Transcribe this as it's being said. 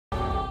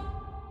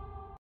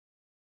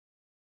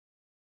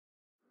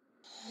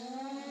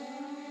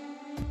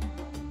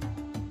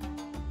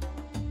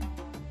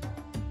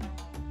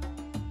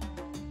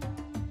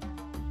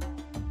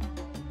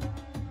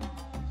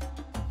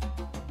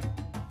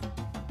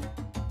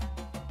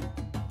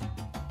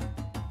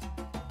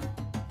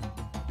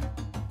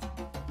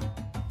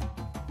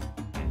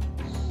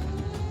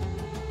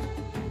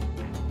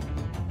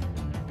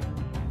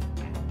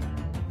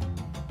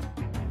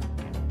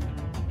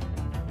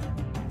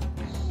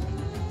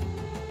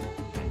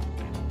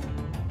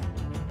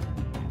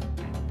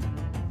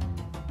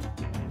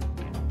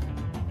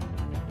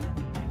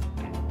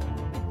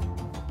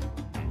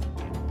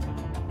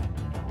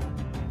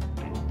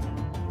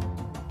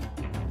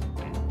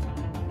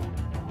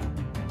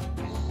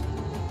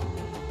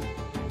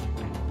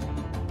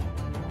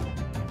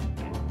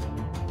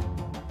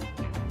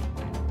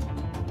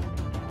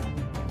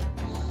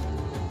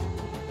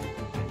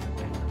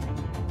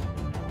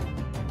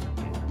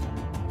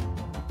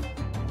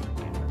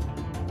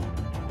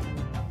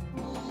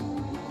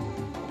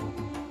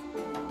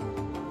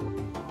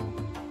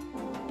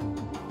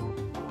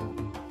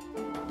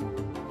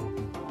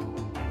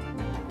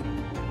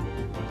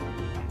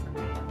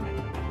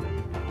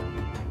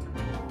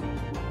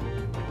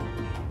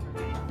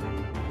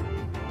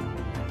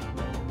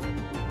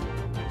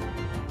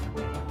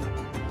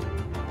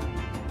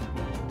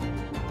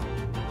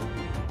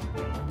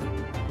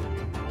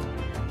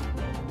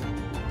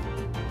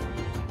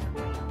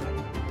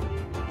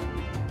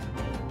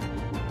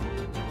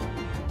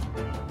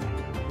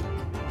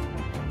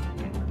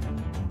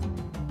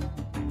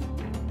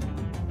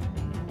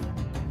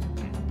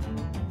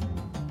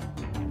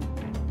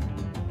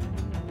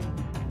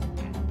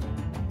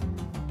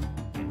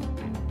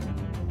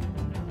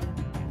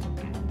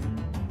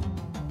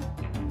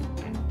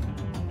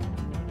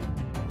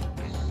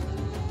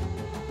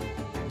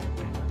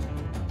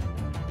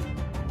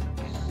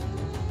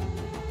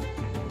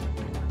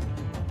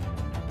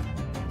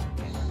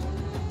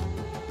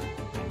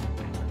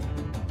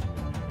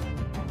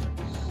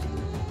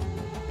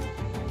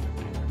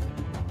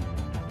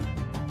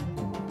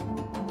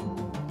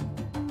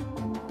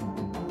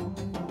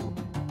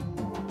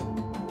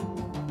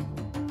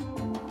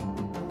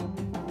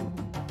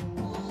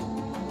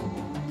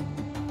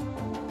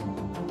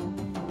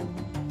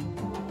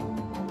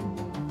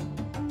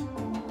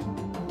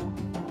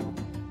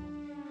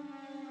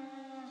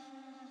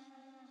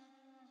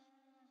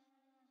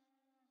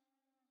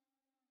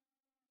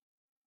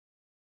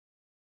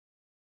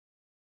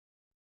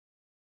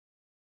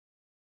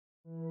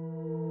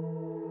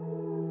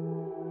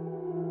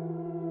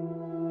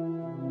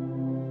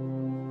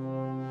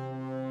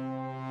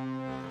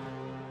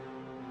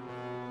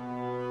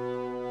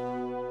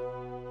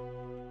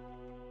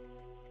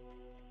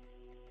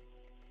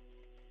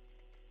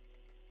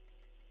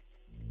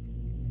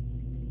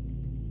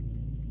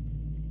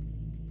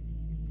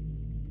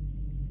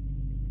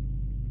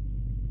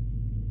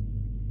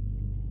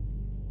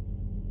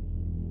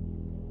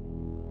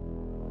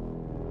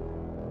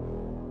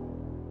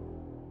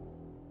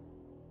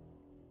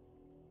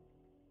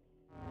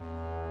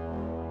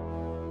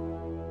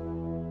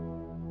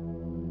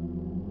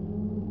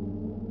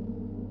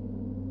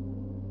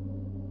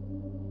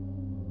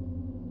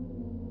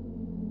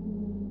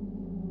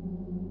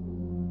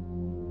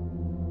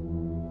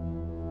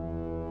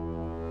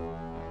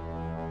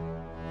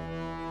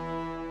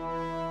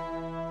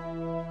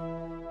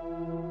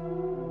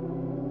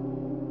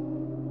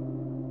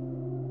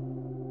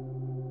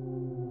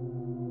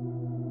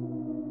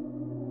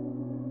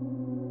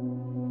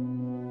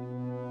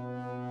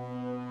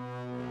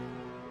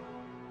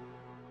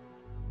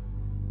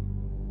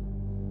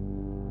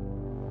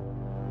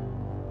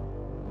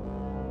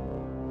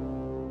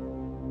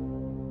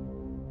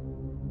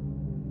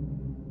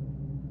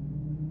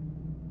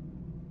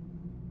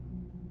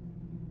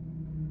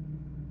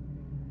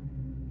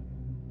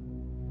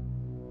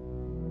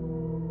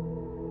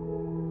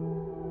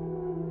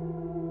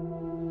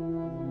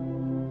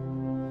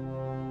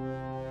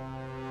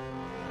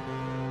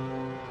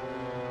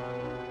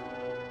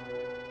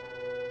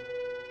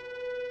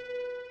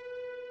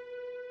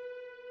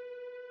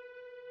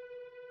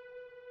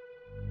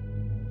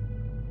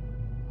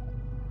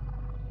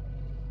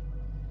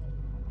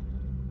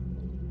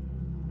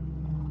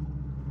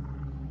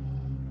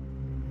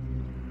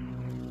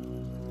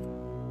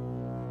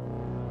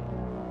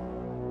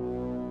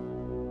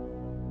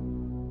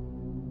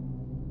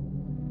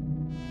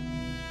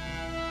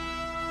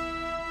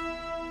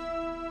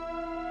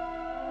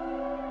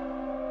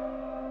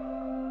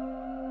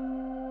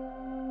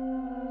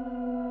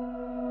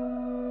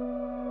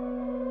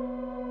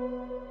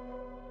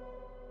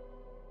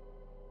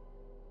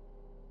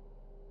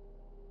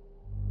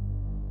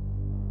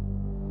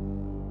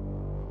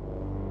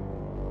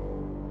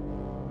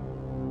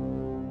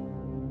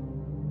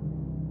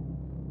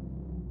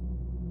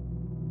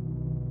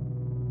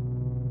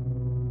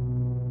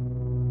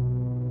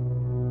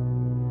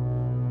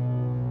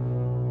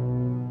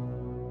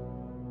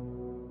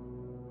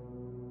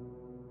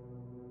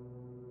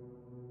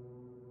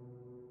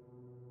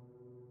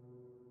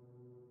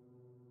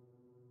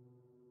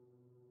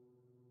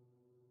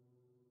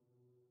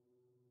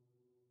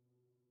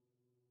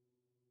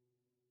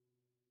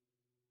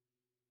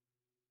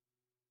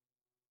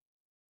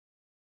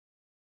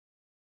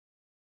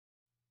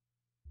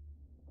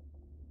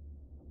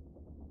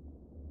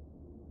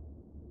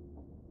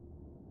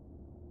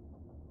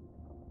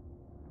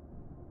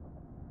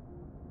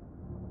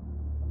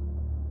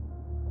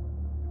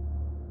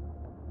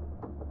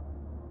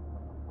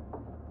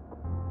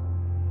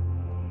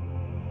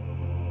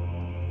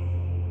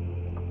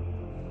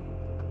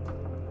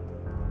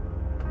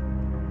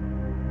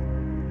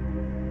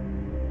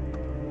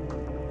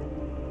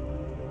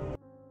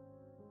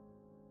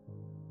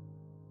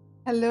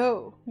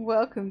Hello,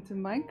 welcome to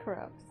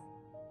Minecraft.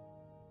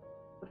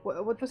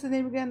 What was the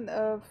name again?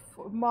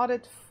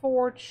 Modded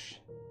Forge.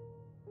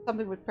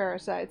 Something with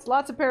parasites.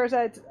 Lots of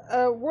parasites.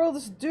 World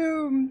is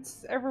doomed.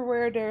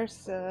 Everywhere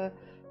there's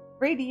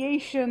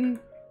radiation.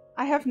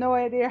 I have no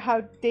idea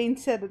how Dane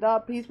set it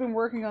up. He's been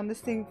working on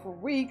this thing for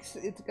weeks.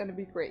 It's gonna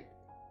be great.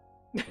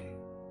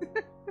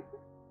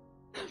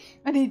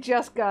 And he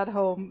just got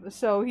home,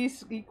 so he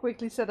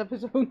quickly set up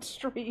his own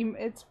stream.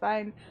 It's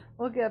fine.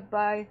 We'll get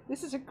by.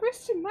 This is a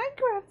Christian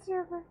Minecraft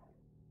server.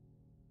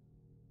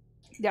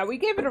 Yeah, we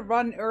gave it a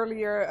run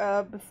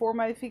earlier before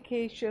my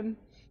vacation.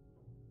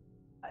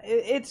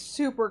 It's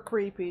super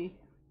creepy.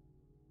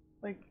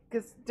 Like,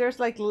 because there's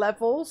like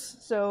levels,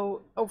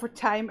 so over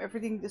time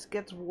everything just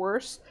gets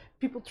worse.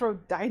 People throw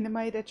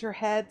dynamite at your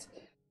head.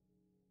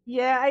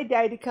 Yeah, I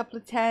died a couple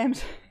of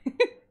times.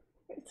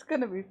 It's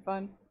gonna be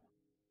fun.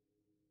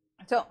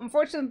 So,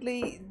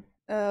 unfortunately,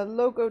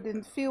 Logo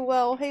didn't feel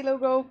well. Hey,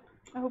 Logo.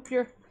 I hope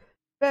you're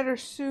better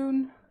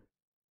soon.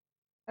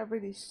 That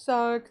really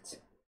sucked.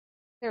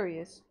 There he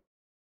is.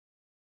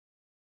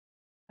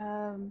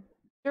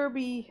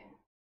 Derby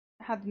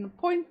had an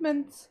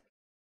appointment.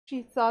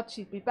 She thought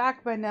she'd be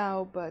back by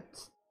now,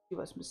 but she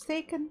was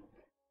mistaken.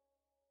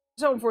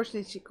 So,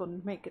 unfortunately, she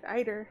couldn't make it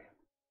either.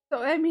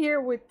 So, I'm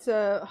here with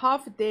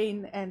half a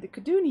Dane and a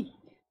Kaduni,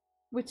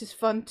 which is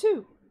fun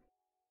too.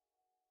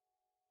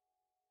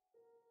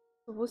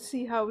 We'll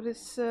see how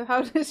this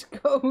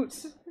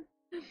goes.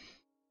 It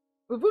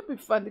would be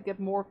fun to get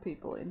more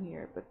people in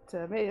here,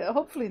 but maybe,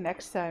 hopefully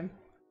next time.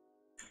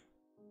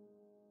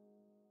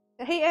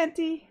 Hey,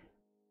 Auntie.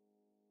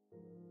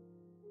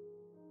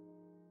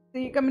 Are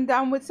you coming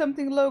down with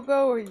something,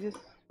 Logo, or you just?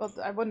 Well,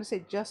 I want to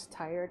say just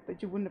tired,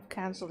 but you wouldn't have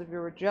cancelled if you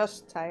were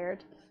just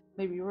tired.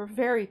 Maybe you were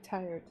very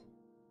tired.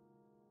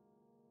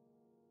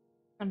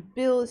 And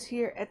Bill is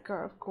here.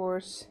 Edgar, of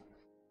course.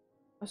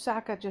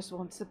 Osaka just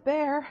wants a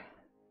bear.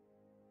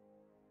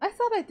 I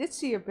thought I did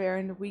see a bear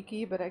in the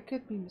wiki, but I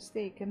could be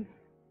mistaken.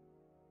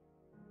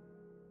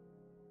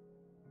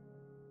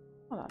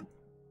 Hold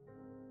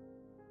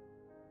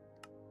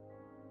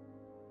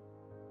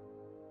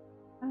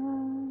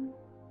on.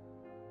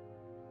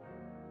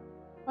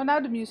 Oh, now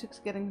the music's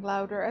getting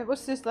louder. It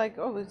was just like,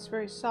 oh, it's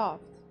very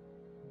soft.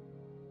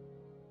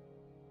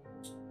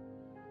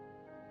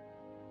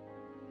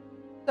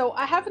 So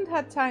I haven't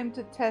had time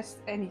to test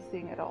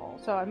anything at all,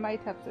 so I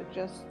might have to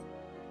adjust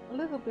a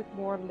little bit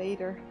more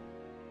later.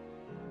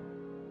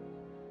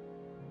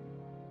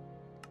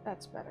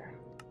 That's better.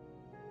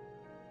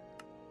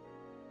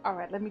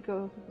 Alright, let me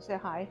go say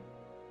hi.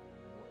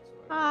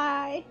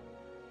 Hi!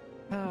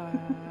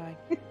 Hi.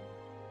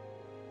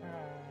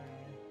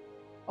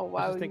 Oh wow.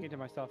 I was just thinking to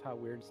myself how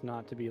weird it's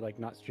not to be like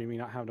not streaming,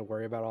 not having to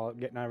worry about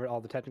getting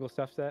all the technical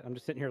stuff set. I'm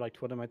just sitting here like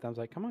twiddling my thumbs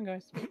like, come on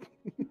guys.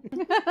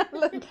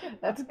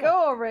 Let's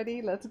go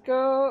already, let's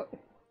go.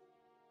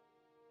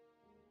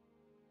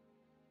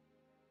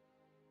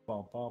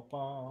 Bum, bum,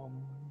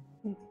 bum.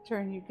 Need to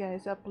turn you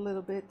guys up a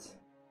little bit.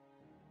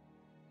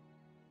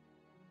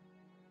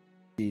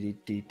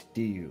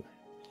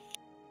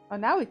 Oh,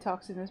 now he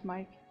talks in his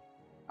mic.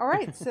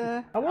 Alright,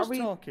 so I was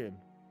talking.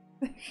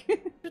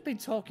 I've been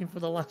talking for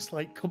the last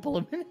like couple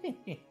of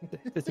minutes.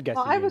 It's a guess.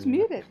 Well, I was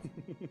muted.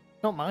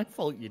 Not my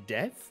fault you're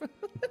deaf.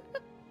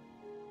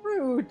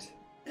 Rude.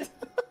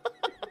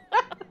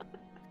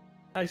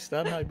 Hi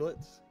Stan, hi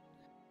Blitz.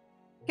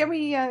 Can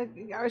we,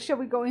 shall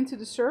we go into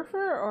the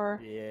server,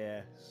 or?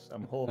 Yes,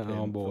 I'm hoping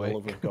Oh, for boy. the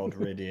love of God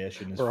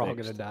radiation is We're fixed. all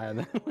gonna die in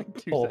like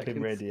 2 Hoping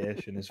seconds.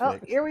 radiation is Oh,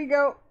 fixed. here we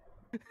go.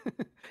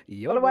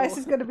 YOLO. Otherwise,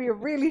 it's gonna be a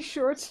really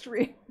short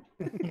stream.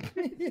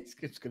 It's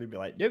going to be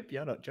like, nope,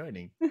 you're not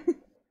joining. I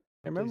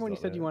remember when you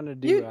said you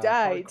wanted to do You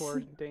died.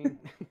 hardcore, Dane?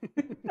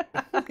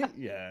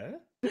 Yeah.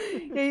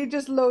 Yeah, you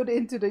just load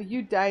into the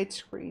 "you died"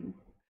 screen.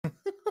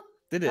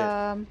 Did it?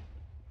 No.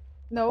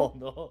 Oh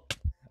no.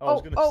 I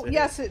was gonna say.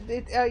 Yes, it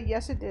did.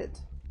 Yes, it did.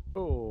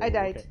 Oh, I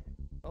died. okay.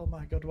 Oh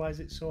my god, why is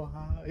it so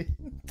high?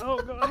 Oh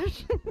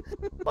gosh.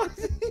 Why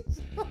is it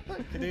so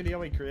high? You're the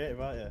only creative,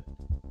 aren't you?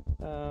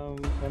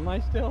 Am I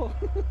still?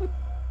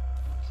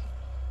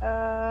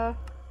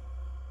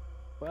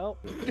 Well,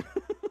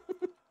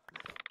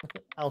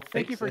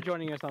 thank you for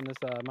joining us on this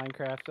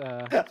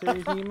Minecraft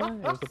series, Nima.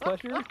 It was a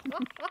pleasure.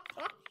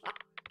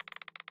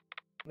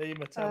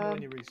 Nima, tell me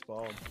when you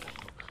respawn.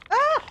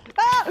 Ah!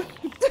 Ah!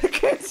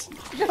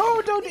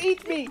 No, don't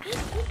eat me!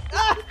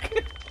 Ah!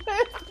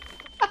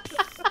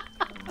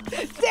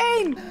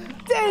 Dane!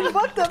 Dane,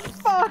 what the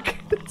fuck?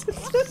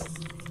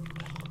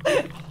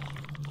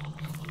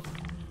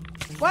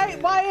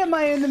 Why am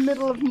I in the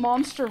middle of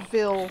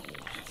Monsterville?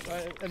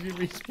 Have you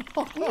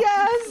respawned?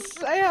 Yes,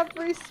 I have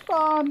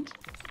respawned.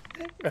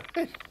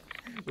 Right.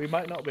 We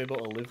might not be able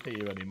to live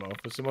here anymore.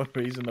 For some odd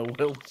reason, the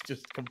world's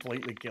just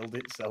completely killed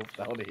itself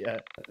down here.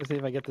 Let's see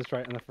if I get this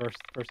right on the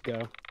first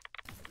go.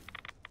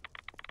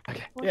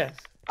 Okay. Yes.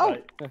 Oh,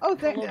 right.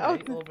 thank you. Follow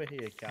me over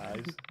here,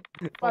 guys.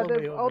 Oh, Follow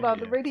me hold over on,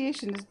 the here.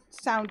 radiation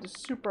sound is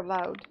super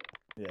loud.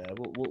 Yeah,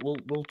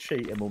 we'll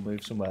cheat and we'll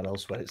move somewhere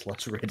else where it's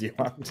less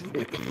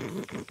radioactive.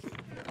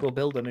 We'll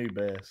build a new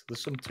base.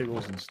 There's some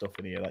tools and stuff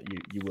in here that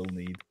you will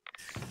need.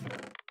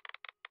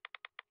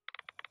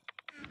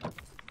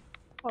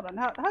 Hold on,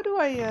 how do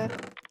I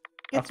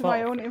get to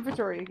my own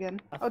inventory again?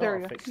 Oh, there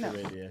we go. Fix the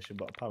radiation,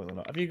 but apparently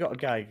not. Have you got a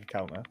Geiger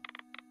counter?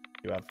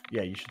 You have.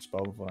 Yeah, you should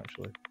spawn one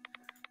actually.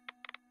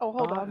 Oh,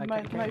 hold on,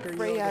 my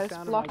Freya is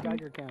blocking. My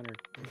Geiger counter.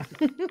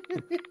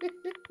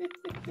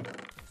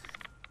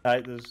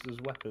 Right, there's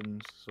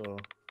weapons, so.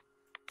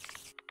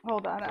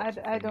 Hold on,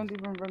 I don't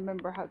even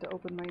remember how to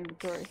open my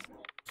inventory.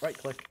 Right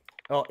click.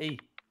 Oh, E.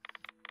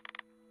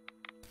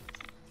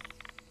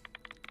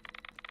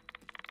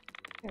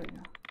 There we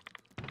go.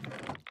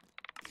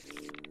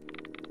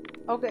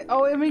 Okay,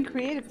 oh, I'm in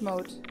creative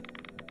mode.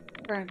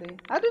 Apparently.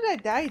 How did I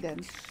die then?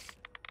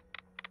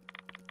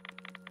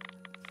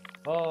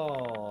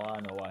 Oh, I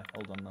know why.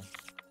 Hold on now.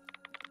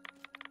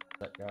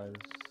 That guys.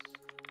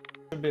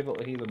 Should be able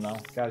to heal them now.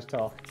 Guys,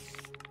 talk.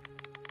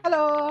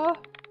 Hello!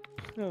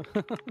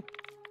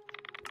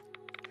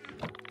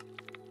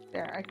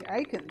 There,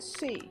 I can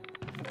see.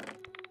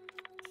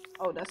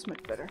 Oh, that's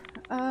much better.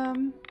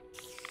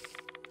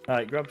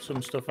 Alright, grab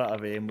some stuff out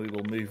of here and we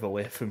will move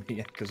away from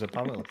here, because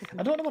apparently...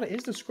 I don't know what it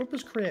is, the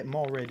scrubbers create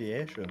more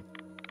radiation.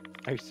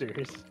 Are you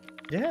serious?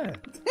 Yeah.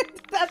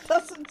 That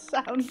doesn't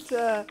sound,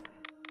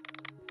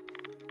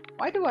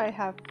 Why do I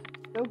have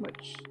so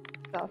much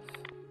stuff?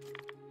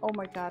 Oh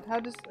my god,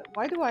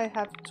 why do I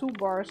have 2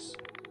 bars?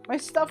 My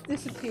stuff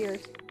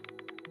disappeared.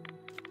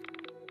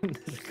 For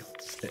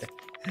God's sake.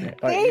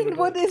 Dane,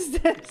 what is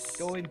this?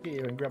 Go in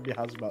here and grab your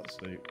hazmat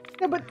suit.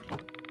 Yeah, but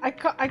I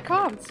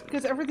can't,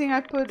 because everything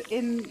I put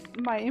in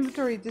my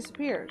inventory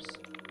disappears.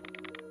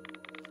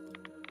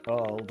 Oh,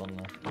 hold on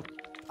now.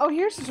 Oh,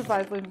 here's the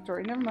survival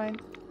inventory, never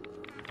mind.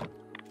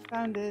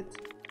 Found it.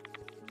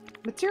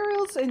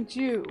 Materials and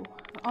dew.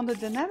 On the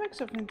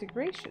dynamics of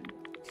integration.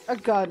 A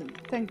gun,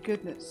 thank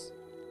goodness.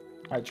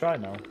 Alright, try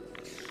now.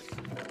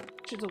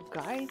 Digital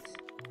guide.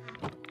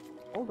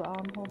 Hold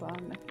on.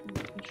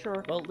 I'm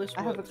sure Well, this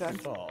I have a worked gun.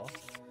 before.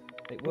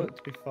 It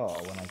worked before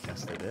when I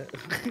tested it.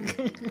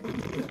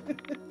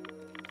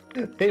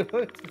 It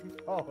worked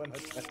before when I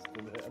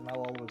tested it, and now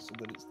all of a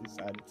sudden it's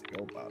decided to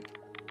go bad.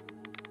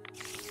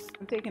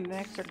 I'm taking an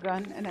extra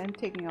gun, and I'm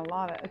taking a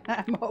lot of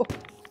ammo.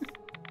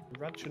 The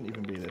rad shouldn't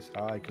even be this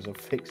high, because I've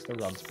fixed the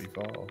rads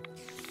before.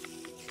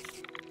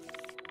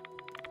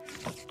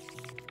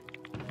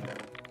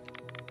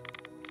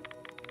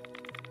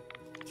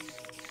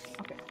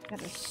 Okay,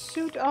 got a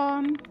suit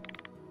on.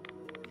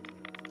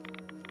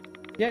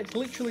 Yeah, it's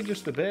literally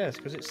just the base,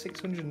 because it's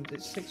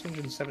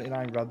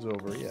 679 rads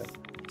over here.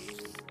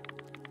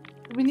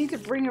 Do we need to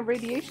bring a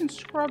radiation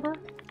scrubber?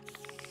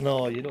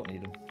 No, you don't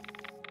need them.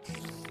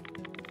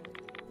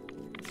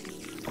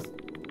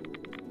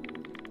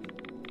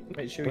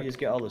 Make sure you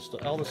get all the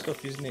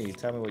stuff you need.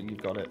 Tell me what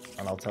you've got it,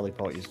 and I'll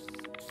teleport you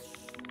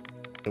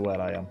to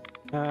where I am.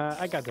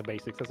 I got the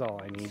basics. That's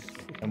all I need.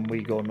 And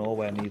we go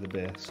nowhere near the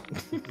base.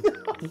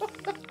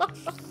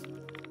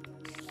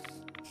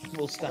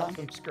 We'll start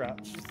from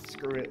scratch.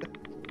 Screw it.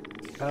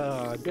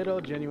 Good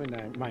old genuine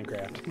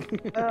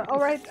Minecraft.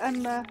 Alright,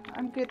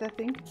 I'm good, I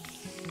think.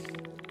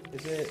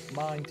 Is it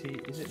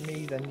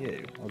me then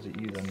you, or is it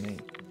you then me?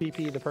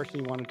 TP the person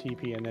you want to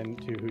TP, and then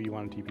to who you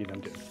want to TP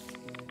them to.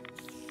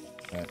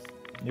 Right.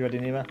 You ready,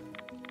 Nima?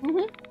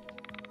 Mm-hmm.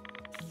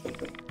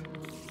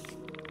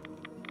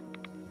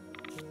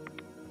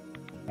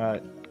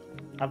 Alright.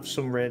 Have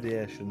some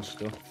radiation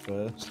stuff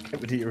first.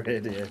 Get rid of your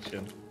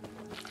radiation.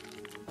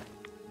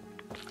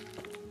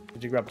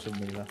 Did you grab some,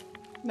 Nima?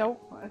 No.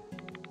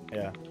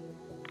 Yeah.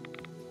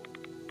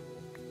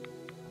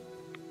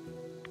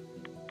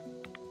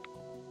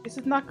 Is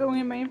it not going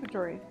in my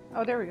inventory?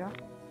 Oh, there we go.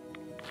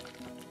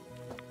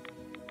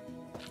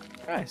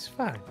 Right, it's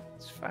fine.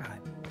 It's fine.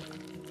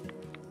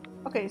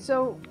 Okay,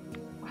 so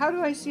how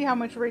do I see how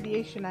much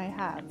radiation I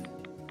have?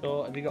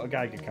 So, have you got a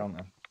Geiger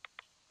counter?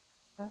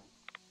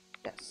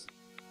 Yes.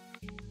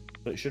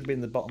 So it should be in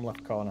the bottom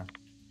left corner.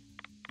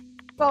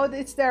 Well,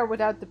 it's there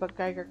without the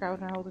Geiger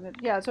counter holding it.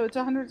 Yeah, so it's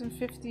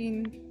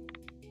 115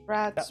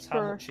 rats That's per...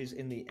 how much is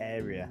in the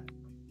area.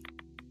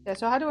 Yeah,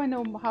 so how do I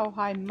know how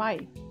high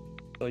my...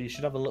 So you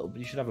should have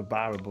a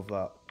bar above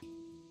that.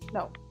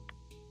 No.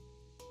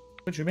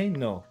 What do you mean,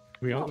 no?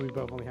 We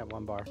both only have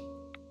 1 bar.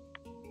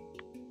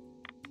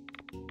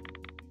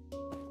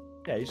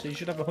 Yeah, so you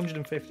should have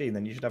 115,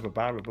 then you should have a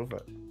bar above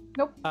it.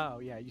 Nope. Oh,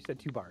 yeah, you said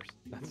 2 bars.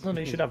 No,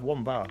 you should have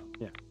 1 bar.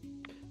 Yeah.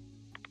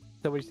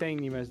 So what you're saying,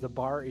 Nima, is the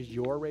bar is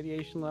your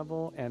radiation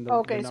level, and the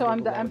Okay, the so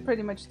number below I'm it-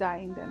 pretty much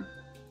dying then.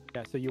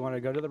 Yeah, so you want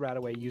to go to the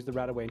Radaway, use the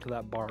Radaway until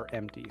that bar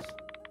empties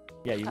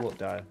Yeah, you won't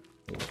die.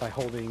 by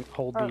hold the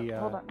Hold on,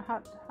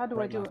 how do I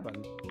right do mouse it?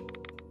 button.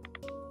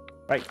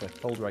 Right click,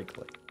 hold right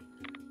click.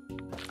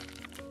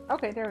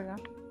 Okay, there we go.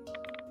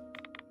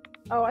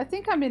 Oh, I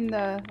think I'm in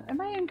the...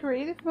 Am I in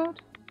creative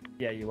mode?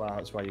 Yeah, you are,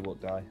 that's why you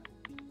won't die.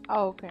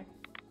 Oh, okay.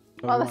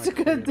 So Well, we that's a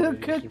wanna create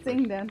good radiation thing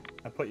first. then.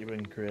 I put you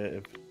in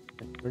creative.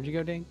 Where'd you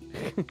go, Dane?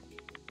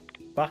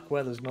 Back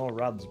where there's no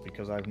rads,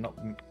 because I've not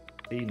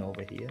Bean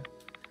over here.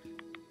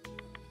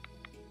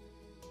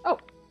 Oh.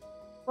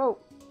 Whoa.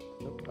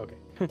 Oh, okay.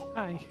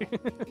 Hi.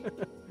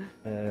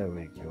 There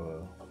we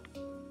go.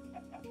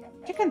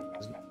 Chicken.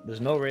 There's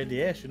no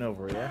radiation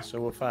over here,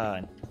 so we're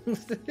fine.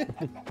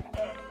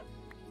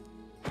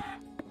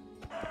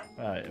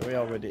 Right, are we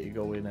all ready to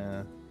go in?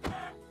 No,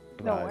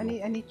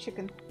 survival? I need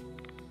chicken.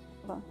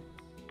 Hold on.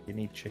 You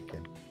need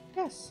chicken.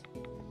 Yes.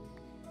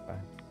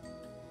 Fine.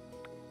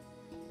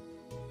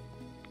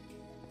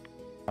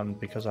 And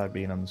because I've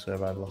been on the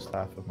server, I've lost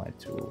half of my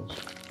tools.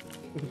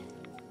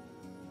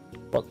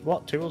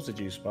 What tools did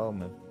you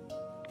spawn with?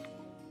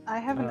 I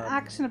have an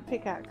axe and a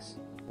pickaxe.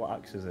 What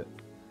axe is it?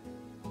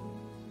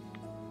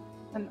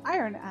 An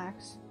iron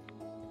axe.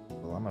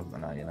 Well, I'm having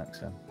an iron axe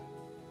then.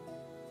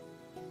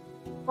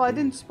 Well, I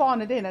didn't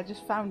spawn it in, I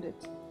just found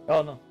it.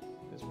 Oh no,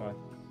 it's fine.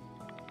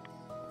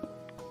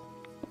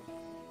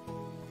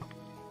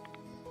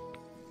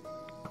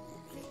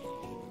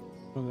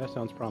 Oh, that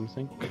sounds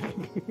promising.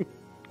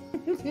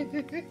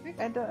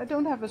 I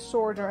don't have a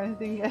sword or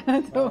anything yet.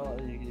 I don't. Oh,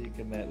 you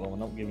can make one. I'm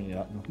not giving you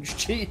that much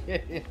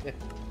cheating.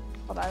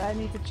 Hold on, I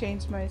need to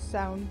change my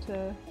sound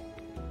to...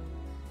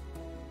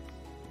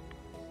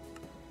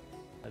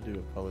 I do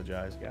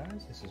apologise,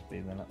 guys. This has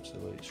been an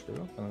absolute screw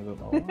up, and I don't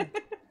know why.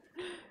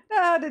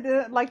 No, they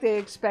didn't like they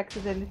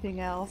expected anything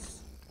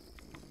else.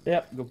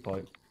 Yep, good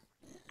point.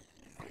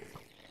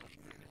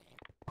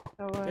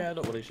 So, Yeah,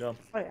 don't worry, Sean.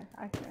 Oh yeah,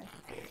 okay.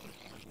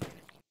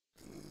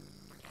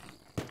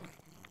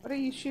 What are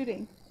you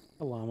shooting?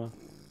 A llama.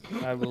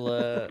 I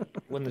will,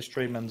 when the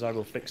stream ends, I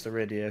will fix the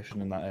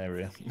radiation in that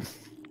area.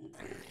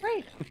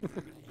 Great.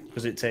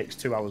 Because it takes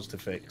 2 hours to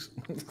fix.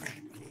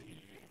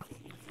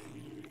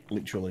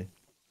 Literally.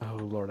 Oh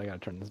lord, I gotta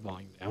turn this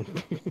volume down.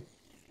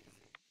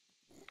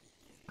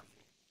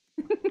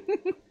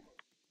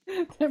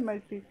 There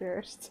might be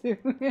bears too.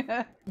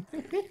 Yeah.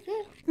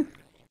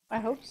 I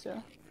hope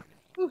so.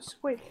 Ooh,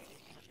 squid.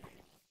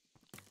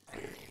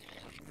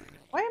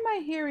 Why am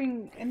I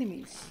hearing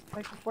enemies?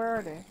 Like, where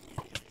are they?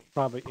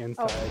 Probably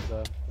inside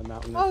the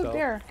mountain Oh, itself.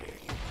 there.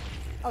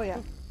 Oh, yeah.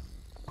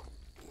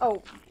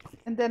 Oh,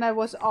 and then I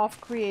was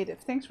off creative.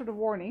 Thanks for the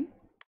warning.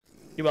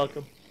 You're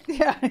welcome.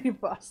 Yeah, you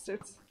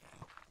bastards.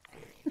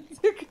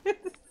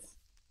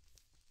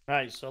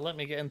 Right, so let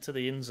me get into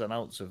the ins and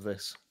outs of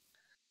this.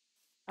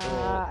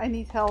 I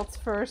need health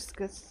first,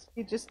 because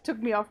he just took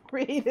me off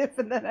creative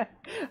and then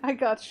I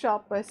got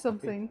shot by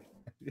something.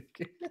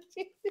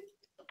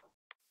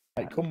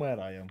 Right, come where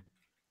I am.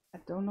 I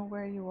don't know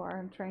where you are.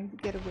 I'm trying to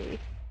get away.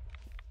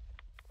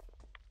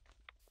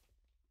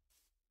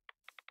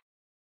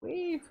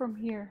 Way from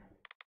here.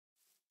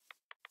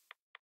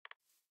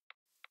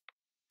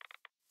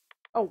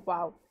 Oh,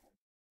 wow.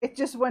 It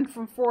just went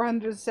from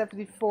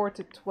 474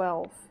 to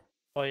 12.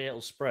 Oh yeah,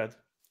 it'll spread.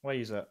 Where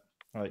is it?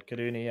 Right,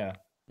 Kaduna, yeah.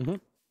 Mm-hmm.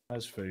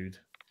 There's food.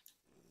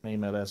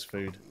 Nima, there's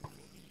food.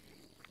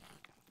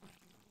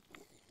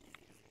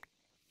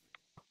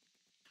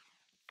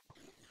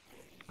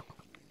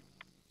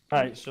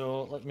 Right,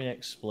 so let me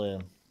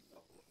explain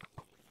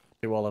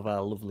to all of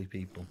our lovely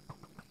people.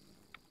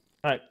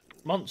 Right,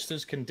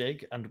 monsters can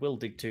dig and will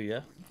dig to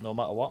you, no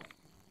matter what.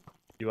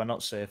 You are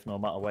not safe no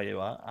matter where you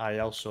are. I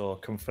also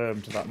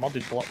confirmed that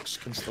modded blocks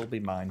can still be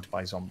mined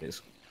by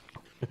zombies.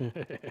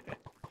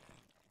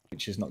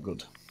 Which is not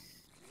good.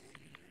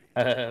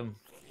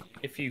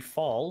 If you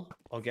fall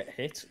or get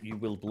hit, you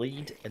will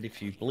bleed, and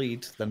if you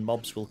bleed, then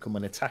mobs will come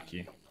and attack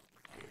you.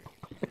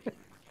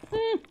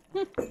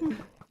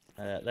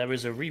 There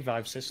is a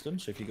revive system,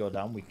 so if you go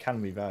down, we can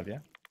revive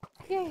you.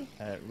 Yay.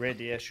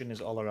 Radiation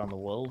is all around the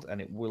world, and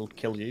it will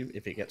kill you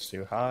if it gets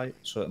too high.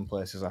 Certain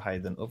places are higher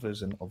than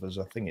others, and others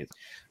are thingies.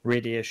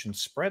 Radiation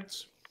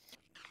spreads.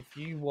 If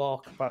you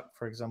walk back,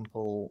 for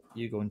example,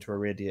 you go into a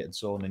radiated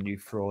zone and you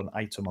throw an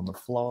item on the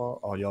floor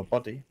or your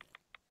body,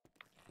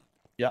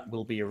 that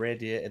will be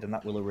irradiated, and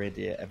that will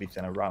irradiate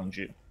everything around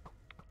you.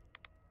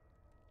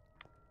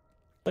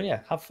 So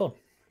yeah, have fun.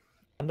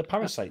 And the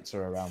parasites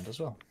are around as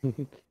well.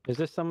 Is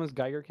this someone's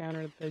Geiger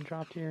counter that they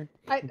dropped here?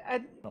 I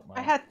Not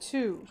mine. had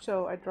two,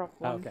 so I dropped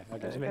Oh, one. okay, okay.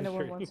 If Just making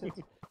anyone sure. wants it.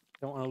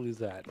 Don't want to lose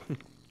that.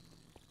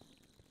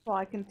 Well,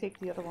 I can take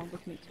the other one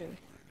with me too.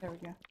 There we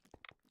go.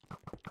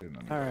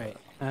 All right.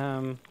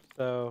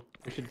 So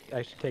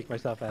I should take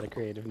myself out of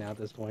creative now at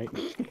this point.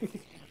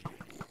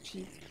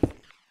 Jeez.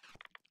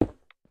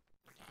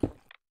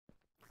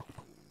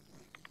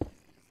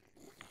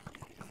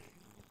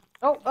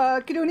 Oh,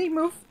 Kiduni,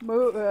 move.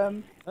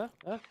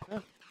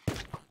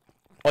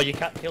 Oh, you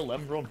can't kill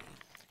them. Run.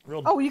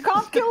 Run. Oh, you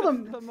can't kill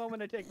them! The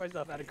moment I take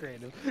myself out of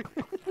creative.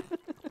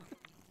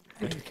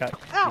 You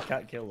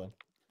can't kill them.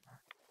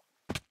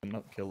 You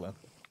not kill them.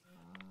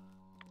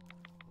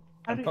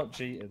 I'm not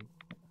cheating.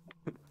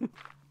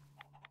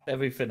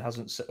 Everything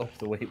hasn't set up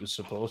the way it was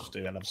supposed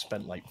to, and I've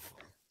spent like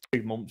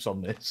 2 months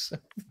on this.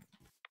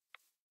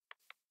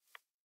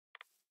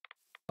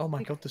 Oh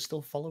my god, they're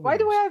still following Why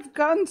do us. I have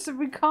guns if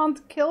we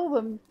can't kill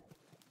them?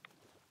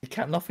 You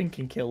can't, nothing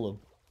can kill them.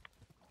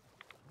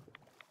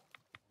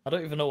 I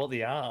don't even know what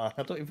they are.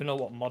 I don't even know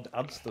what mod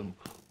adds them.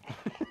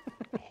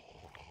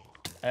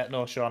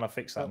 No, Sean, I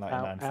fixed that Oh,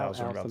 ow,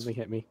 99,000 ow, ow, rods. something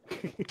hit me.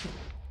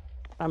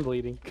 I'm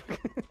bleeding.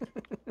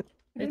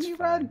 Then you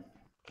fine.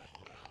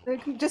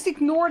 run. Just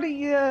ignore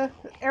the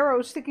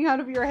arrow sticking out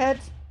of your head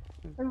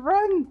and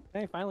run.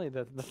 Hey, finally,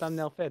 the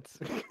thumbnail fits.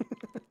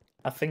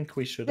 I think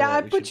we should. Yeah,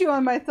 I We put should, you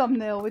on my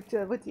thumbnail with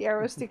the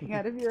arrow sticking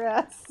out of your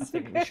ass. I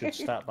think we should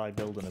start by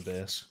building a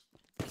base.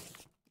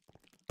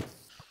 I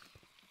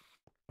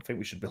think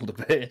we should build a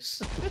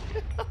base.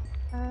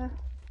 Uh,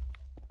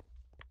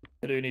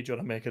 Rooney, do you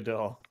want to make a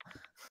door?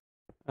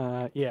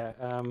 Yeah,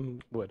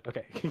 wood.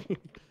 Okay.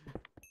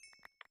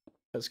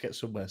 Let's get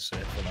somewhere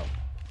safe for now.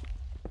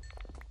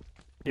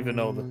 Even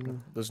though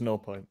there's no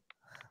point.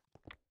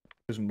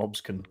 Because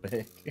mobs can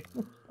bake.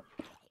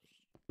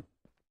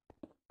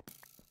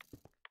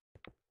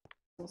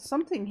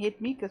 Something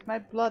hit me because my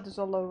blood is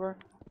all over.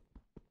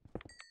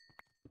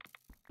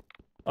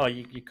 Oh,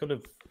 you could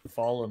have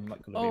fallen.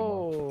 That could have been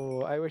one.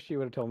 Oh, I wish you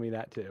would have told me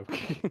that too.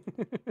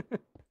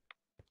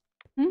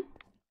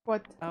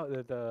 What? Oh,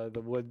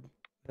 the wood,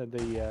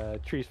 the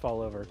trees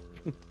fall over.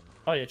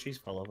 Oh yeah, trees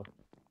fell over.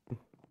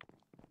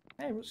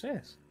 Hey, what's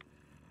this?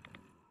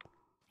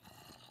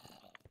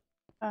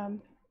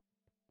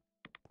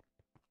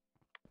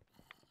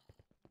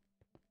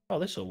 Oh,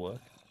 this will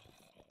work.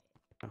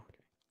 Oh, okay.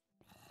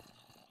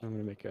 I'm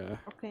gonna make a.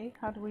 Okay,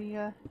 how do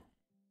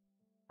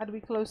we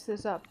close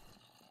this up?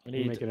 We I'm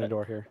need making a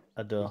door here.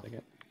 A door.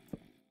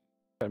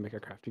 Gotta make a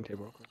crafting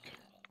table real quick.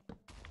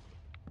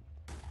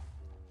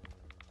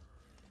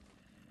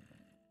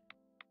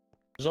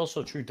 There's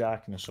also true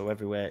darkness, so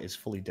everywhere is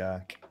fully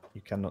dark.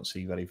 You cannot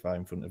see very far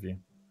in front of you.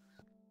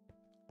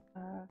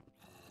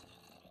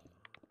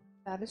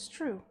 That is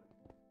true.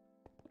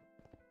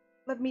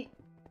 Let me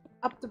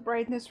up the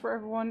brightness for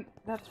everyone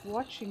that's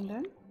watching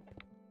then.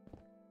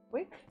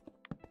 Quick.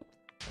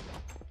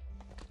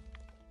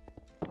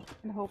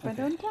 And hope I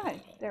don't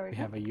die. There we We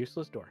go. have a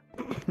useless door.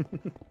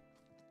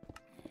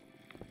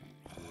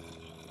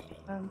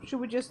 Should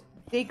we just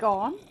dig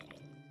on?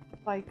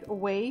 Like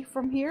away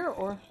from here?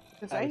 Or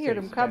because I would hear say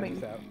them spread coming.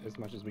 this out as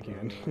much as we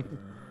can.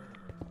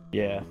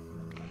 Yeah.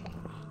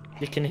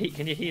 You can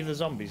you hear the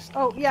zombies?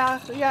 Oh yeah,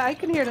 I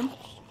can hear them.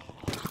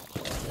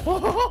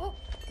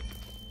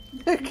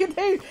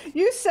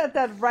 You said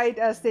that right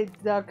as they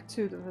dug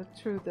through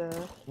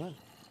the. Well,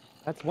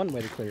 that's one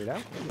way to clear it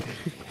out.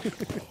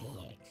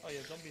 Oh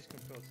yeah, zombies can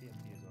throw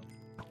TNT as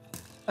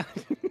well.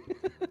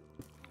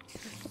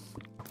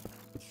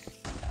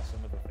 That's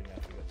another thing I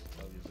forgot to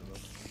tell you as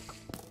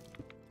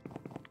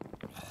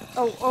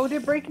well. Oh, they're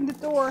breaking the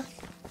door.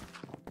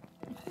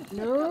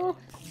 No.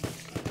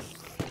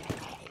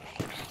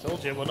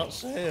 Told you we're not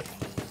safe.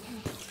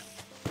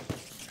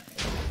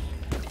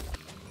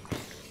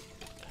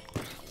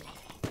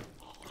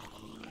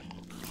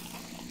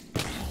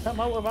 I'm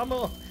out of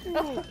ammo.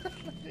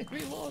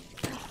 Reload.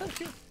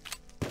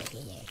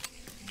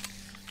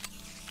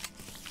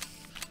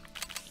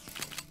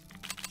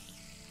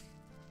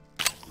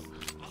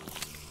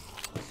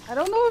 I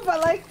don't know if I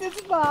like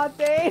this mod,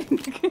 Dane.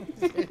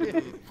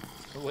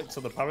 Wait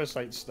till the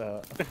parasites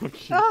start.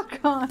 Oh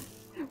god.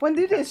 When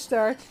did they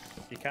start?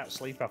 You can't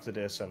sleep after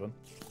day 7.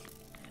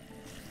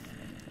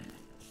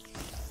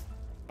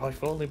 Oh,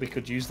 if only we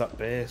could use that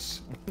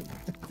base.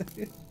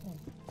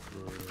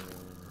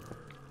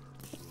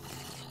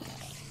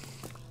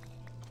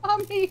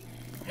 Mommy!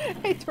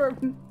 Hey,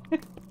 Torben.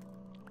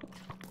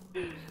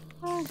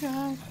 Oh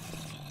god.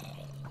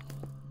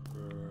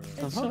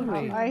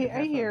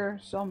 I hear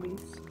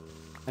zombies.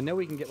 I know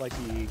we can get like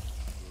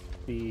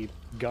the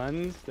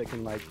guns that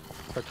can like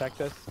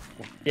protect us.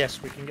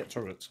 Yes, we can get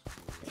turrets.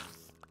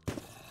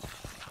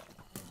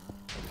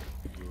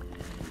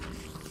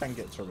 Can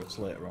get turrets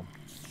later on.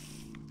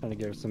 Trying to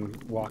give us some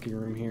walking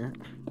room here.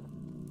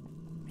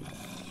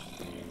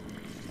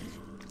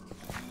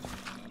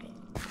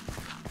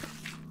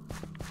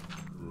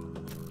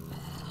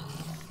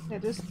 Yeah,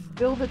 just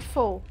build it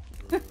full.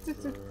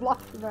 Just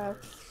block them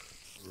out.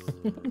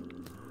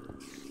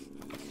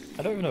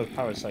 I don't even know if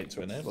parasite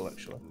to enable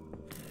actually.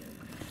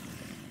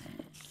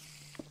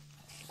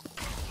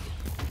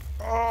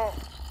 Oh!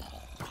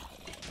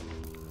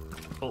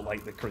 Felt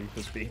like the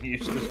creepers being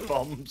used as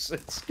bombs.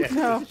 It scared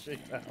the shit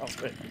out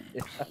of me.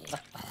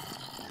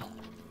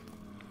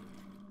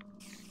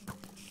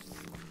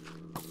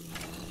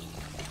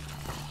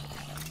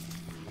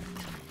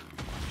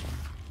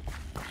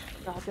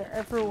 God, they're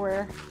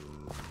everywhere.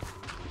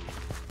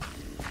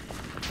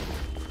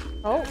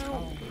 Oh!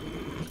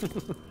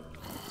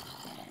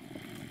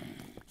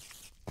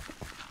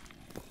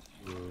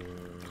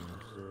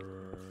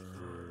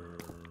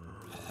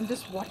 I'm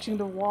just watching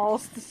the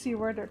walls to see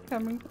where they're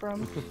coming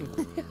from.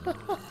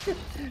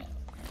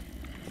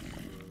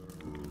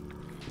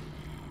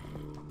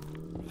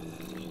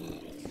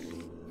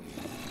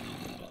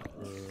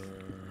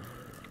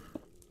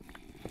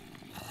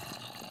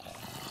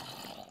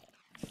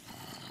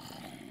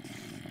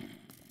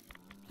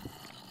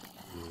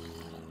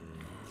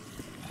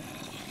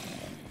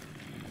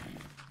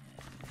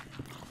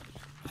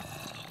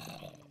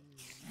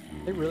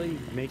 It really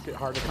makes it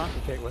hard to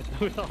concentrate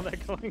with all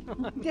that going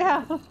on.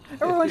 Yeah,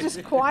 everyone's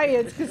just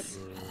quiet because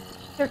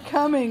they're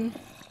coming.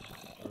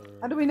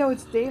 How do we know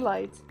it's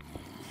daylight?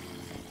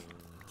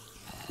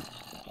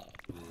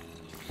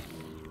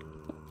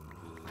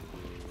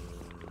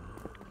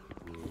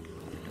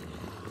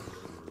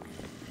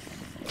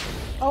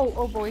 Oh,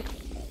 oh boy.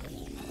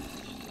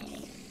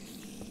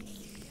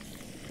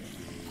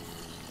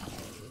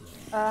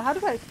 How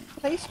do I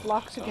place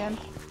blocks again?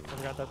 I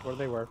forgot that's where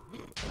they were.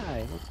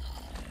 Hi.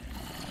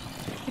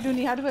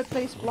 Kiduni, how do I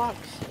place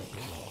blocks?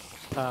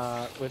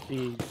 With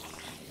the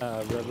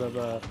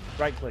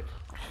right click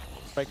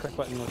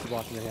button with the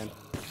block in your hand.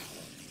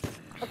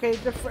 Okay,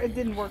 it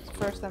didn't work the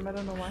first time. I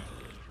don't know why.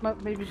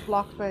 Maybe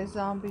blocked by a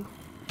zombie.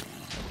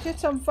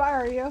 Shit's on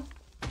fire, yo.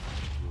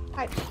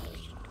 Hi.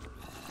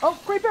 Oh,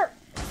 creeper!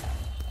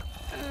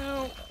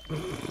 Ow.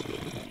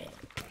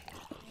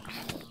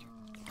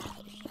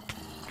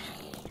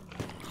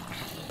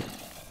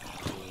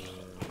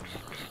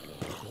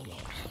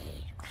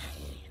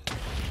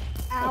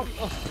 Ow!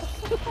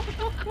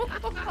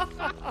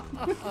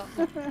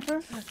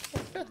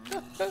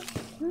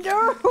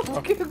 No!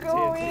 Go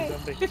away!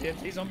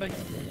 TNT zombie.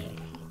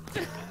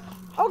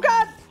 Oh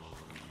god!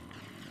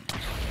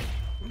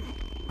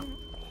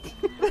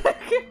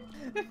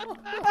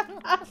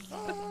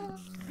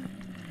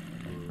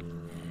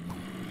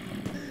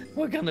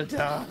 We're gonna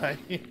die.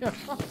 It's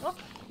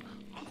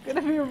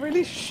gonna be a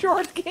really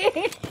short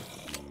game.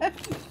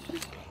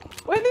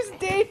 When is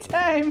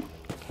daytime?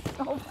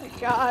 Oh my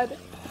god.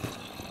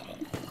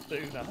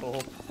 Soon, I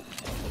hope.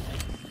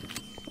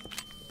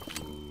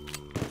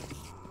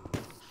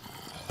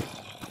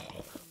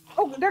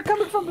 Oh, they're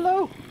coming from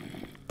below.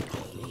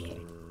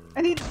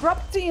 I need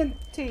drop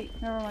TNT.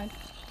 Never mind.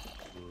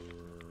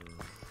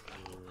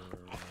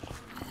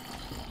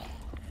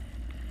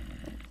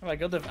 Oh my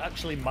god, they've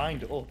actually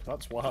mined up,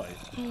 that's why.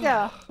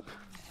 Yeah.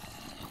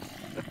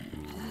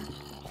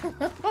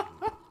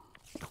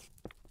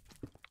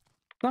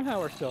 Somehow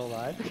we're still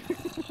alive.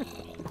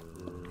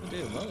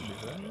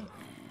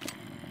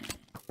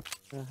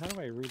 How do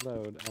I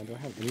reload? Do I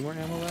have any more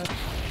ammo left?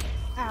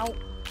 Ow.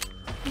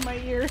 My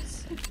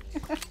ears.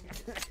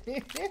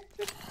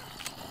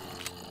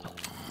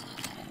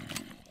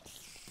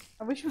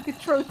 I wish we could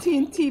throw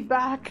TNT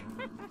back.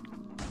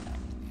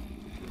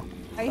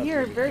 I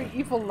hear very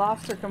evil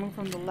laughter coming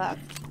from the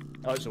left.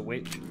 Oh, it's a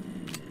witch.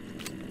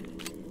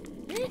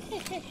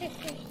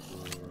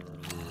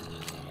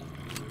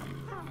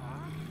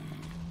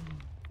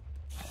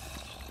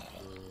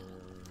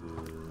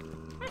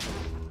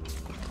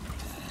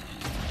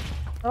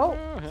 Oh.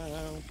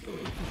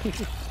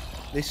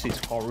 This is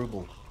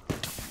horrible.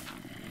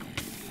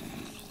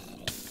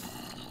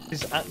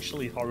 This is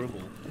actually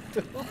horrible.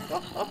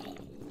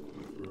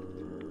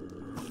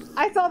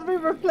 I thought we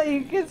were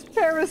playing against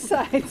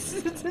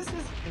parasites. This is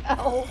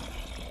hell.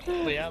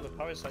 But yeah, the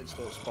parasites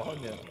don't spawn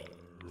yet.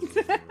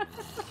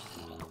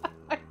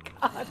 Oh my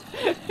god.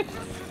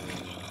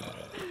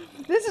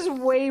 This is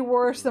way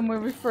worse than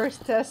when we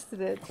first tested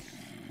it.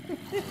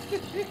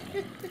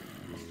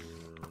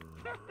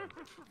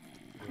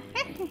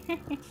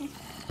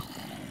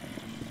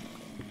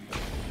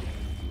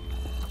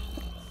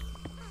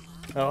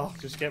 Oh,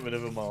 just get rid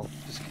of them all.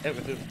 Just get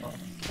rid of them all.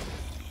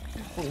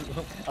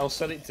 I'll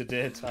set it to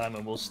daytime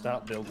and we'll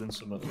start building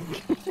some of them.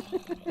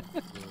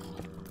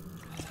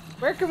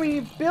 Where can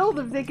we build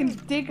if they can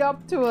dig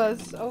up to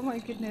us? Oh my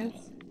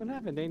goodness. What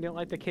happened? They don't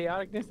like the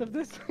chaoticness of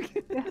this?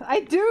 Yeah,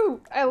 I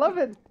do! I love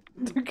it!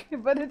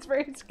 But it's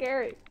very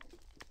scary.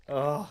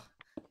 Oh,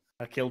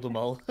 I killed them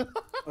all.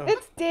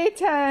 It's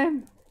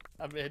daytime!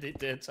 I made it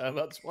daytime,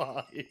 that's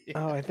why.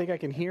 Oh, I think I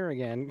can hear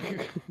again.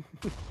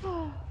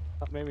 Oh,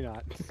 maybe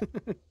not.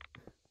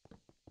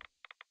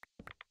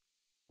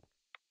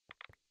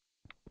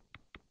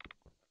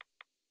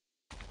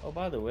 Oh,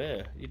 by the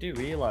way, you do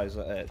realise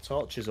that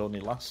torches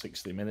only last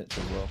 60 minutes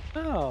as well.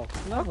 Oh,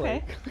 lovely.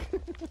 Okay.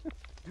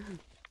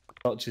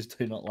 Torches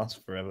do not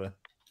last forever.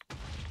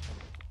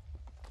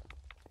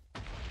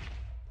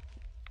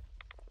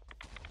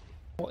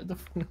 What the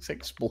fuck's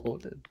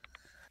exploded?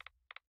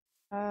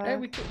 Hey,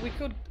 we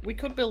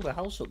could build a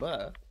house up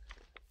there.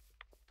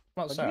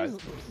 Outside.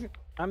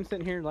 I'm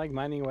sitting here like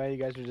mining away.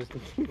 You guys are just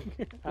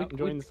out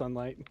enjoying the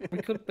sunlight. we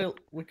could build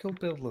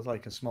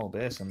like a small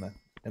base in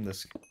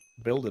this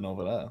building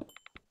over there.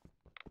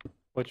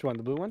 Which one?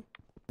 The blue one?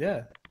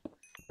 Yeah.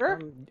 Sure.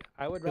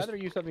 I would rather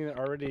use something that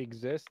already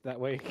exists. That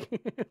way.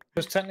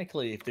 Because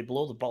technically, if they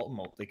blow the bottom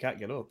up, they can't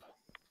get up.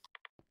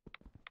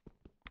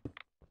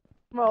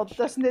 Well,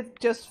 doesn't it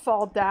just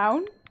fall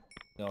down?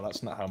 No,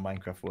 that's not how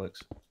Minecraft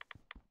works.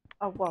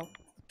 Oh, well.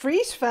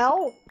 Trees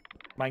fell!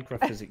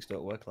 Minecraft physics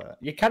don't work like that.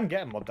 You can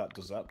get a mod that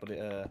does that, but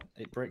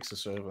it breaks the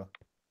server.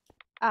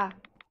 Ah.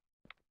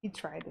 You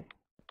tried it.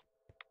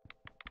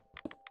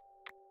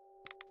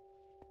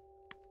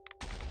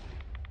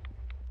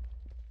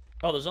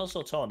 Oh, there's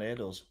also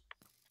tornadoes.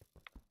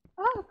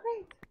 Oh,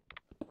 great.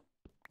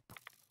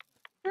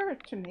 Sure,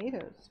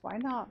 tornadoes. Why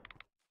not?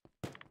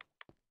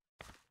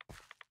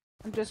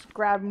 I'm just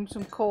grabbing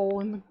some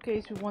coal in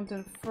case we want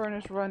the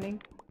furnace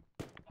running.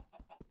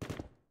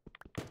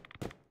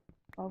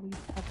 While we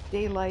have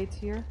daylight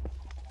here.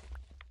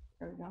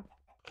 There we go.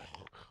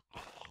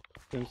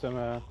 Doing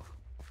some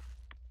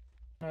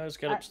Let's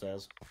get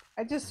upstairs.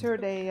 I just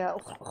heard a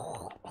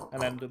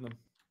An Enderman.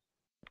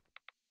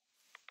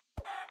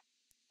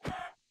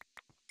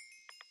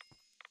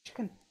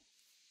 chicken.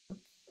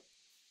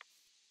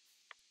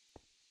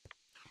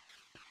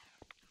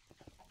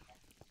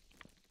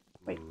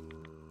 Wait,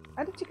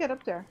 how did you get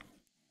up there?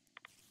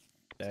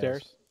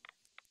 stairs.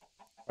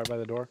 Right by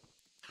the door.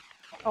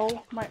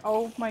 Oh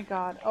my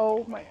god,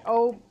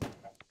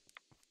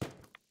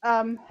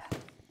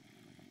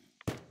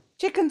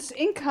 chickens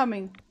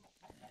incoming!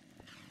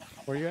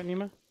 Where are you at,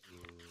 Nima?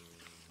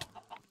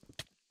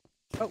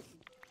 Oh.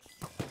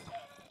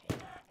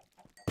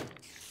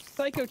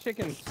 Psycho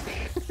chickens!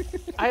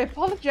 I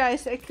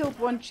apologize, I killed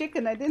one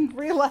chicken. I didn't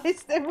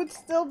realize they would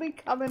still be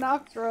coming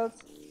after us.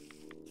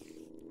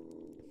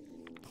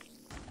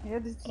 Yeah,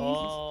 this Jesus.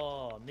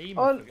 Oh,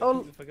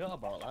 Nima. We forgot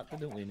about that,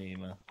 didn't we,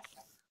 Nima?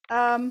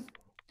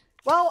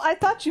 Well, I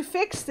thought you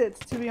fixed it,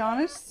 to be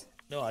honest.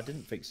 No, I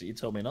didn't fix it. You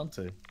told me not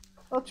to.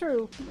 Well,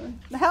 true.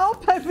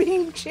 Help! I'm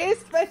being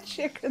chased by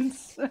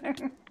chickens.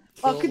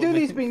 Well,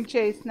 Kadooni's being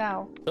chased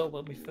now. So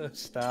when we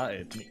first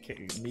started,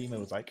 Nima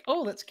was like,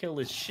 "Oh, let's kill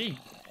this sheep."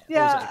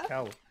 Yeah. Or was it a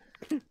cow?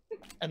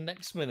 And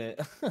next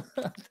minute,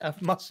 a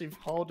massive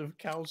horde of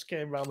cows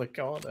came round the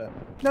corner.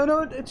 No,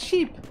 it's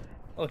sheep.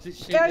 Oh, is it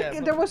sheep? Yeah,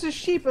 there was a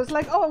sheep. I was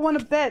like, oh, I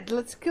want a bed.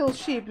 Let's kill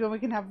sheep so we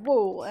can have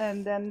wool.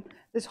 And then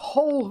this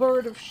whole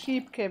herd of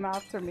sheep came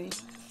after me.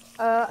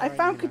 I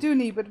found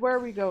Kadooni, but where are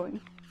we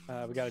going?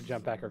 We gotta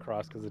jump back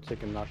across because the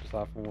chicken knocked us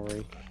off when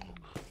we...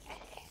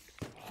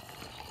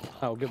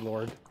 Oh, good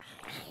lord.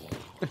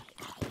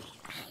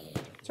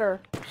 Sir.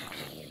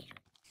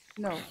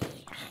 No.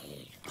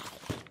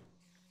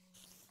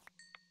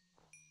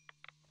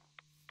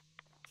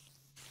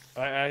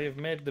 I have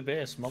made the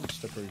base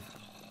monster-proof.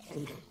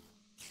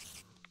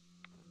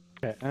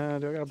 Okay,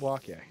 do I got a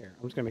block? Yeah, here.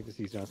 I'm just gonna make this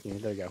easy on Steam.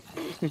 There you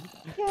go.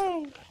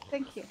 Yay!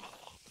 Thank you.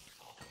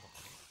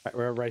 Right,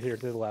 we're right here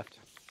to the left.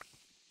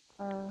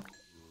 Hold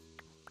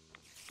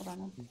on,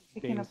 I'm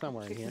picking Being up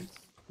somewhere in here.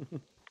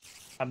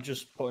 I'm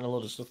just putting a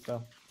lot of stuff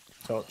down.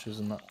 Torches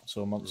and that,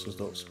 so monsters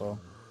don't spawn.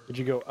 Did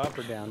you go up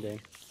or down, Dane?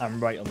 I'm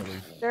right on the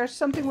roof. There's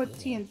something with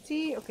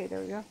TNT. Okay, there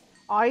we go.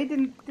 Oh, he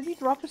didn't. Did he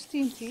drop his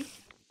TNT?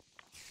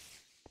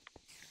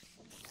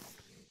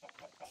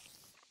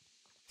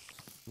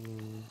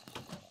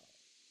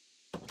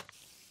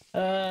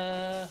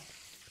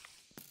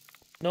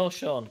 No,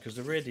 Sean, because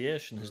the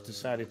radiation has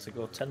decided to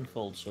go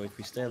tenfold, so if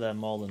we stay there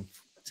more than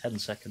 10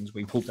 seconds,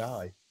 we will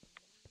die.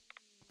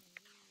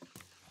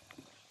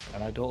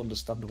 And I don't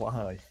understand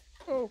why.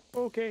 Oh,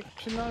 okay.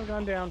 Should not have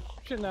gone down.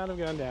 Should not have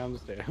gone down the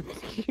stairs.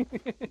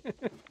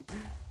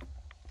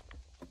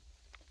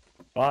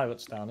 Why?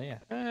 What's down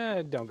here?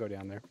 Don't go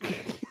down there.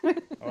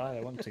 Alright,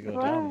 I want to go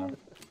down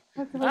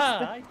now.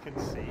 I can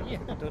see.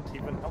 I don't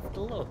even have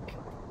to look.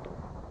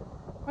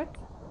 What?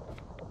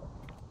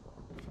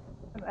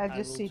 I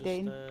just see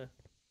Dane.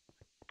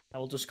 I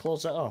will just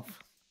close it off.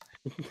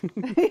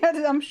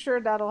 Yeah, I'm sure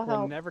that'll We'll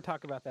help. never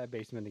talk about that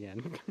basement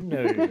again.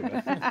 No.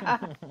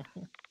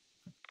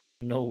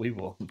 No, we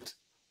won't.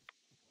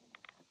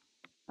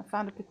 I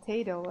found a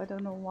potato. I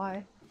don't know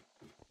why.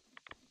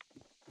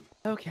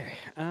 Okay.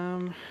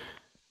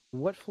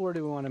 What floor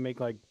do we want to make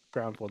like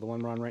ground floor? The one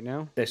we're on right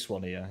now? This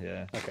one here,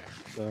 yeah. Okay.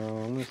 So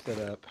I'm gonna set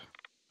up.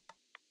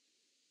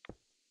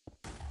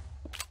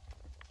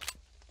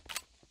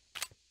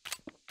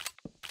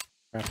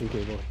 Crafting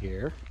table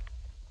here.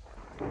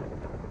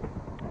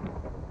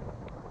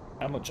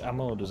 How much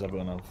ammo does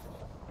everyone have?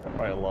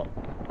 Quite a lot.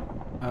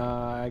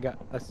 I got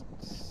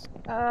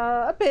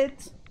A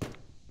bit.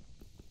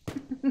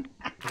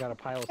 I got a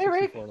pile of Hey,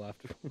 Rick. 64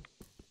 left.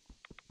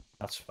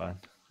 That's fine.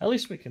 At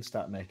least we can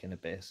start making a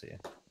base here.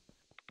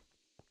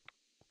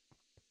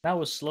 Now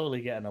we're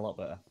slowly getting a lot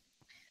better.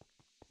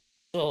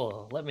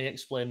 So, let me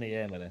explain the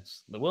aim of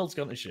this. The world's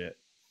gone to shit.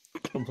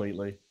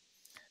 Completely.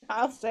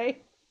 I'll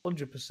say.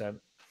 100%.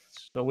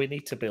 So we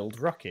need to build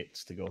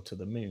rockets to go to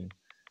the moon.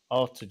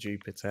 Or to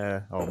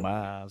Jupiter, or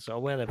Mars,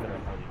 or wherever the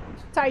hell you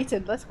want.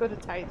 Titan. Let's go to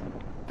Titan.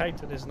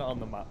 Titan is not on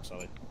the map,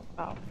 sorry.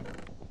 Oh.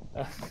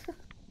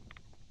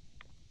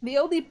 The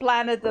only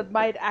planet that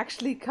might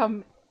actually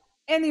come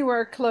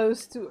anywhere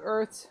close to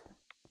Earth's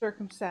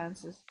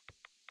circumstances.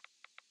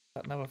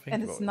 Now I think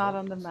And about it's it, not what-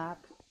 on the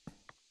map.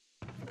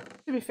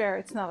 To be fair,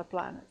 it's not a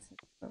planet.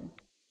 So.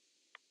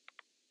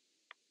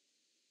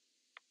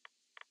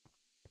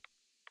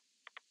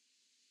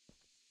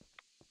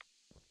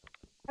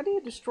 How do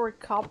you destroy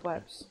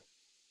cobwebs?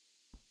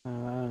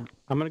 I'm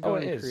gonna go Oh,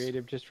 in it is.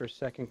 creative just for a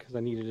second because I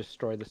need to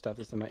destroy the stuff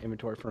that's in my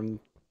inventory from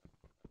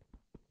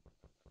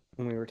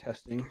when we were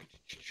testing.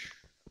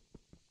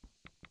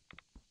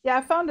 Yeah,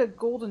 I found a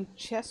golden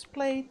chest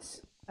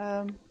plate.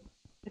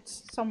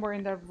 It's somewhere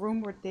in that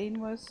room where Dane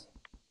was.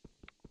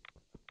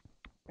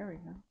 There we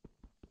go.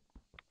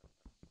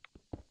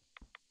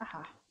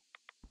 Aha.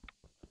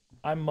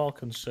 I'm more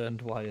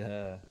concerned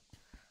why.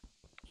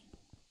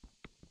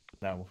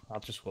 No, I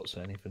just won't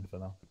say anything for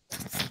now.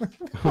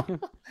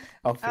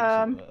 I'll fix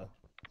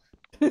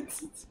it later.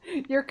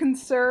 You're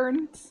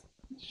concerned.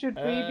 Should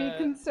we be Uh,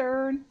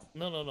 concerned?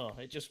 No.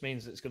 It just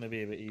means it's going to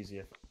be a bit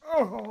easier.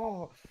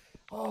 Oh,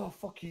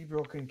 fuck you,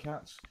 broken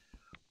cats.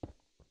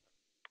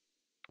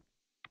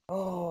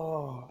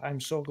 Oh, I'm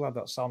so glad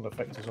that sound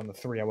effect is on the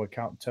 3-hour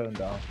count turned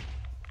down.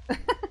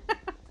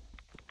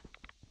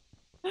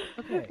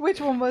 Okay. Which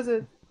one was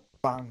it?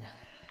 Bang.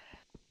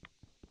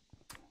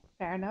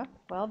 Fair enough.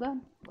 Well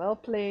done. Well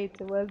played.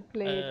 Well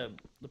played.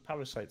 The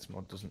Parasites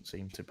mod doesn't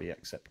seem to be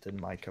accepting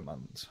my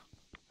commands.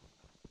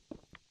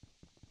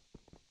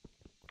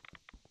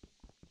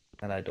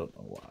 And I don't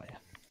know why.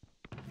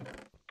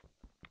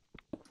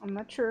 I'm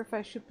not sure if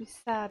I should be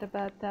sad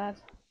about that.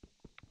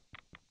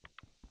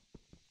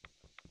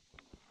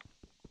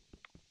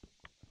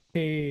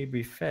 To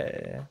be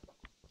fair.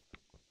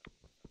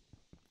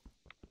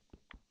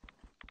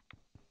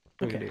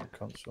 Okay.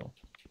 Console.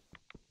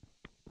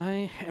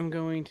 I am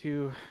going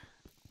to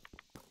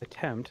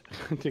attempt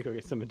to go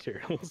get some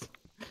materials.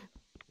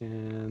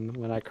 And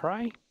when I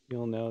cry,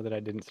 you'll know that I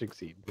didn't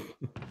succeed.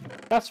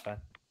 That's fine.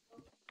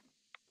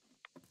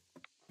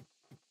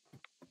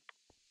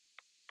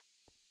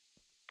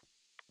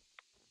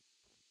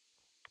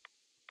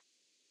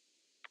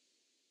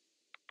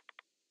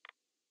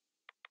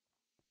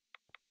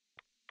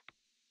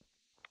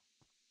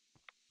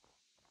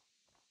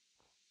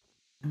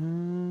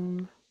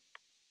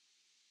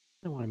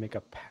 I want to make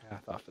a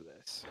path off of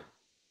this.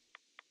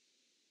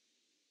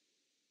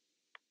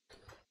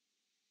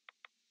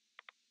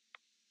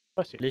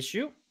 Bless you. Bless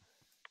you.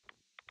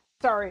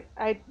 Sorry,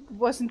 I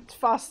wasn't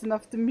fast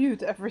enough to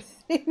mute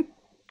everything.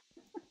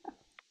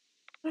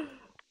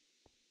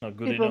 Not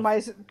good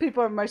enough.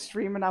 People on my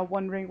stream are now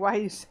wondering why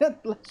you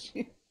said bless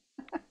you.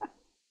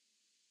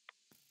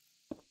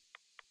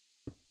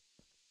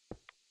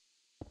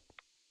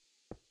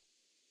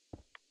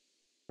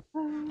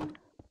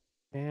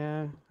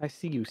 Yeah, I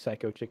see you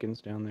psycho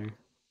chickens down there.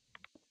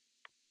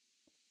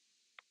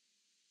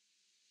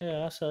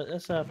 Yeah,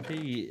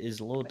 SRP is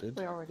loaded.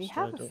 We already so I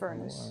have a don't know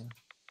furnace.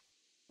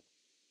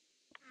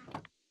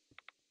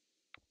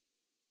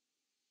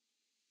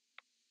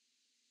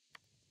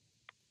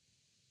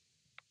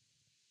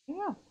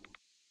 Yeah.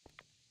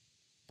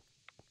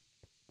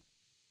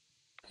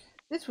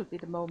 This would be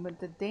the moment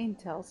that Dane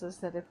tells us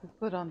that if we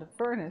put on the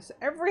furnace,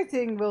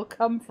 everything will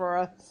come for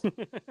us.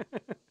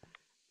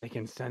 I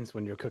can sense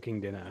when you're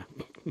cooking dinner.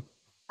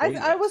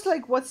 I was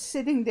like, what's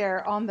sitting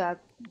there on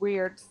that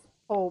weird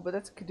hole? But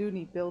that's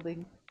Kaduni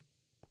building.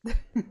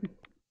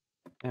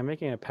 I'm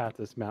making a path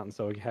this mountain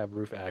so we can have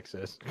roof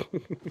access.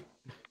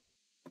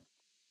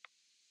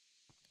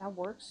 That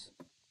works.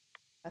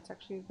 That's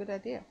actually a good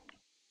idea.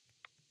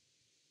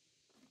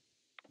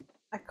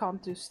 I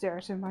can't do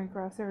stairs in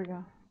Minecraft. There we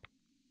go.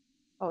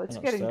 Oh, it's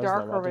Not getting stairs,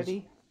 dark they're ladders.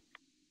 already.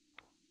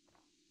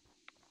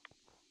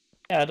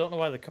 Yeah, I don't know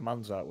why the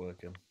commands aren't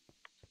working.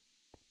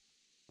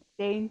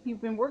 Dane,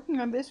 you've been working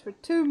on this for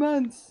 2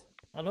 months.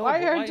 I know, Why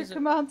but aren't your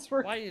commands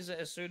working? Why is it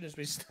as soon as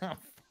we start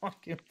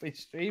fucking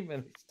streaming,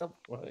 it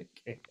stops working?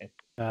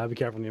 Be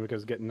careful, Nima,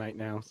 because it's getting night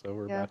now, so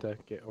we're about to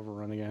get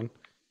overrun again.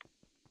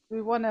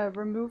 We want to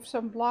remove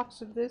some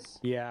blocks of this.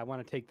 Yeah, I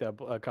want to take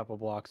a couple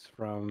blocks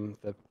from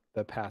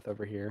the path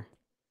over here.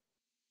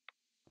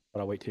 But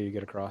I'll wait till you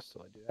get across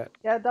till I do that.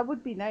 Yeah, that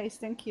would be nice.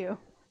 Thank you.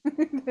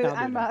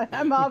 I'm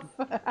that. off.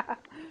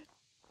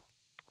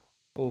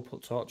 Oh,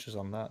 put torches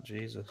on that,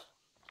 Jesus.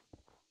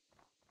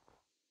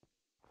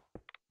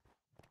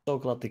 So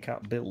glad they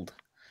can't build.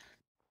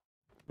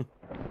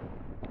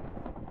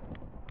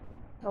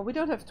 Oh, we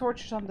don't have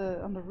torches on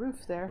the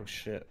roof there. Oh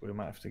shit, we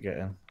might have to get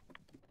in.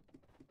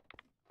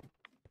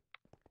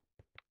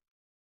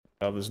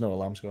 Oh, there's no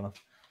alarms going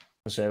off.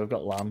 I say we've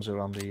got alarms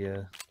around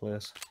the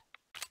place.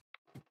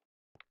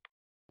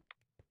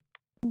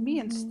 Me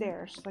and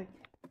stairs, like.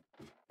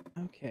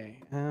 Okay.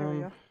 There we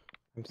go.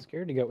 I'm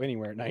scared to go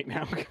anywhere at night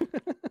now.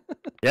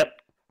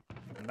 Yep.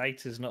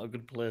 Night is not a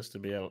good place to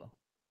be out.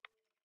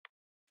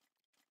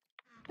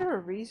 Is there a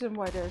reason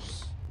why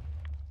there's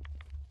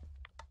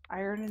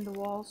iron in the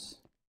walls?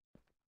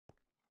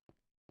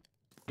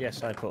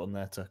 Yes, I put them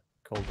there to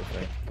cold the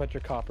fate. Put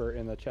your copper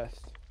in the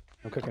chest.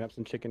 I'm cooking up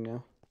some chicken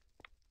now.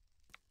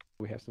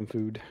 We have some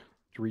food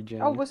to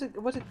regen. Oh, was it?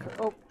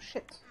 Oh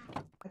shit!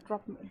 I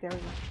dropped. There we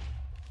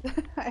go.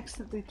 I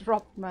accidentally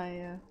dropped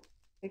my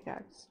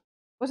pickaxe.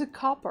 Was it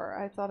copper?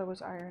 I thought it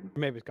was iron.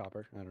 Maybe it's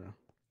copper. I don't know.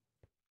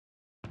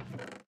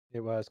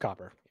 It was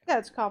copper. Yeah,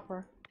 it's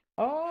copper.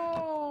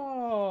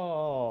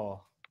 Oh!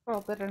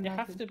 Well, better than You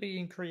have nothing. to be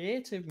in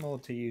creative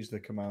mode to use the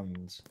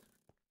commands.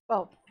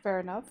 Well, fair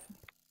enough.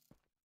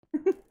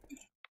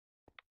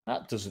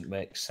 That doesn't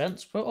make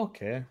sense, but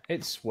okay,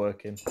 it's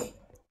working.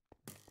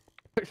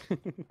 I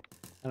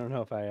don't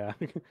know if I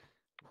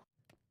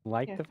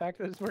like the fact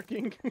that it's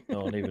working.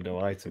 No, neither do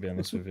I, to be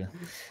honest with you.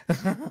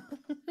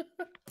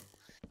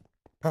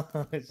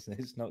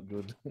 It's not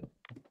good.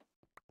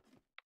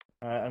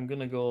 Alright, I'm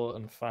gonna go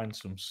and find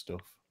some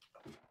stuff.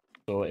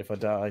 So if I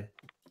die,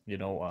 you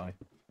know why.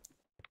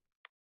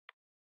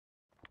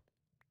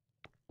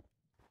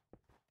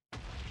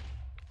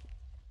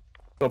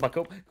 Go back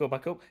up, go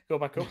back up, go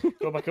back up,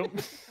 go back up.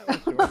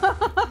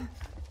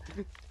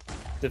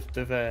 They've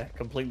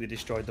completely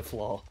destroyed the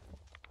floor.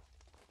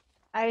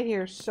 I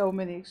hear so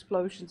many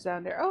explosions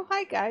down there. Oh,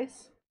 hi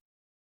guys.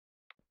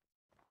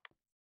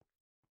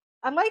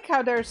 I like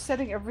how they're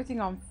setting everything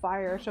on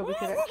fire so we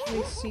can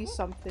actually see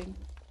something.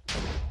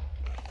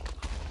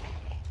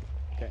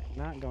 Okay,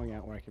 not going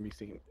out where I can be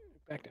seen.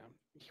 Back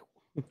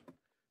down.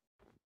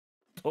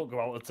 Don't go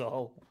out at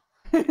all.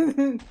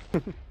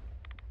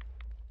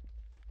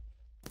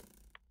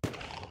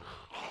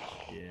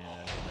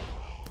 Yeah.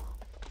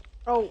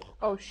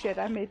 Oh shit,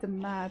 I made them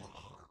mad.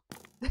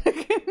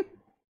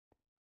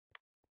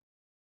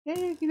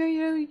 Yeah, you know,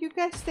 you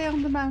guys stay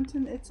on the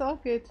mountain, it's all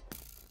good.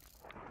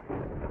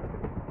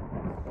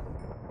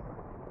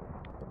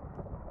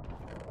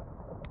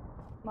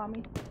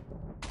 Mommy.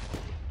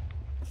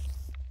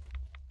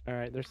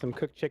 Alright, there's some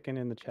cooked chicken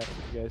in the chest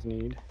if you guys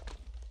need.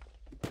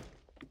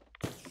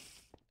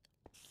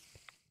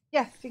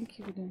 Yeah, thank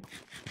you.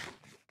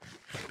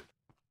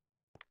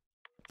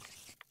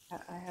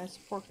 I have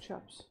pork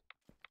chops.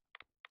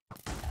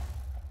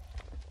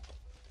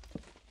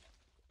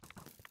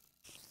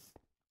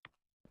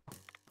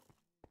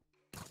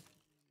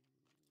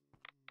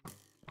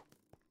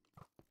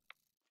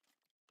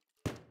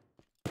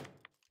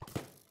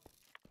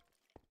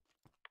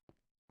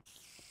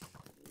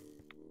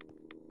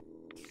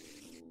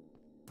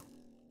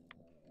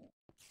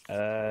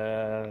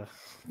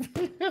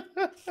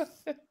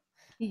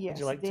 Yes, Would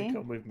you like Dane? to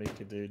come with me,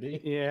 Kadudi?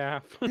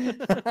 Yeah.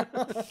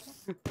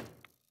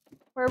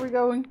 Where are we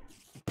going?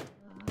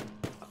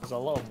 There's a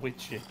lot of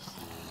witches.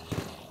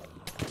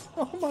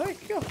 Oh my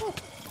god!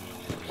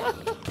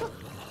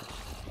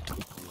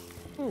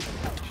 Ooh,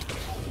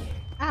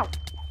 Ow!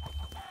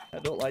 I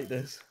don't like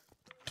this.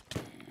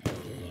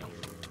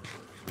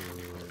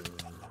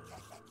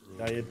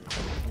 Dying.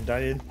 I'm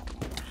dying.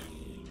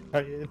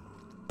 Dying.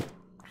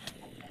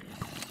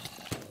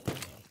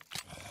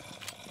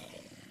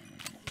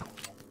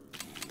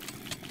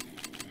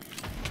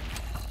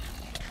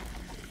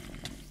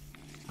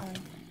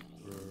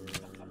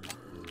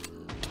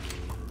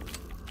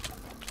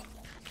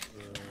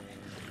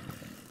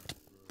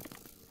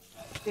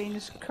 Dane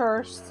is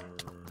cursed.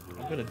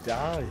 I'm gonna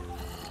die.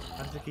 I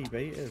have to keep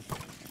eating.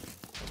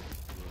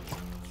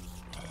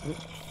 Do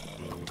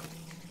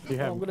you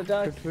have I'm gonna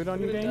die. cooked food on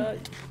you, I'm Dane?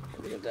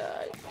 gonna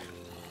die.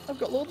 I've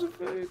got loads of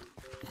food.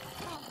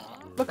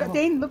 Look at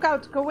Dane, look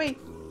out, go away.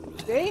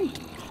 Dane!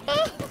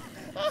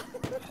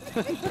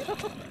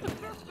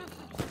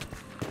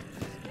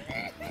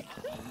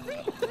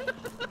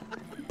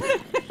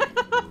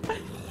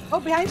 Oh,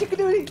 behind you,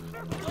 Kadooty!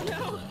 Oh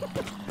no!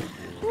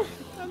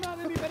 I'm not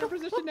in any better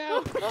position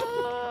now.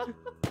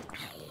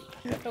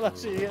 I'm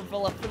actually getting for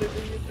laughing at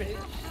me, you bitch.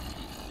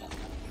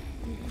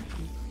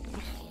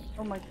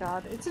 Oh my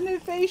god, it's an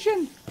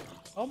invasion!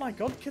 Oh my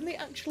god, can they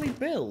actually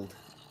build?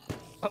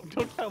 Oh,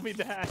 don't tell me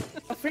that.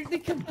 I think they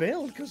can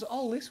build, because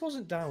all this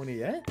wasn't down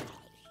here.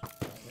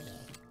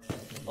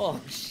 Oh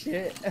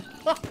shit.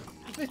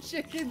 The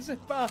chickens are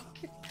back.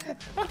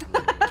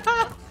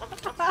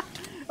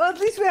 Well, at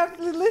least we have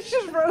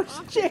delicious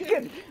roast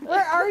chicken!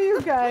 Where are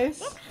you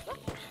guys?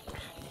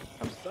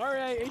 I'm sorry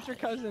I ate your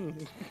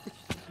cousin.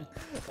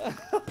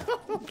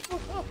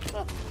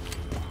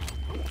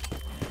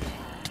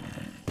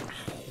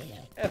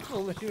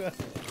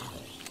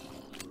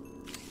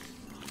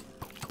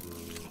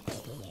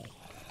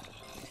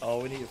 Oh,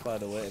 we need to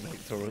find a way to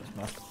make turrets,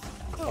 man.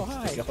 Oh,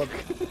 hi. God.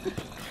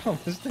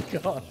 Honest to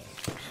God.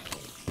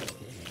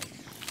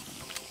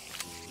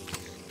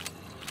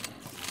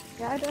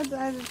 Yeah, I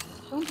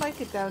don't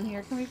like it down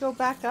here. Can we go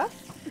back up?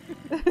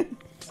 I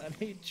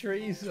need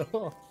trees.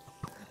 Oh,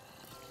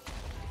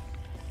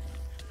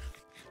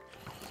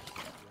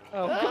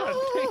 Oh god.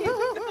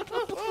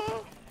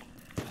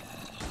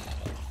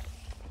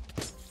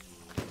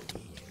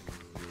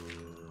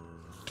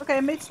 Okay,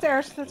 I made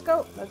stairs. Let's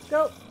go. Let's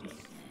go.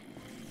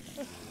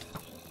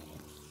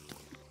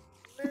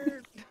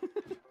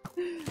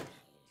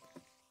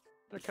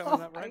 They're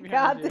coming up right my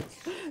behind god,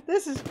 you.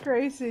 this is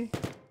crazy.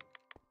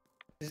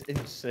 this is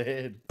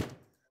insane.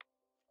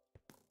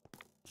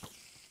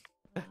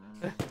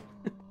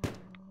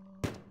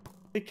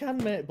 They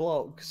can make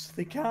blocks.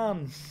 They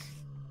can.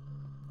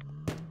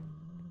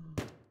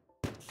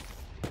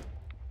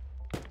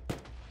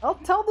 I'll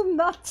tell them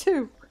not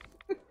to.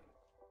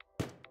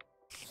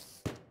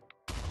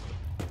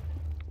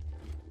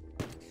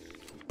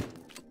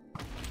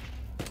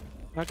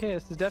 Okay,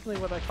 this is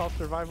definitely what I call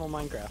survival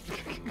Minecraft.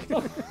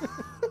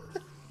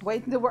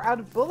 Wait until we're out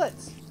of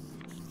bullets.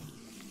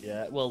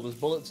 Yeah, well, there's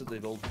bullets at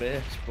the old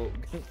base, but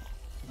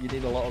you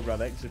need a lot of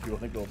red X if you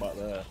want to go back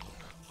there.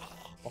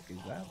 What is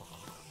that?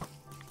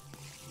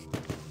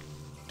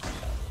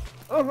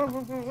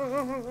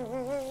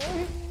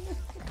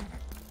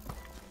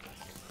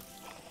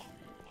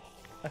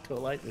 I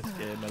don't like this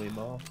game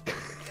anymore.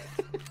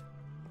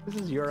 This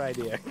is your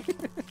idea.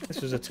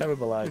 This was a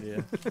terrible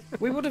idea.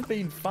 We would have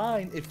been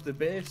fine if the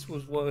base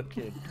was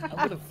working. I'm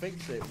going to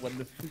fix it when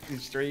the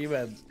stream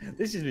ends.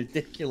 This is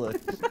ridiculous.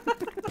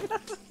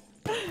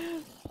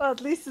 Well,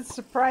 at least it's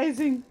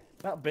surprising.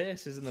 That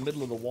base is in the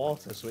middle of the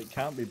water, so it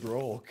can't be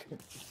broke.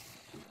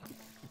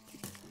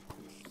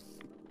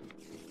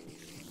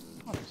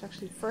 Oh, there's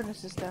actually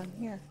furnaces down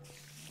here.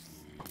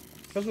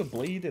 Because we're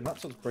bleeding,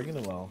 that's what's bringing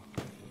them all.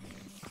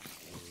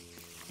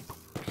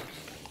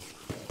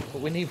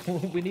 But we need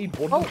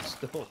one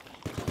stuff.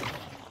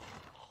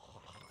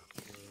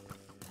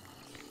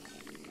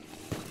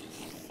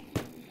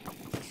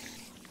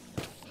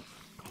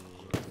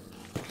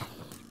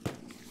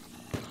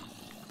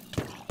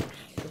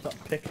 Put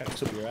that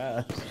pickaxe up your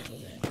ass.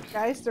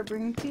 Guys, they're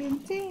bringing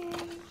TNT.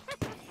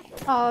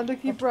 Oh,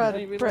 look, you brought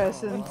a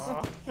present.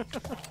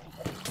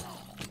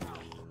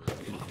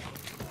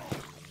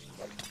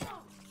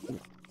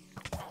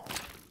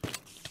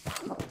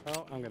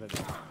 Oh, I'm gonna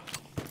die.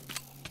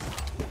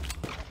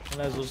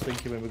 And I was just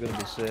thinking when we're going to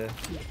be safe.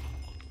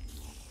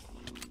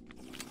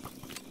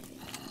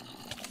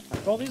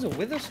 Oh, these are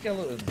wither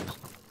skeletons.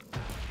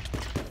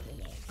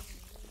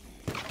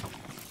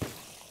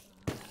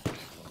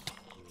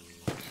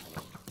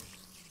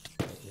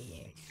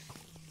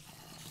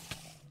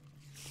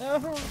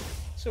 Oh,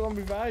 someone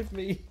revive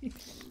me.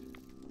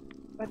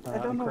 But I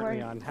don't know where. I'm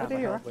currently on half there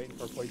a you health, are. waiting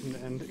for poison to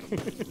end.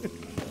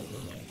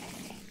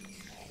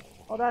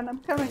 Hold on, I'm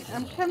coming.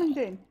 I'm coming,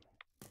 Dane.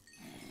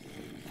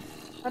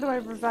 How do I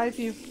revive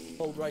you?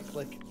 Hold right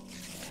click.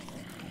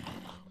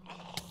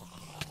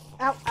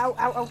 Ow, ow,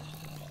 ow, ow.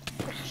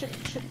 Shit,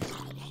 shit.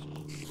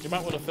 You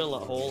might want to fill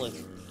that hole in.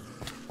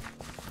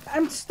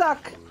 I'm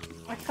stuck.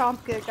 I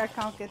can't get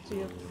to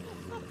you.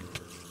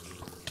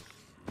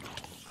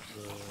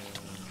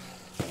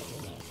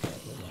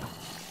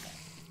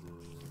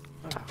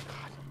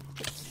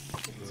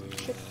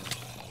 Shit.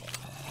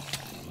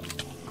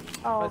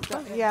 Oh,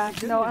 God. Yeah,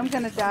 no, I'm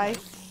gonna die.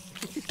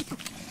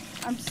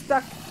 I'm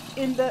stuck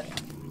in the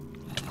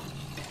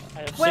I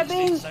have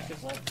webbing. 16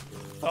 seconds left.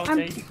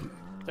 14,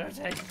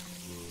 13,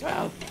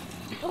 12,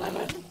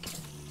 11.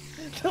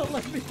 Don't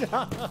let me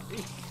die.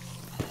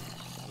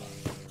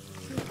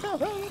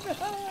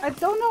 I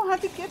don't know how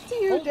to get to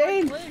you, Hold right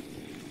Dane. click.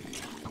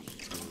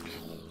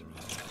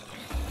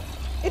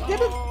 It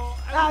didn't.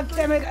 Ah,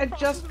 damn it! I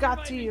just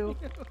got to you.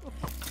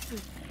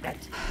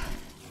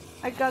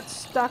 I got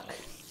stuck.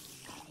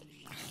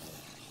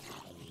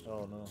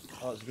 Oh no.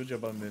 Oh, it's a good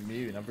job I'm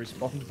immune. I've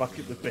respawned back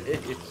at the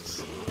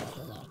base.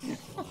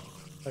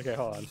 Okay,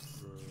 hold on.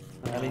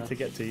 I need to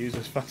get to use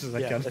as fast as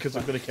I can because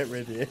I'm going to get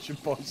radiation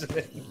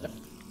poisoning.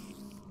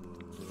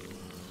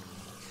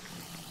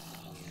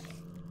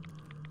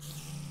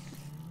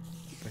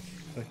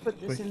 Put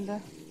this in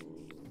the.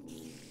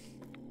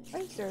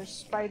 Why is there a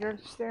spider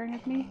staring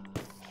at me?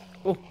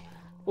 Oh,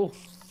 oh,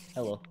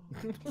 hello.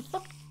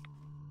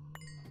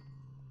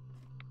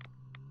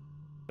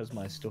 Where's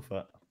my stuff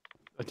at?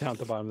 Down at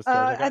the bottom of the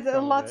stairs. I got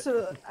some lots of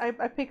it. of.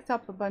 I picked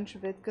up a bunch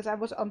of it because I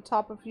was on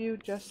top of you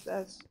just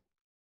as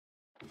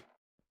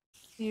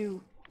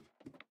you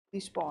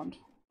despawned.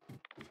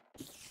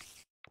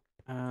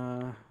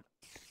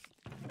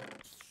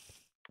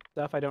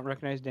 Stuff I don't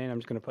recognize, Dane. I'm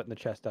just gonna put in the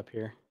chest up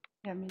here.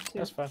 Yeah, me too.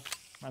 That's fine.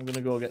 I'm going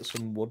to go get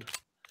some wood.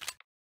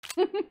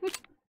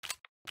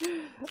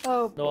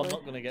 Oh boy. No, I'm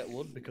not going to get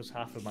wood because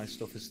half of my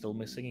stuff is still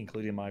missing,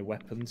 including my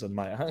weapons and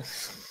my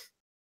axe.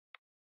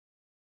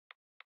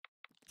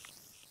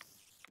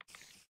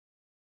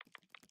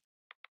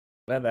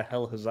 Where the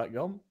hell has that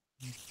gone?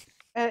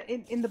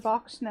 In the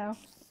box now.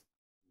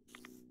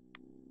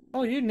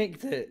 Oh, you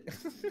nicked it.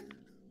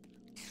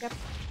 Yep.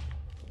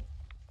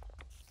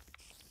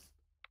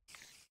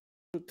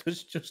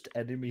 There's just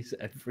enemies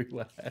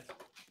everywhere.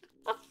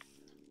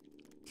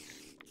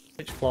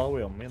 Which floor are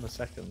we on? Me in the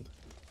second.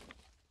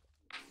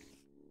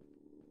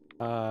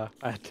 I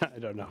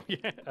don't know.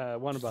 Yeah,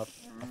 one above.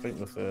 I think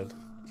the third.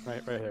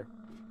 Right here.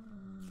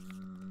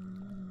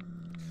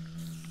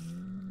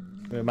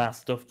 Give me my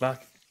stuff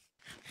back.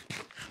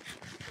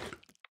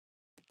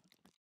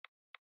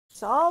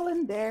 It's all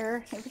in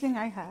there. Everything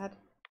I had.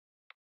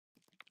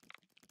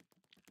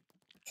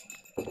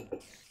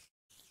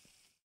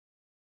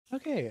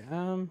 Okay,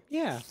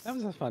 yeah, that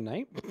was a fun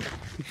night.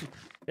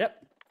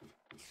 Yep.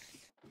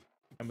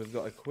 And we've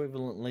got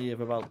equivalently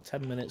of about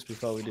 10 minutes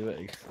before we do it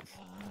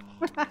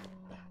again.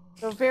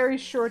 So very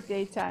short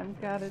daytime.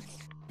 Got it.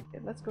 Okay,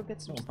 let's go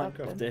get some Oh, stuff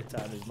Minecraft then.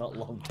 daytime is not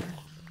long.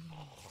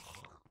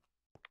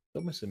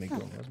 Don't miss me gun.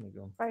 Where's my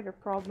gun? Spider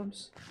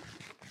problems.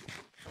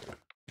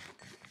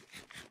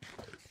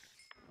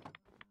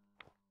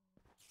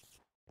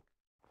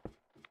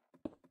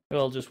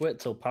 Well, just wait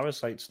till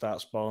parasites start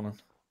spawning.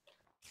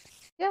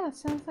 Yeah, it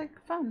sounds like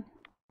fun.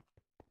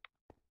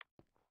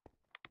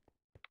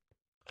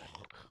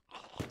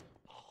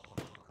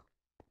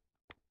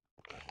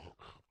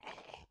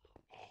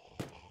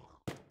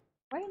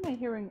 Why am I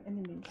hearing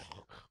enemies?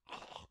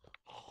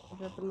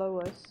 They're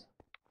below us.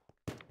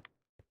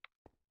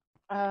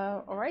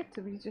 Alright,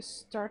 so we just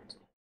start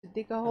to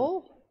dig a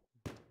hole?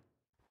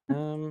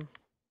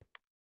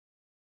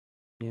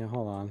 Yeah,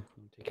 hold on.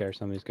 I'll take care of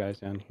some of these guys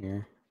down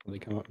here. Will they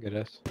come up and get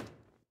us?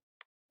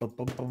 Bum,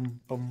 bum,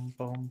 bum, bum,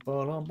 bum,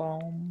 bum,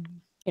 bum.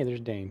 Hey,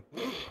 there's Dane.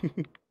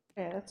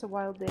 Yeah, that's a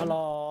wild day.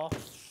 Hello.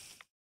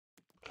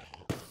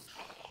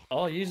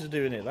 Oh, you're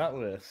doing it that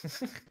way.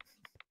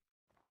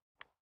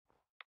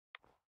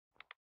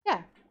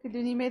 Yeah,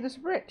 then he made us a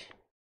bridge.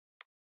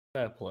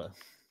 Fair play.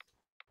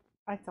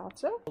 I thought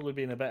so. Probably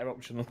been a better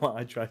option than what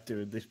I tried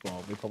doing this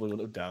one. We probably would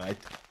have died.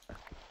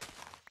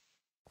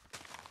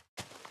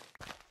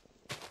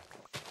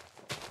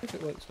 If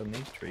it works on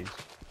these trees.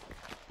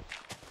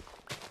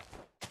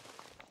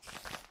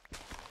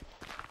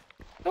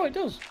 Oh, it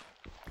does.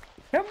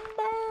 Timber!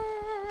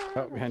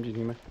 Oh, behind you,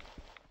 Nima.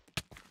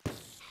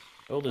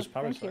 Oh, there's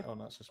Oh, thank parasite. you. Oh,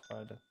 that's a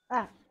spider.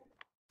 Ah,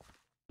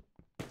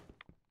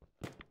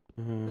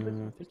 I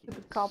think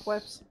stupid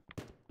cobwebs.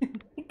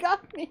 He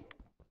got me.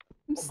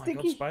 I'm Oh my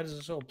god, sticky. spiders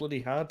are so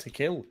bloody hard to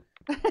kill.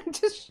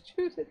 Just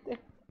shoot it there.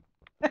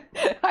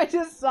 I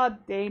just saw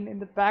Dane in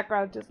the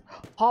background just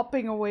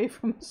hopping away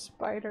from a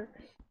spider.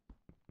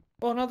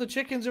 Oh, now the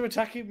chickens are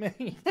attacking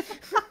me.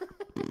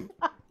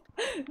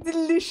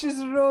 Delicious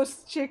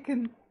roast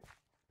chicken.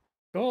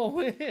 Go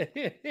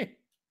away.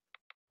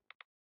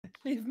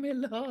 Leave me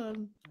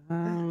alone.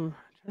 I'm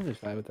trying to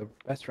decide what the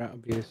best route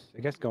would be.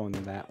 I guess going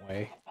that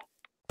way.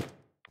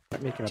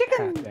 Start making a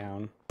Chicken! path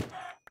down.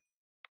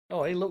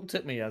 Oh, he looked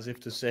at me as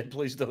if to say,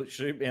 please don't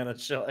shoot me, and I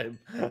shot him.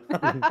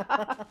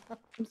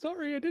 I'm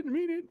sorry, I didn't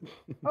mean it.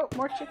 Oh,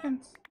 more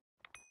chickens.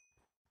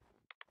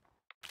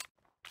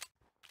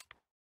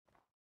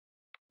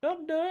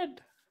 I'm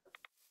dead.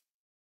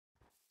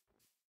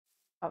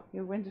 Oh,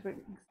 you went to the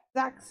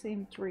exact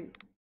same tree.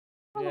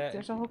 Oh, look,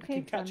 there's a whole you can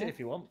cave down catch it there. if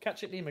you want.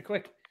 Catch it, Nima,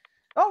 quick.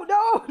 Oh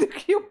no,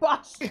 you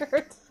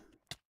bastard!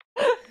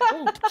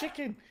 Oh,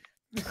 chicken.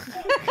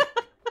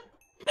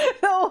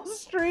 The whole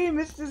stream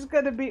is just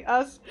gonna be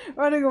us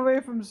running away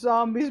from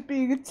zombies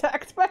being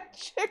attacked by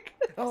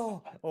chickens.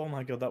 Oh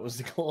my god, that was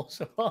the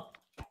close up.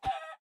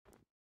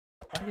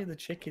 I hear the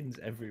chickens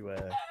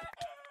everywhere.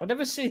 I've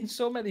never seen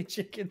so many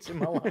chickens in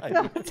my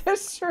life. They're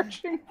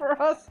searching for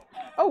us.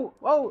 Oh,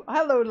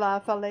 hello,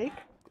 Lava Lake.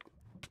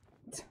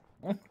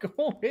 Go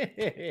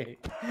away.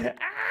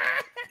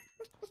 Ah!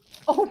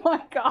 Oh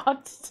my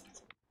god.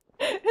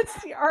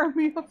 It's the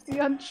army of the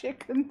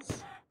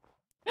unchickens.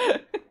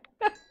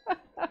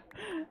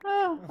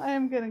 Oh, I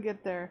am gonna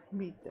get their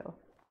meat though.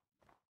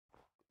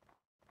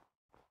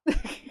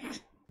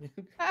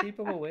 Keep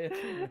them away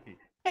from me.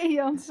 Hey,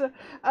 Janse,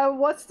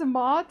 what's the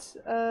mod?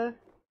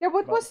 Yeah,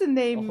 what was the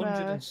name?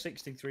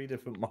 163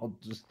 different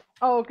mods.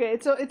 Oh, okay,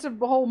 it's a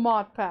whole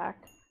mod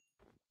pack.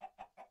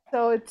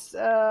 So it's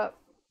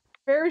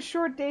very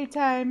short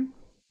daytime.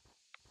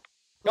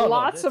 Oh,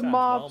 Lots no, of daytime's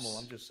mobs. normal.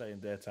 I'm just saying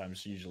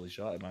daytime's usually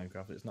short in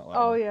Minecraft. It's not like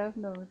Oh that. yeah,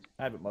 no.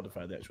 I haven't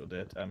modified the actual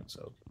daytime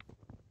itself.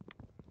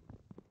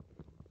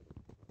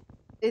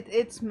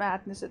 It's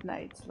madness at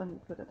night. Let me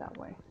put it that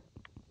way.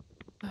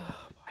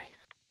 Oh,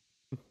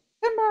 boy.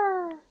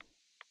 Timber.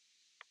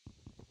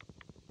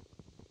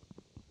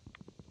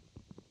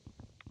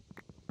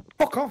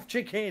 Fuck off,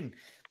 chicken!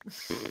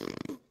 For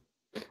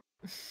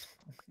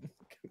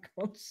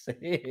God's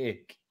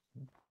sake.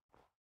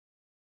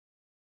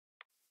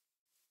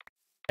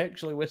 I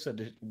actually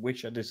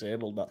wish I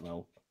disabled that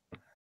now.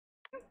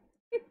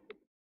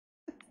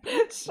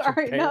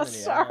 Sorry, pain no, in the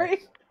sorry.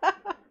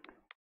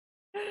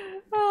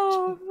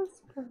 Oh,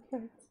 that's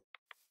perfect.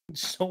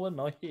 It's so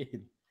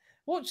annoying.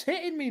 What's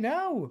hitting me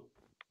now?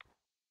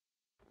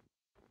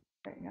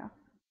 There you go.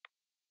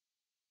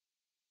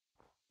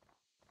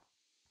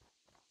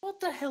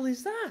 What the hell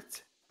is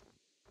that?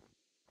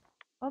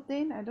 Well,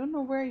 Dane, I don't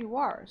know where you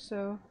are,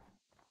 so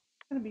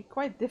it's gonna be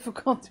quite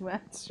difficult to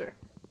answer.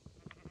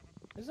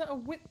 Is that a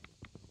whip?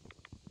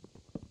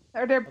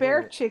 Are there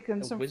bear know,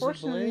 chickens? a wizard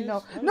Unfortunately, no.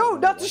 blaze? I don't No, know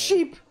not what the that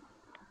sheep!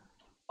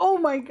 Oh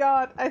my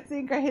god, I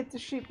think I hit the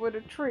sheep with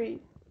a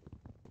tree.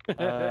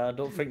 I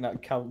don't think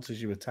that counts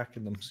as you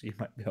attacking them, so you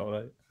might be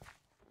alright.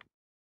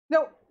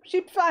 No,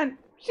 sheep's fine!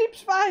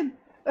 Sheep's fine!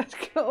 Let's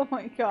go. Oh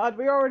my god,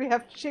 we already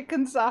have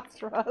chickens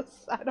after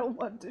us. I don't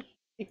want the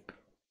sheep.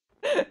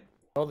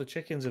 Oh, the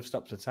chickens have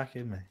stopped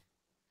attacking me.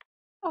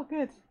 Oh,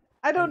 good.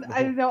 I don't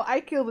know,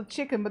 I killed a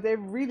chicken, but they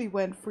really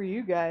went for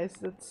you guys.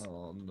 That's...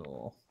 Oh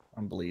no,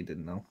 I'm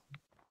bleeding now.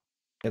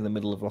 In the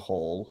middle of a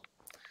hole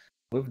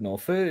with no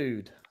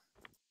food.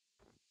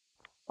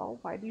 Oh,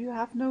 why do you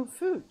have no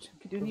food? You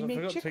could only I make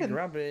forgot to chicken.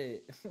 grab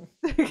it.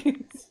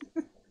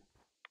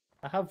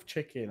 I have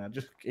chicken.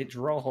 It's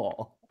raw.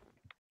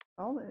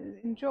 Well,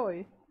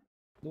 enjoy.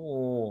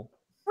 No.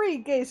 3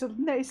 gays of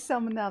nice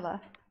salmonella.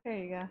 There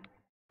you go.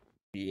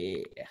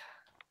 Yeah.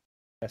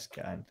 Best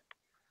kind.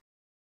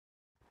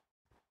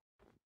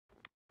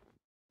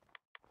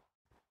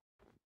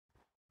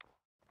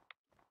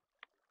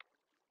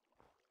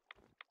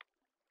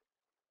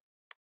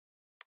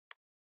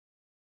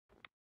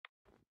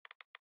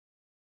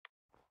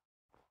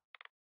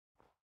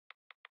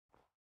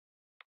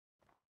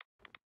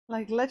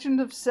 Like Legend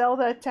of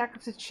Zelda Attack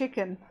of the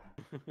Chicken.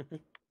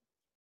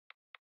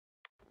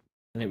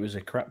 And it was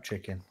a crap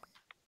chicken.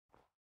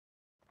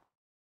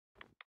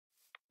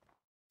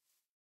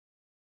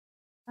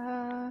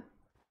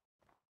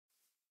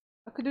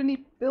 could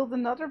only build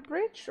another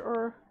bridge,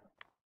 or?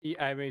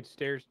 Yeah, I made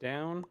stairs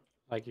down.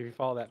 Like if you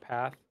follow that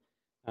path,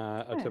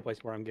 up to a place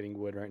where I'm getting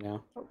wood right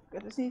now. Oh,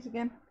 gotta sneeze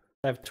again.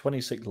 I have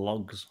 26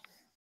 logs.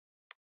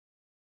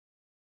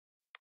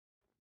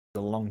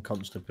 The long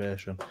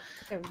constipation.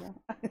 There we go.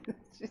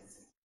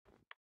 Just...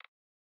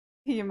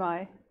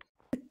 TMI.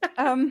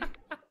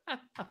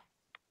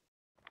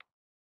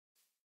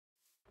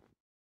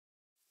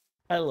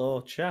 Hello,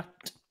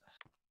 chat.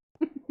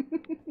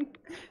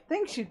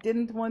 Things you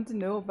didn't want to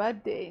know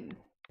about Dane.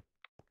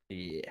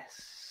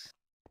 Yes.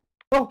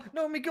 Oh,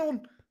 no, me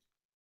gun!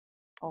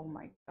 Oh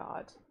my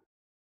god.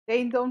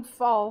 Dane, don't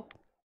fall.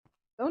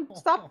 Don't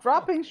stop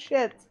dropping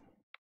shit.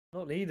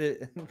 Don't need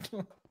it.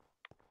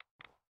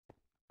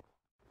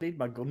 Need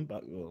my gun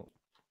back, though.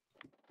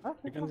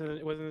 Okay.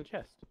 It was in the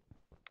chest.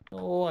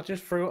 Oh, I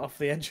just threw it off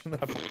the edge and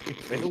I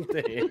filled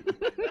it.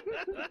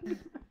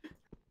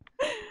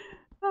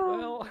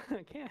 Well,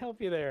 I can't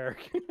help you there.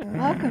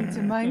 Welcome to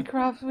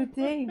Minecraft with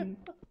Dane.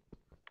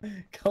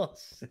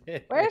 God's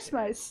sake. Where's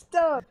my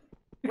stuff?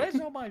 Where's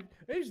all my...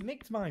 Who's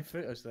nicked my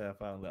footage there? I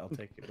found it. I'll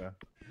take it back.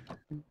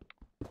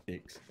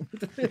 Dicks.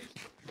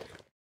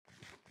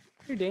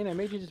 Here, Dane, I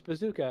made you this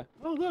bazooka.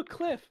 Oh, look,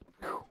 Cliff.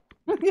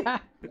 Yeah.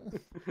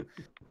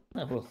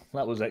 Oh, well,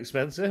 that was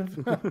expensive.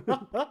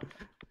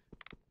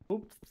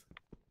 Oops.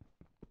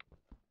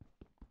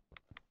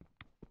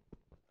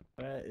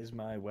 Where is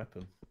my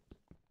weapon?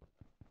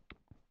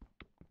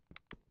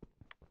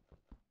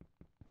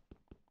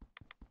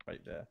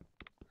 Right there.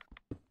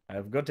 I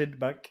have got it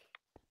back.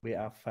 We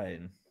are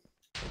fine.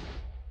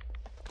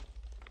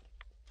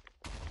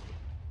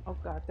 Oh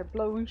god, they're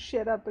blowing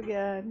shit up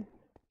again.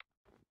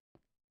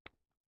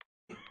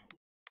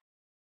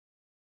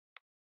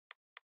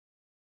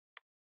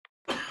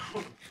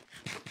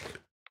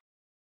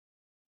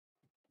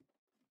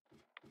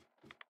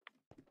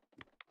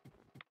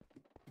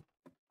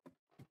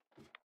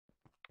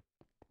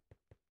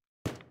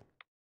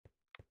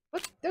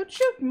 What? Don't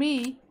shoot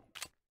me!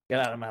 Get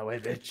out of my way,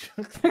 bitch.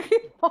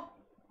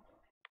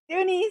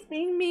 Dooney's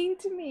being mean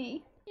to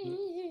me.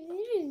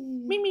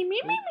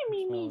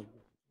 Me.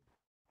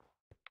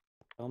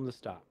 Tell him to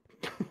stop.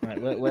 Right,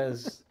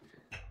 where's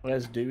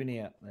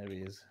Dooney at? There he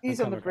is. He's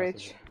I'm on the coming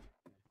across bridge.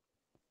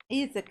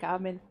 He's a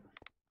coming.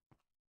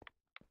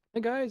 Hey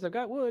guys, I've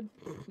got wood.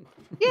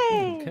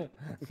 Yay!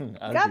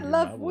 I'll God give you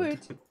love my wood.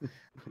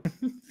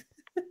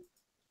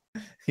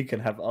 You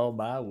can have all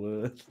my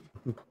wood.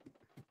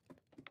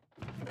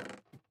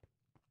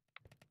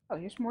 Oh,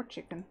 here's more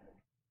chicken.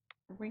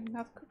 Are we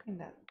not cooking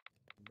that?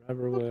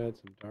 Rubber wood,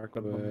 some dark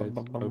wood,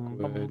 some oak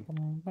wood.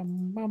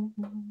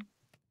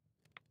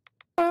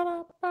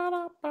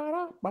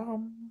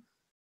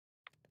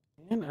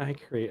 And I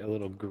create a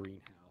little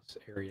greenhouse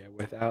area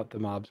without the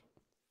mobs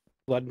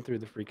flooding through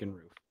the freaking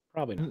roof.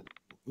 Probably not.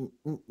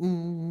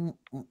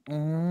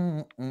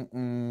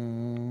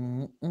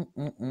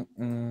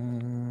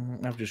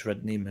 I've just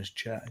read Nima's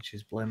chat and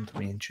she's blamed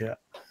me in chat.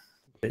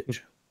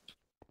 Bitch.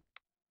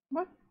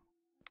 What?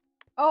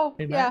 Oh,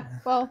 Hey, yeah,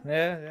 man. well,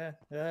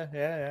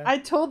 Yeah. I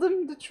told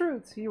him the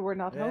truth. You were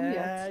not home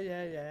yet.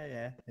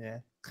 Yeah.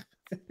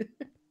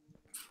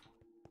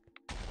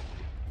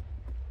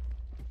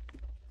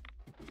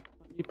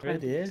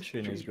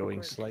 Radiation is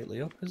going slightly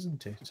up,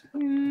 isn't it?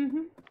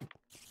 Mm-hmm.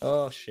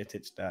 Oh shit,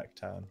 it's dark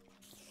time.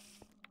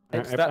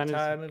 Alright, It's I that planted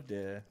time of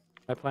day.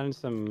 I planted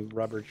some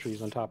rubber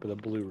trees on top of the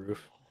blue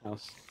roof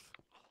house.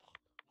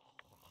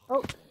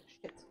 Oh,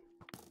 shit.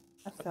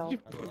 I fell.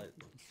 I like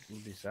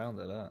the sound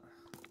of that.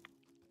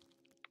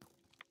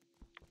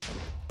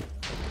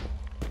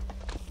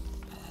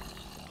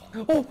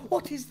 Oh,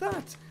 what is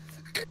that?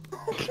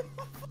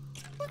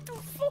 What the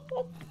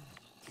fuck?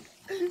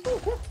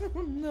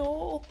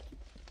 No.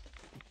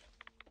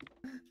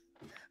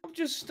 I'm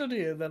just stood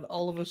here, then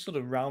all of a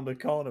sudden, round the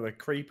corner, a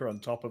creeper on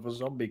top of a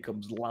zombie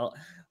comes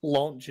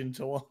launching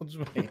towards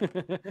me,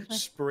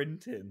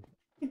 sprinting.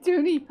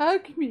 Dooney,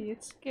 hug me.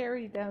 It's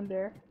scary down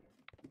there.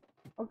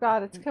 Oh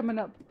god, it's coming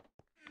up.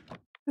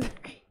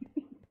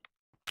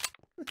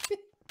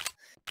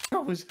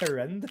 That was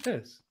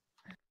horrendous.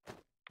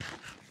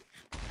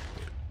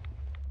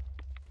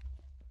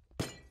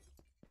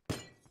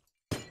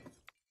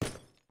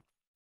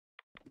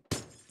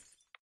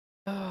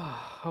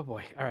 Oh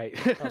boy! All right.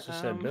 That's the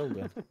same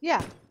building.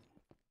 Yeah.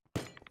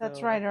 That's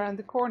So, right around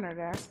the corner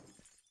there.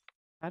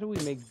 How do we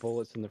make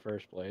bullets in the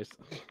first place?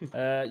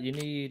 You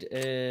need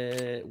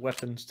a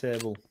weapons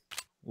table.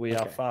 We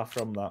are Okay. far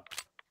from that.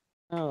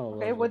 Oh.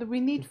 Okay, what do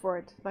we need for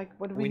it? Like,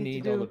 what do we need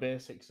need to all do? the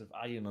basics of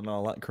iron and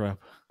all that crap.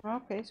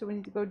 Okay, so we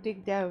need to go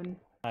dig down.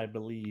 I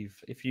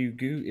believe if you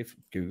Google,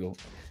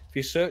 if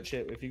you search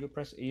it, if you go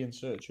press E and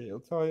search it, it'll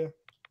tell you.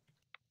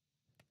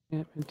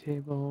 Weapon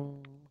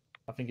table.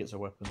 I think it's a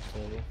weapons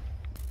table.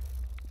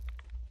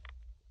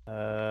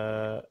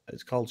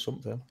 It's called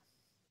something.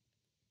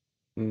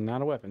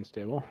 Not a weapons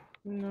table.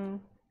 No.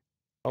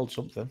 Called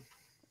something.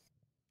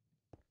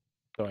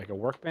 So like a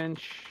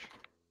workbench.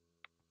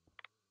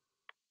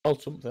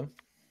 Called something.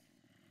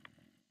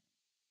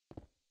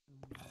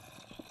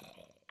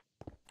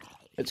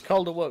 It's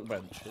called a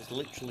workbench. It's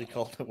literally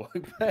called a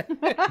workbench.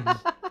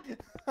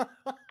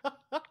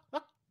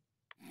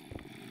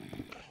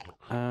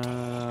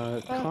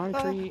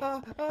 Concrete,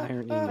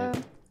 iron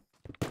ingot.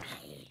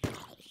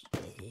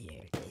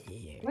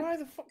 Why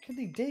the fuck can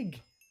they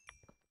dig?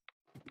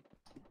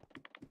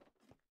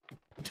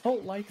 I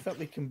don't like that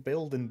they can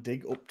build and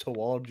dig up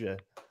towards you.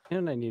 You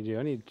know what I need to do?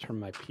 I need to turn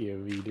my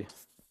POV to a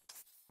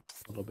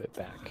little bit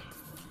back.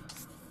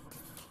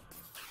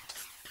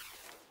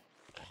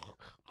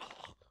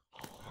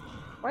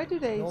 Why do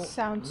they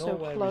sound so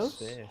nowhere close?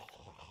 Is safe.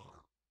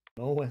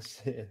 Nowhere's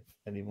safe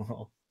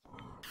anymore.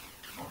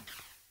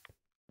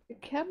 They're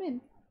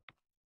coming.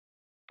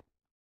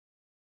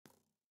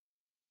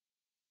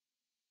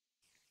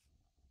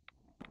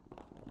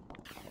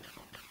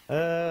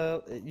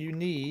 You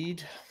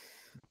need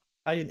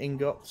iron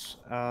ingots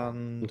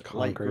and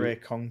light grey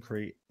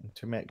concrete.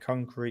 To make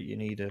concrete, you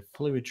need a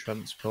fluid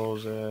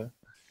transposer.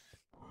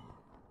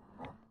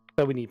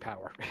 So we need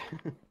power.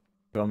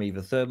 From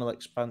either thermal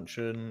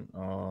expansion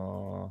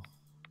or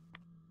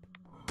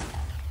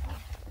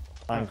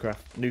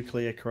Minecraft,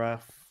 nuclear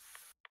craft,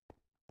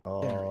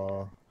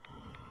 or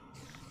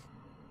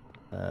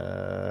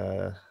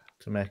to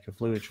make a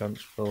fluid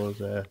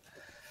transposer.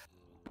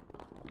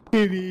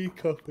 You need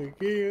copper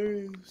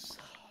gears.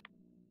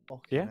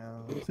 Fucking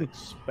hell, it's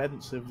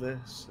expensive.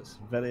 This it's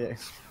very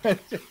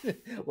expensive.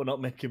 We're not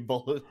making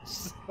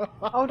bullets.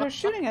 Oh, they're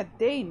shooting at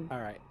Dane. All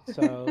right.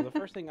 So the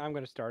first thing I'm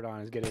going to start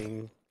on is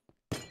getting.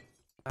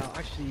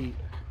 Actually,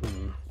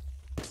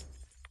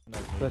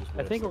 but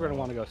I think we're going to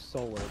want to go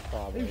solar,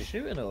 probably. Who's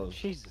shooting at us?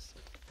 Jesus.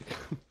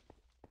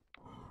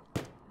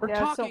 We're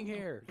talking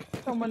here.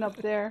 Someone up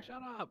there.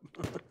 Shut up.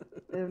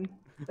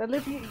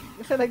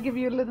 Said I'd give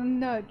you a little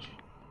nudge.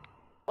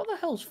 What the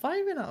hell's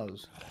firing at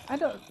us? I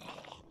don't.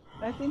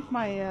 I think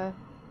my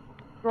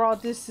draw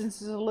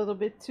distance is a little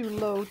bit too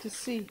low to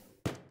see.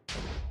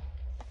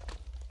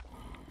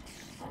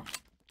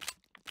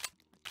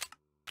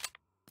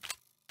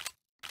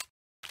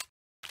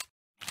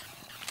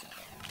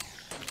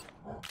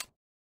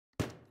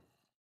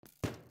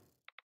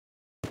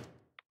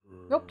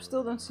 Nope,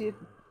 still don't see it.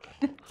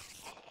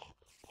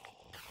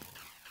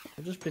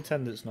 We'll just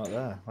pretend it's not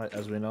there, like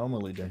as we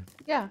normally do.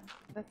 Yeah,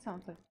 that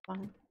sounds like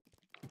fun.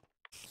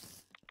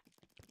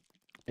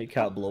 It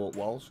can't blow up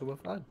walls, so we're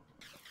fine.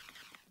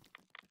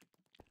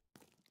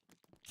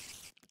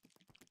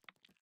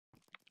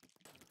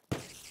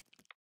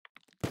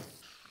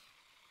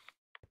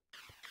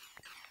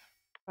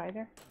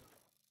 Spider.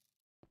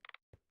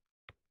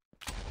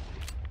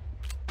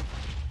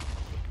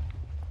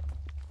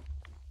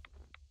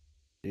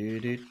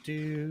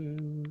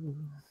 Do.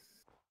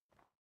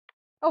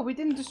 Oh, we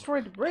didn't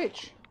destroy the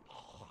bridge.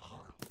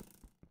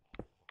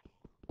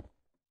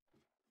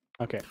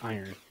 Okay,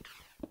 iron.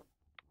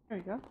 There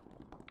you go.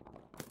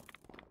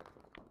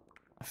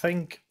 I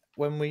think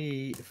when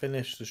we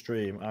finish the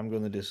stream, I'm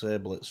going to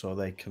disable it so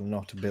they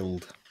cannot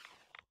build.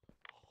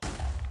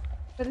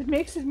 But it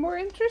makes it more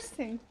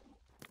interesting.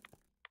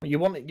 You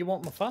want it? You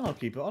want my fan? I'll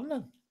keep it on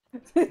then.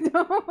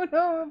 No,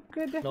 I'm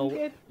good. I'm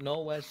good.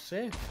 Nowhere's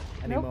safe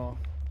anymore.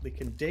 Nope. They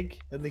can dig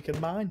and they can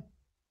mine.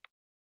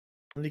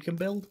 And they can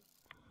build.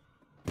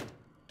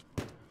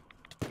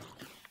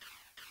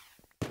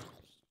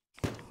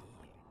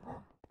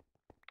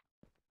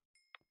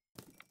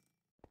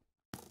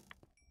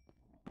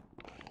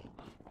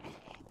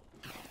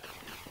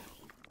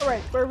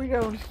 Alright, where are we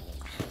going?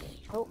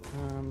 Oh.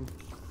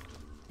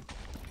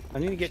 I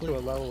need to get to a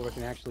level where we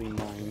can actually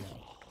mine.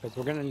 Because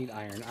we're going to need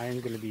iron.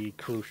 Iron's going to be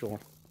crucial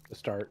to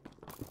start.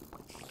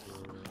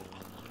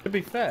 To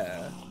be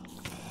fair,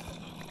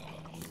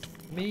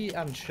 me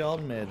and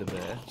Sean made a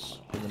base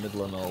in the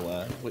middle of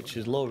nowhere, which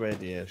is low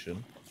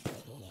radiation,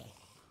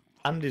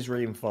 and is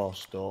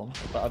reinforced stone,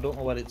 but I don't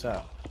know where it's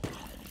at.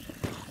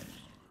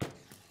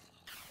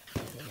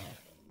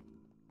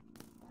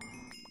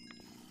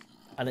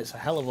 And it's a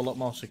hell of a lot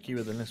more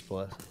secure than this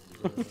place.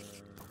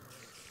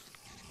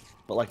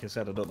 But like I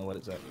said, I don't know where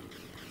it's at.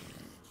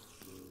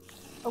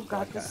 Oh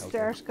god, the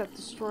stairs got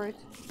destroyed.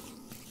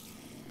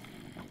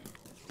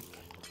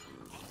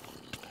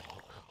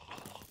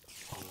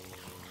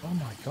 Oh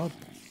my god,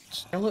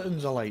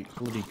 skeletons are like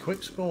bloody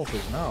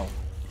quickscopers now.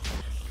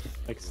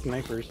 Like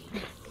snipers.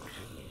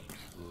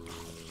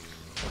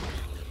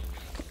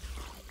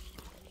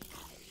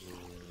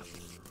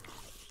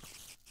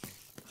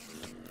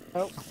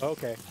 Oh,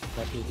 okay.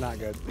 That is not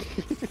good.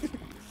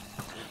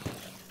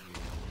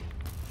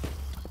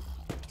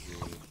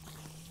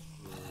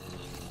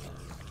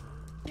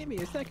 Give me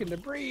a second to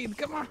breathe,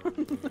 come on!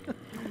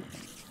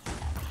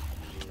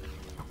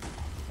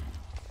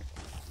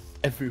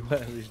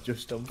 Everywhere is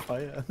just on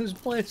fire. This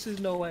place is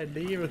nowhere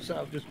near us,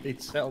 I've just been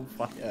set on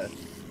fire.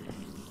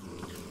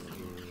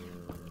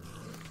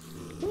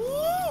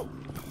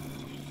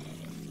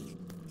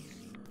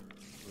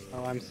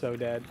 Oh, I'm so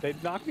dead. They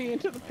knocked me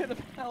into the pit of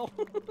hell.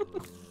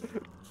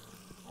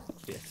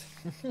 Shit.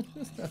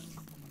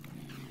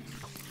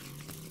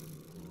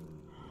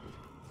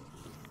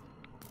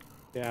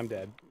 Yeah, I'm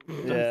dead. Yeah,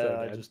 I'm so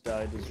I dead. just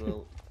died as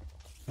well.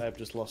 I've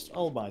just lost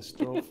all my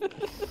stuff.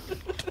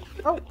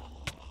 Oh,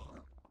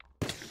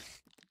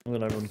 I'm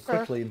gonna run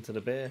quickly into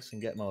the base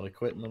and get more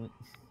equipment.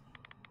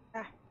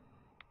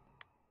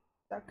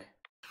 stuck.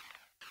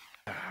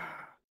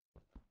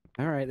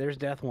 All right, there's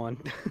death one.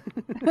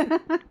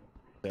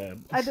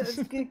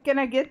 Can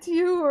I get to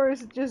you, or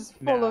is it just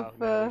full No, of?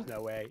 there's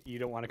no way. You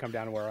don't want to come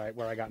down where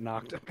I got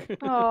knocked.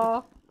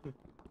 Aw.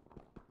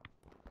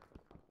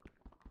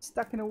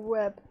 Stuck in a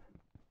web.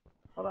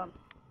 Hold on.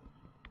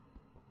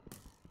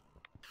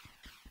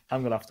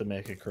 I'm gonna have to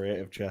make a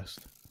creative chest.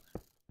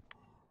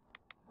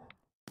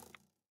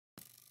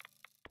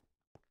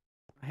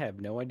 I have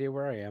no idea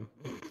where I am.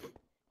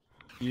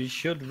 You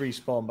should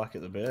respawn back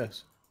at the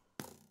base.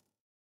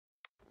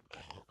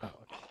 Oh,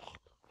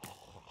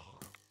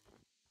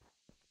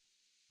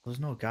 There's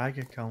no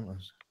Geiger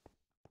counters.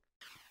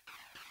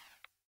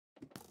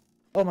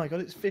 Oh my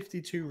god, it's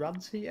 52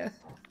 rads here.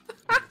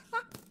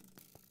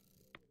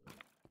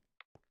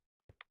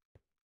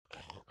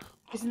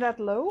 Isn't that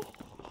low?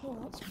 Oh,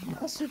 that's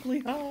massively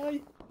high.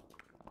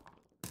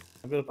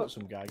 I'm gonna put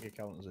some Geiger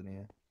counters in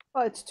here.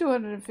 Oh, it's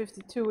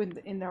 252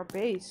 in our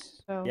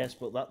base. So Yes,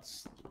 but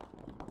that's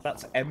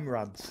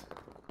MRADs.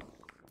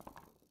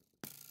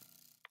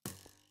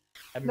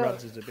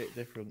 MRADs is a bit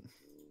different.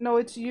 no,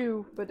 it's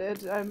you, but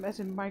I'm as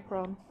in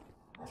Micron.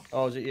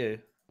 Oh, is it you?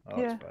 Oh,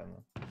 Yeah. that's fine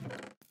then.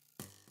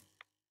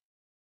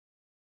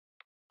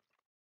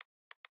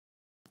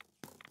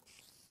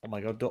 Oh my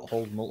god, don't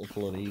hold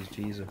multiple of these,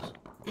 Jesus.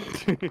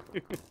 There's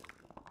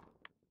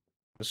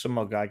some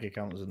more Geiger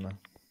counters in there.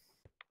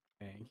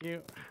 thank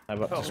you. I've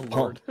had to spawn.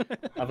 Lord.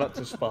 I've had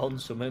to spawn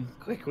some in.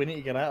 Quick, we need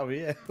to get out of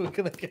here. We're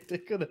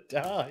gonna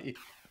die.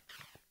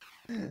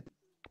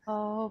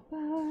 All by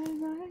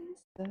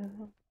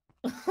myself.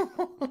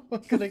 We're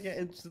gonna get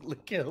instantly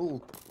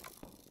killed.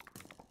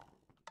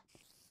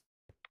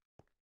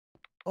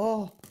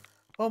 Oh,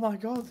 oh my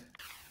god!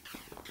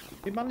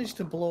 He managed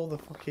to blow the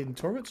fucking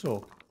turrets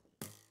up.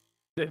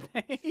 Did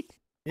they?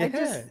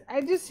 Yeah.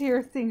 I just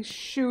hear things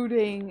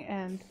shooting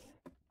and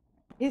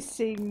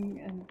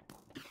hissing and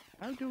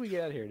How do we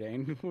get out of here,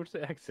 Dane? Where's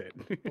the exit?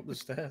 Up the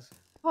stairs.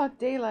 hot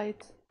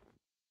daylight.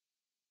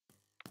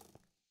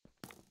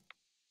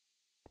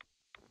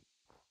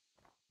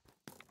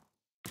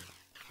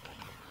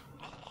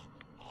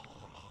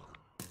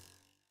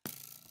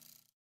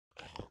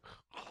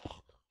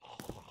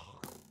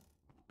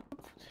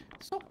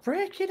 Stop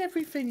breaking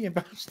everything, you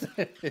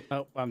bastard!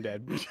 Oh, I'm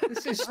dead.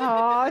 This is.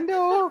 Oh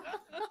no!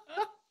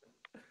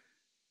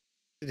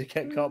 Did you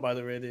get caught by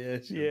the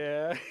radiation?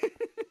 Yeah.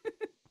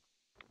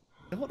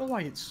 I don't know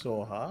why it's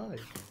so high.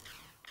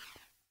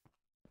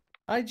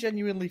 I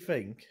genuinely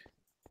think.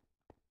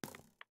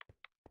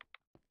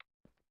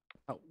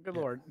 Oh, good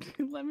lord.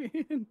 Let me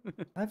in.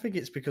 I think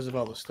it's because of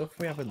all the stuff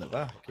we have in the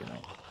back, you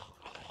know.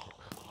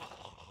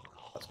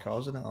 That's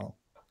causing it all.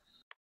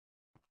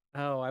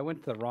 Oh, I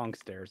went to the wrong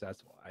stairs,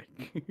 that's why.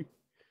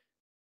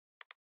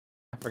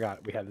 I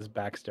forgot we had this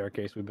back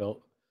staircase we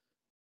built.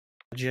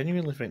 I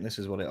genuinely think this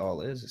is what it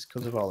all is. It's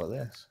because of all of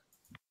this.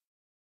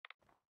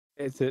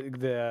 It's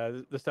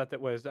the stuff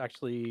that was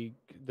actually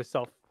the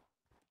self.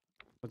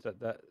 What's that?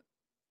 That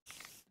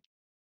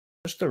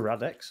Just the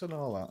Radex and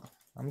all that.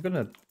 I'm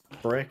gonna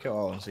break it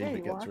all and see There if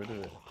it you gets are. rid of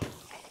it.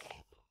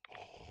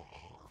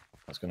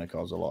 That's gonna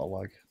cause a lot of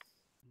lag.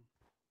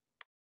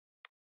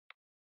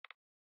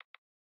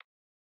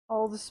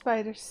 All the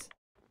spiders.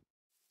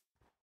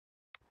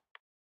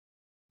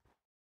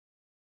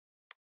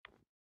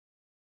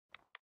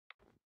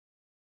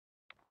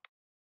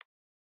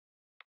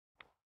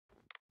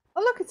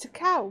 Oh look, it's a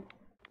cow.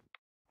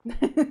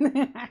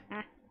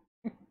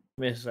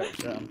 Miss,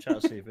 actually, I'm trying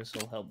to see if this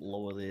will help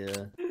lower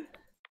the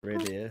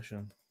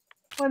radiation.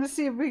 Want to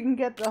see if we can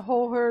get the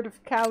whole herd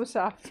of cows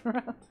after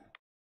us.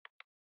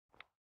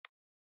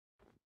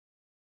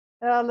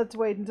 Let's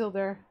wait until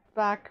they're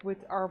back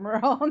with armor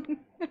on.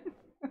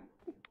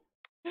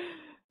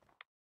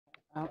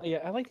 yeah,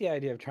 I like the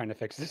idea of trying to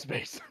fix this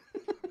base.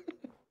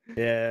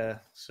 Yeah,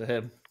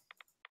 same.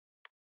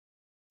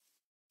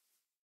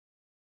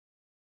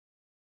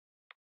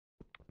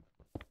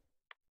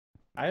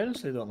 I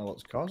honestly don't know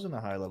what's causing a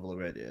high level of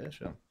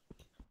radiation.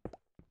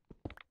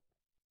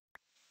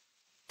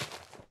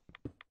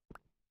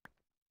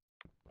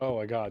 Oh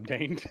my god,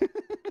 Dane.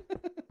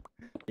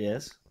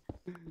 Yes.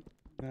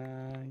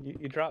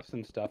 You dropped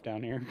some stuff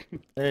down here.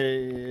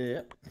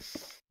 Hey,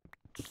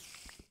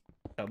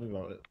 tell me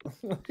about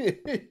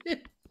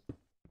it.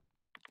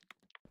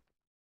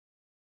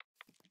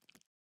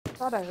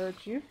 Thought I heard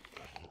you.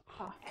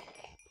 Ah.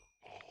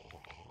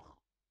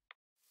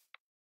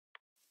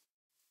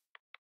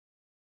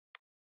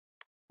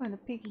 I'm a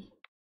piggy.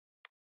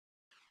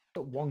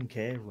 At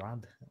 1k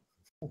rad.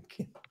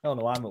 Okay. Oh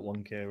no, I'm at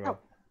 1k rad. Oh.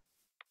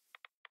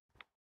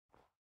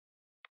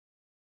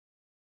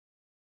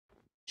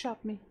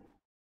 Shot me.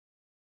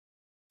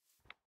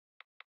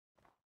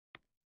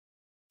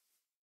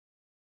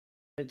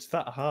 It's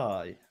that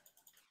high.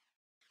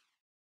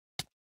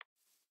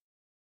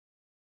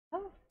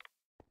 Oh.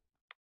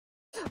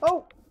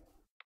 Oh!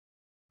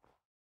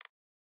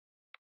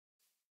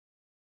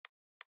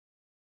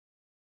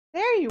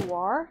 There you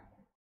are.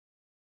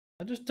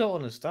 I just don't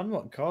understand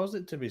what caused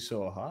it to be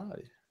so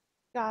high.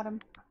 Got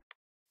him.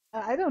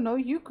 I don't know.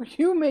 You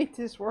made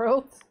this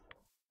world.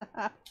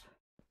 It's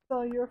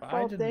all your But I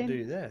fault, didn't Dane.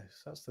 do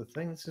this. That's the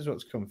thing. This is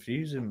what's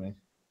confusing me.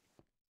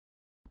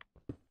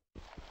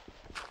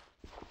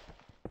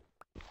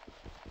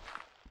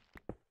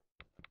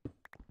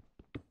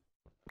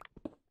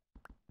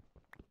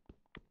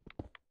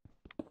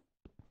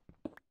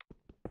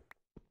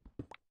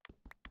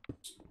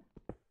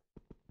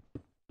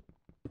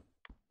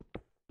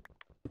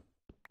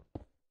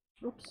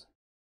 Oops.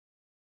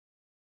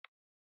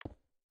 I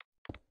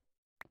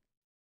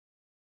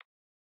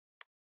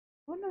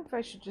wonder if I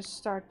should just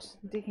start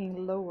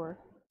digging lower.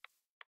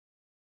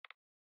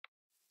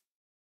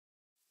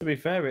 To be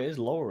fair, it is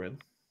lowering.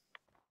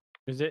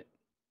 Is it?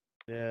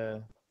 Yeah.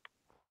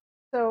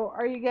 So,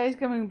 are you guys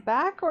coming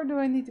back, or do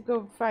I need to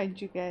go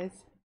find you guys?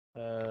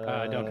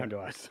 Don't come to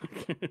us.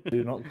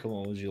 Do not come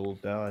on, you'll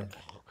die.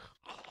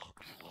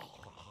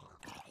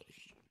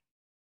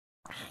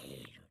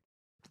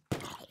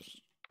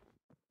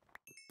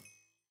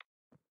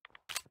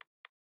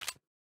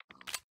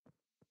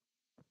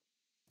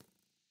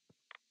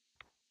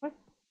 What?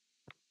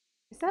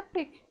 Is that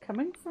pig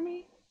coming for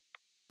me?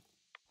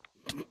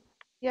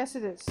 Yes,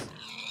 it is.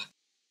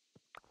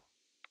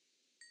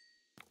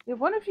 Did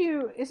one of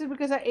you... Is it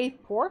because I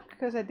ate pork?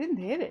 Because I didn't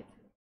hit it.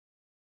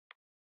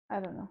 I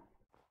don't know.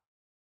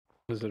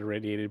 Was it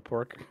irradiated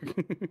pork?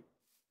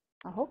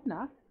 I hope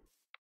not.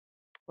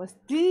 It was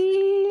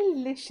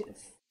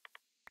delicious.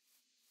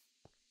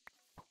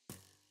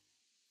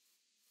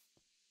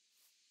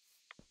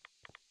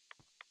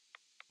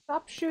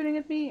 Stop shooting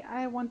at me.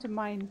 I want to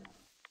mine.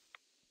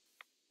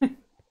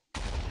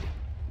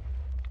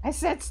 I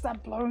said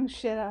stop blowing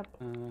shit up.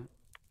 I'm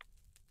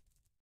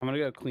gonna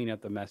go clean up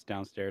the mess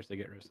downstairs to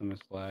get rid of some of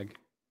this lag.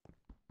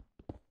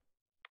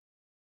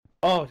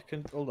 Oh,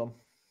 hold on.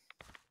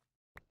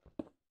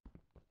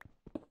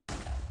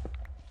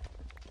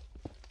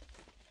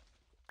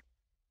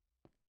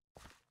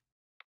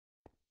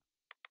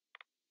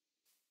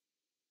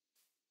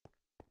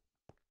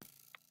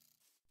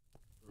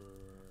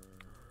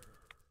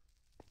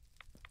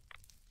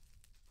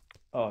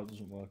 Oh, it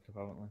doesn't work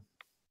apparently.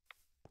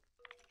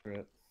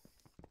 Great.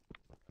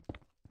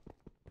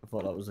 I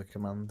thought that was a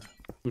command.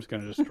 I'm just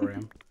gonna destroy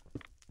him.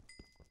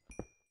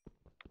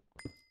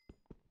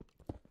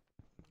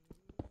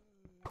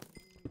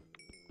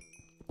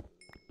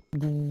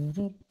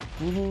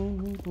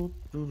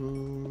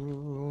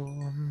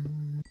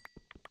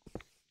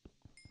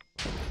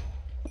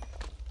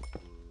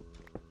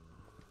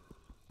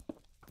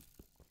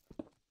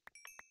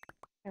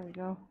 There we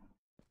go.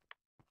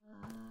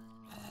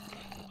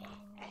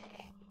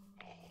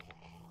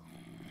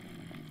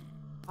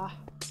 Ah.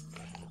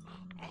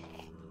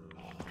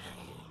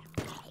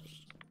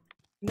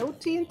 No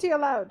TNT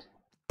allowed.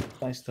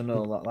 Nice to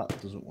know that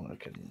that doesn't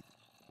work anymore.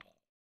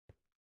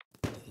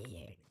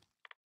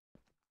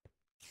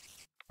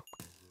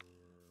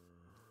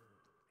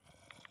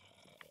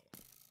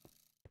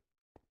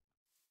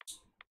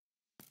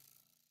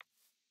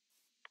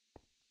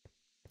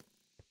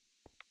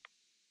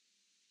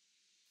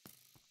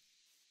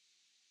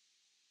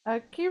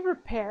 Can you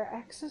repair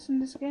axes in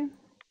this game?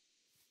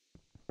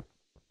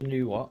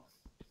 New what?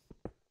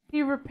 Can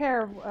you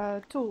repair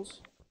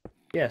tools?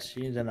 Yes,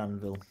 you need an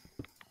anvil.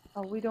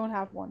 Oh, we don't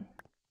have one.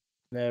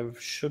 There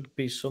should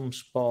be some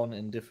spawn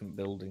in different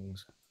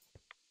buildings.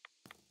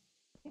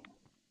 An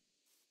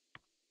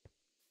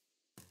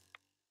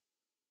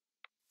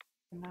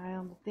eye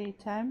on the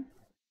daytime.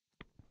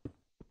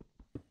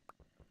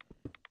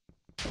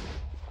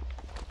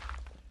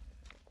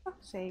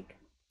 Fuck's sake.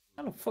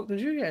 How the fuck did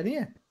you get in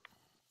here?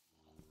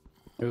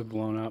 It was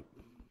blown up.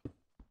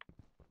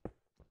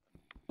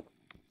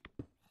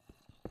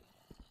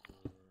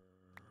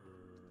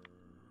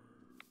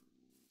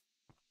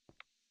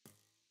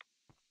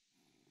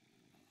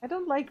 I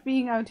don't like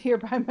being out here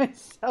by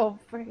myself.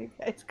 Are you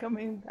guys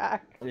coming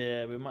back?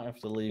 Yeah, we might have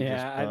to leave this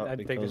Yeah, part I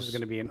because... think this is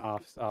gonna be an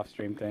off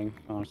stream thing,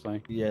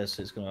 honestly. Yes,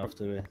 it's going to have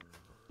to be.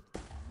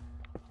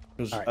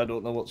 Because Alright. I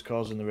don't know what's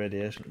causing the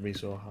radiation to be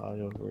so high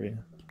over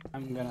here.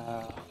 I'm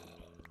gonna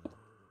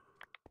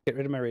get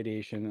rid of my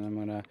radiation, and I'm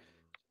gonna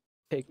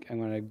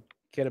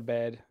get a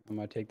bed. I'm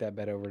gonna take that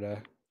bed over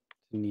to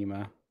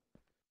Nima.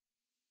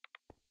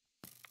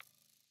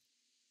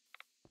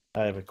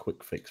 I have a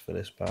quick fix for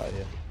this part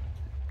here.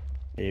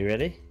 Are you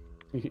ready?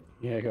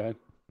 Yeah, go ahead.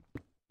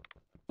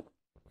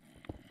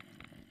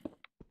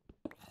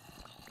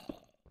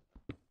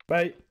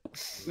 Right.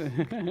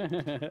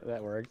 That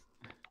works.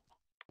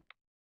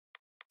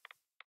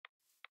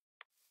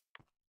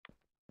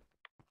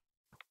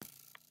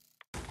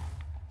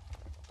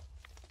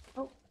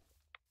 Oh.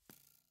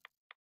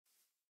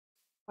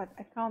 What?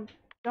 I can't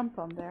jump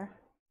on there.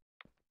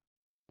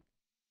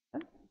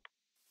 Huh?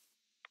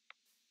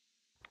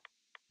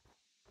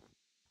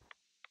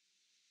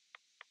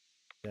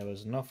 There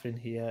was nothing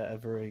here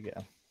ever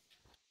again.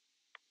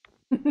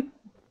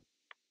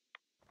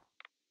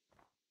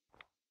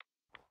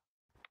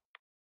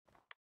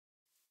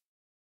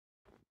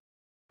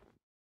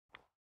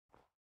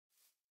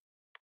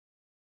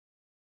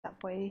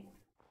 way.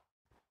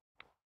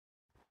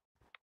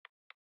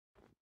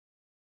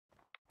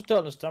 I don't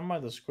understand why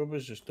the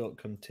scrubbers just don't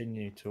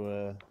continue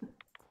to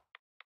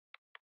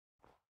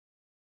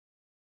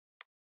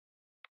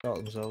sort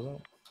themselves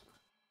out.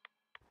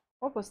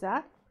 What was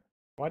that?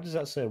 Why does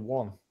that say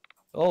 1?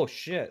 Oh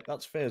shit,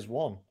 that's phase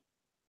 1.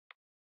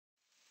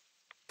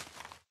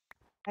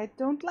 I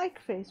don't like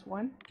phase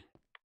 1.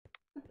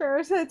 The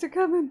parasites are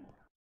coming.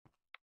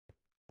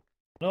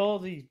 No,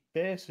 the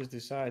base has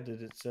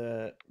decided it's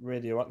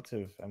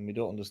radioactive, and we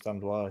don't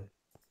understand why.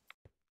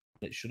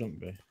 It shouldn't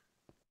be.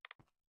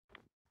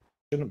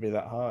 Shouldn't be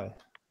that high.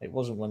 It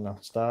wasn't when I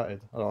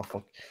started. Oh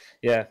fuck.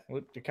 Yeah,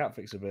 you can't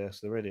fix the base.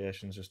 The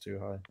radiation's just too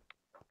high.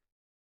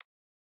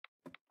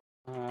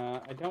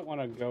 I don't want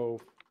to go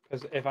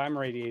because if I'm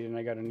radiated and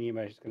I got an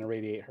email, it's going to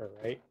radiate her,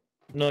 right?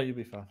 No, you'll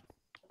be fine.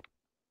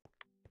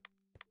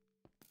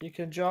 You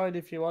can join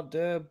if you want,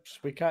 Derbs.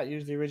 We can't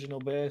use the original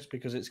base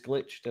because it's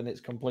glitched and it's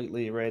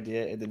completely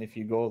irradiated, and if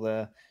you go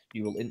there,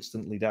 you will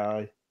instantly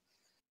die.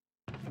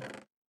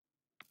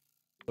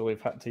 So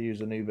we've had to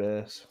use a new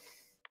base.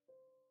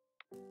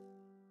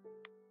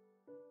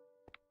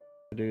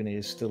 Kaduni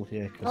is still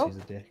here because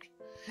he's a dick.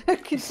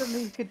 Get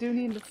something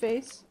Kaduni in the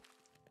face.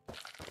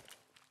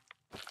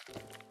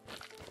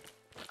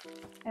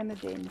 And a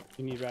ding.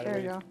 You need right There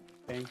away you go.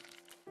 thing.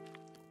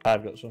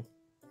 I've got some.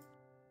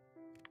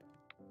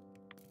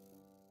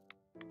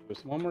 Do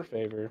us one more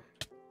favor.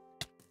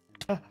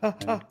 My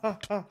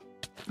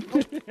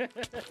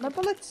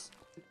bullets.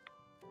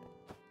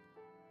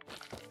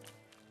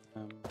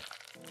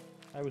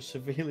 I was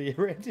severely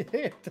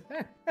irradiated.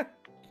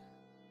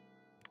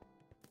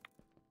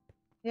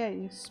 Yeah,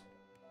 you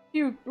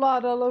spewed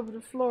blood all over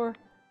the floor.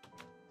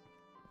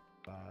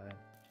 Fine.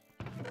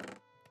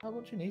 How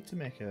much do you need to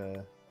make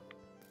a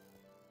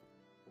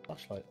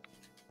flashlight?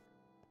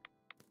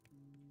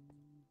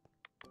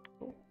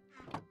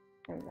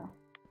 There you go.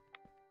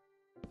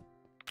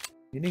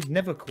 You need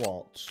nether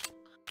quartz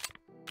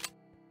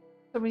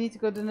So we need to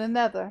go to the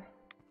nether.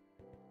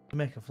 to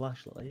make a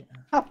flashlight.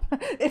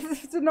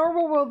 If the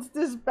normal world's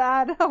this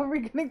bad, how are we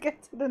gonna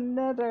get to the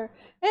nether?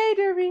 Hey,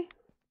 Derby!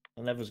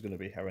 The nether's going to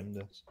be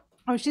horrendous.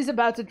 Oh, she's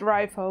about to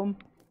drive home.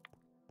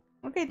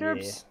 Okay,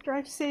 Derbs,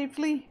 drive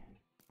safely.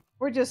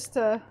 We're just,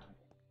 I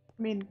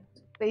mean,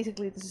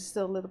 basically this is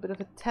still a little bit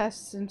of a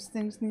test since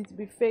things need to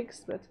be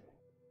fixed, but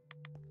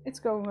it's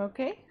going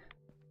okay.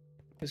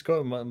 It's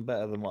going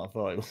better than what I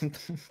thought it would.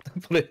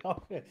 Put it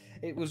off.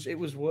 It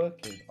was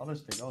working,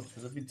 honest to God,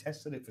 because I've been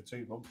testing it for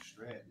 2 months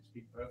straight. It's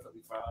been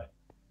perfectly fine.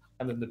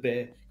 And then the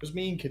base, because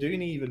me and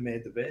Kaduni even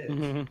made the base,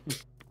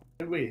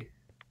 didn't we?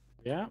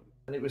 Yeah.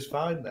 And it was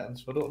fine then,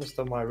 so I don't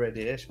understand why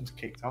radiation's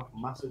kicked off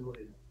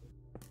massively.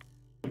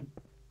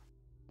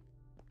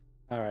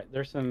 Alright,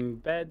 there's some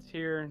beds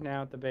here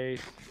now at the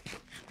base.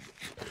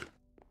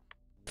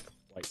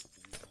 White.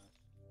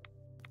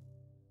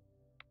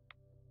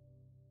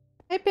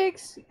 Hey,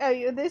 pigs!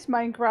 This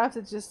Minecraft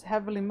is just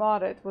heavily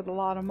modded with a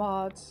lot of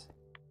mods.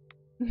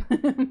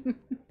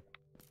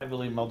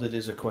 Heavily modded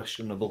is a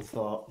questionable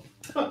thought.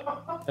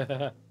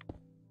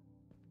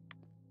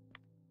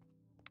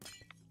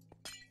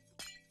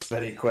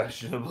 Very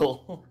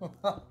questionable.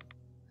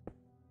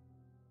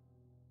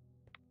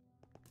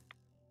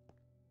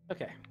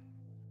 Okay.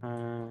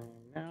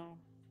 Now,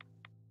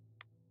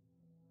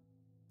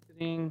 I'm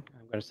going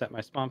to set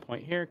my spawn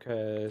point here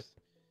because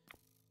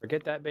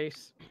forget that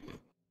base.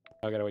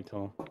 I gotta wait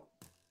till.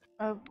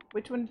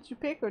 Which one did you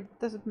pick, or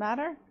does it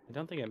matter? I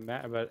don't think it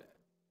matters, but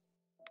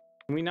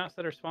can we not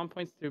set our spawn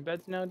points through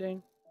beds now,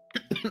 Dane?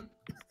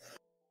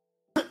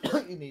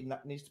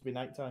 Needs to be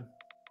nighttime.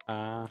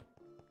 Well,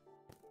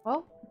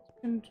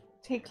 it can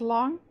take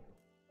long.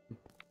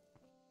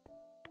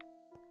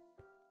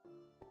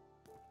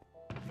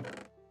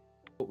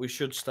 But we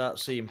should start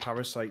seeing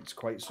parasites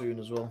quite soon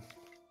as well.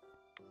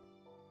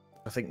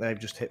 I think they've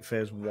just hit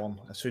phase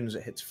 1. As soon as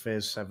it hits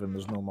phase 7,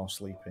 there's no more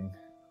sleeping.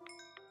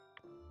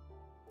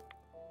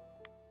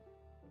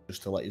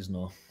 Just to let you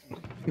know.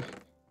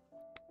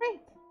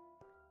 Great.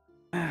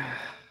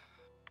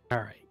 All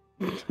right.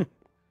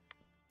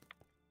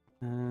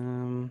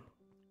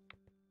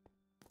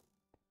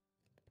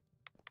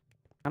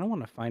 I don't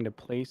want to find a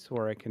place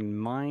where I can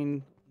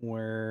mine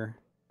where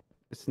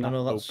it's not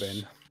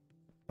open.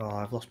 Oh,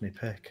 I've lost my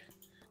pick.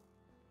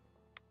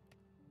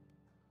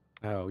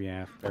 Oh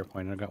yeah, fair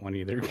point. I don't got one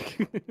either.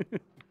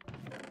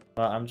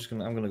 I'm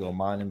gonna go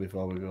mining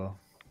before we go.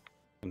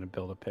 I'm gonna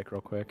build a pick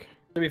real quick.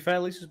 To be fair,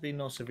 at least there's been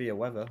no severe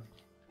weather.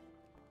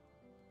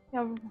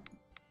 Yeah, I've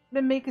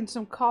been making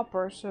some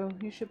copper, so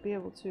you should be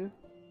able to.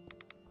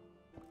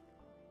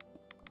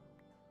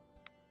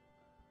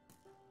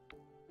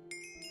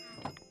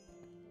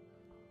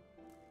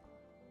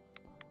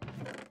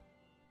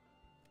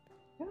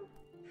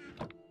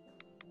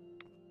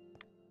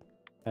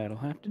 That'll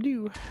have to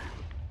do.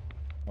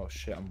 Oh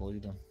shit, I'm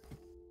bleeding.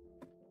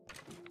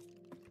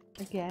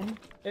 Again.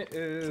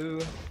 Uh-oh.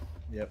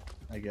 Yep,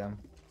 again.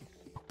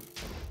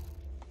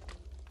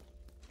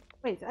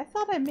 Wait, I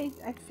thought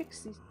I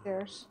fixed these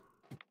stairs.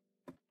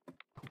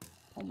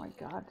 Oh my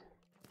god.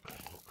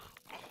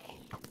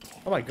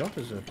 Oh my god,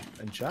 there's an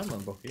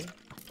enchantment book here.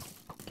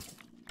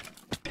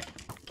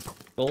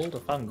 Gold, I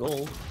found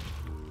gold.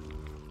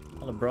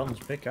 And a bronze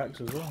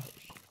pickaxe as well.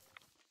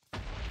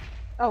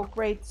 Oh,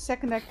 great. The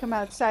second I come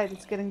outside,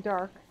 it's getting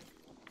dark.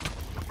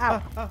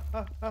 Ow.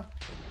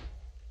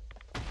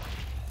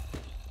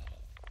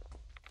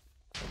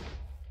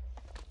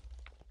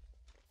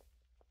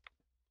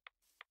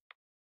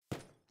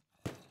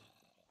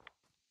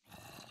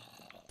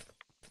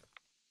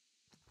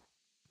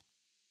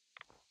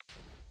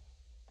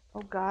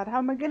 Oh god, how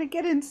am I gonna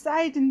get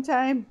inside in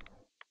time?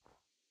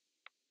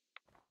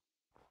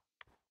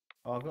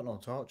 Oh, I've got no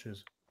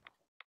torches.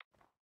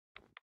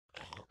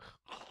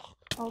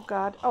 Oh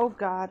god,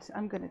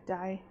 I'm gonna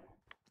die.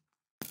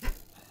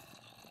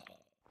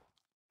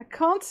 I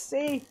can't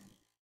see.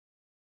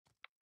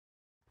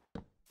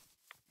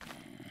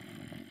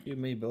 You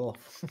and me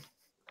both.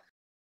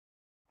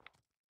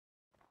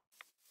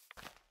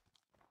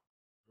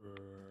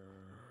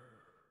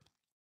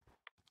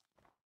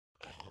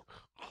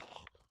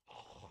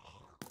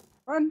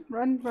 Run,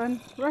 run, run,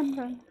 run,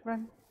 run,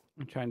 run.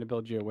 I'm trying to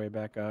build you a way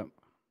back up.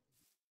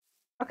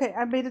 Okay,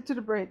 I made it to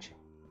the bridge.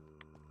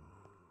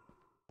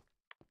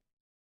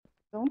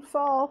 Don't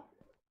fall.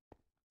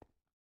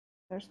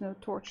 There's no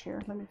torch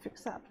here. Let me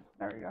fix that.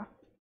 There we go.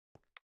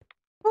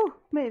 Whew,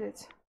 made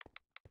it.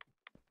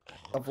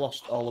 I've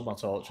lost all of my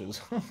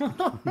torches.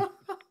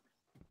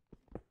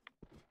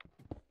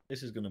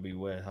 This is going to be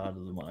way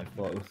harder than what I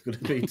thought it was going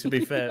to be. To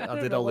be fair, I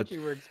did all what the.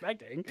 you were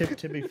expecting.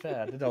 To be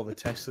fair, I did all the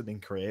testing in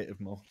creative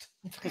mode.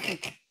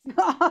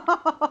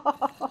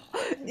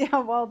 Yeah,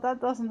 well, that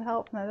doesn't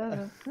help now,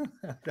 does it?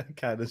 That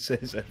kind of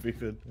says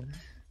everything.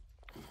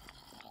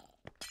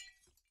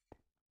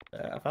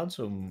 I found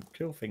some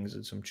cool things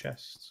in some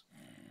chests.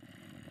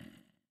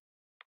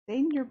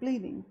 Dane, you're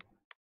bleeding.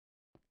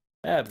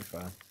 Yeah, it'll be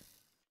fine.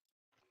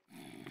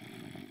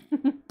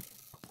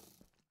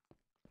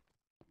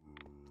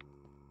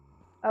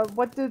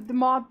 What did the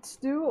mods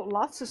do?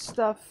 Lots of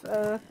stuff.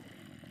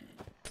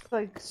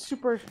 Like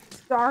super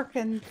dark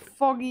and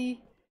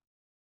foggy.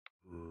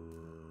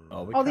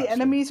 Oh, we All the catch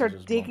them enemies are 'cause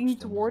there's digging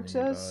monsters towards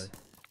us. nearby.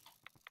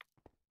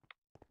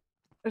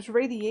 There's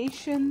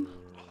radiation.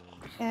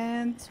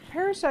 And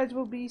parasites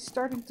will be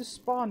starting to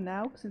spawn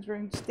now, since we're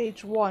in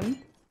stage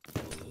 1.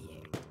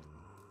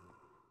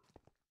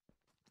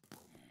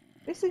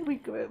 Basically,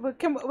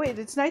 wait,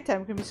 it's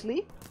nighttime. Can we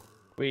sleep?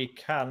 We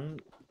can,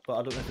 but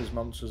I don't know if there's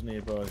monsters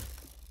nearby.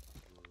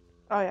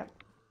 Oh, yeah.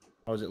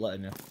 How is it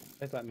letting you?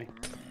 It's let me.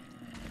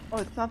 Oh,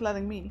 it's not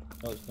letting me.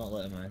 No, it's not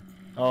letting me.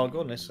 Oh,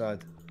 go on this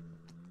side.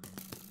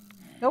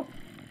 Nope.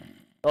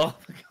 Oh,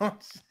 for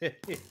God's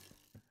sake.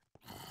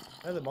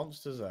 Where are the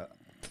monsters at?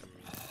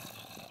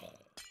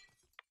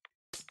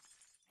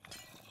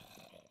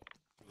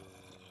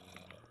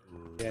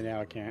 Yeah,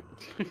 now I can't.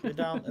 They're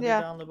down, are Yeah.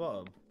 they down the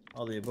bottom?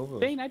 Or are they above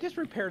us? Dane, I just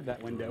repaired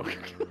that window.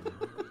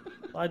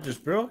 I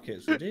just broke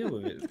it, so deal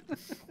with it.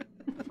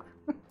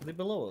 Are they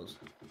below us?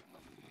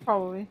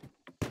 Probably.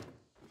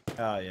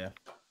 Ah, yeah.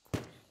 I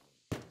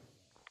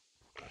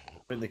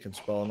think they can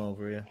spawn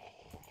over here.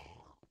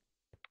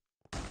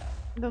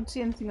 I don't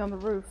see anything on the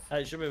roof.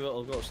 Hey, it should be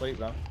able to go to sleep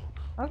now.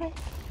 Okay.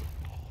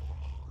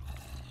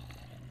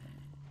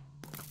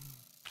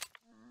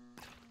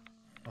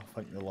 Oh,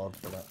 thank the Lord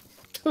for that.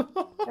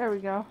 There we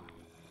go.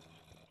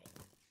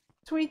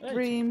 Sweet Right.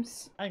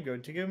 dreams. I'm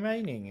going to go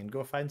mining and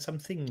go find some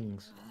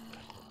things.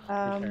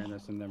 Repairing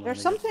this and then we're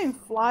There's gonna get- something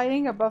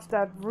flying above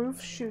that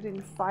roof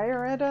shooting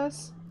fire at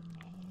us.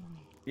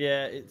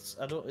 Yeah, it's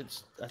a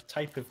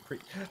type of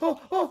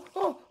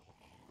Oh!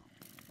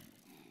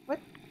 What?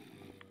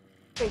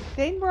 Wait,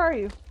 Dane, where are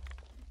you?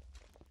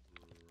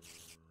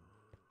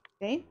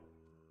 Dane?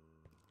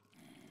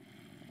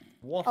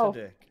 What Oh. a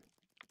dick.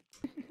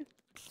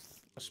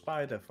 A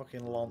spider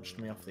fucking launched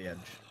me off the edge.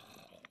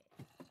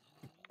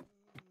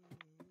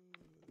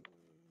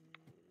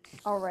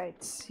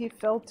 Alright, he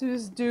fell to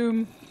his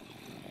doom.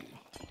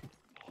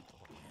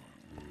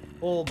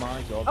 Oh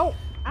my god. Oh,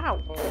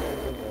 ow. Oh,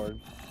 good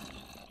lord.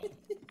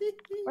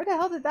 Where the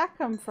hell did that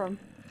come from?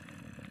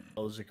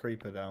 Oh, there's a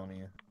creeper down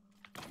here.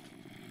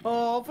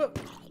 Oh, but...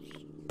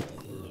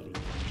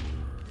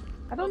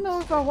 I don't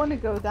know if I want to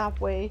go that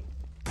way.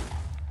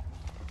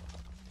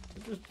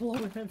 It's just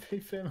blowing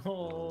everything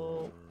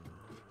up.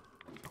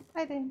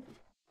 Hi, Dane.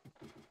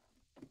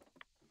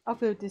 I'll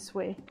go this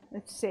way.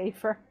 It's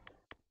safer.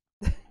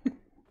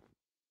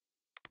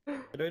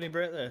 Do any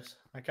break this?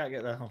 I can't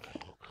get down.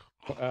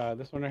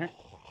 this one right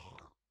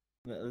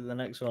here? The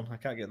next one, I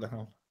can't get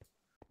down.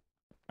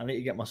 I need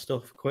to get my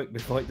stuff quick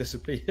before it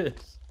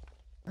disappears.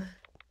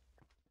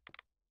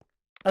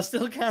 I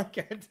still can't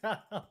get down.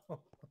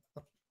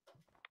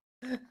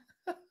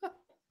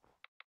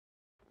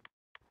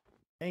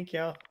 Thank you.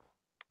 At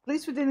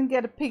least we didn't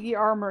get a piggy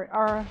army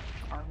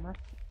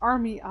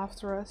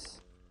after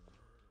us.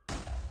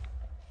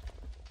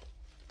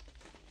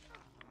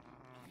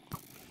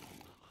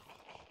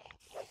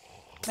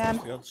 Man,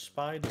 God,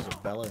 spiders are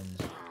bellends.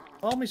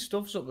 All my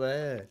stuff's up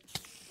there.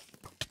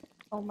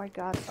 oh my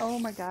god, oh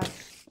my god.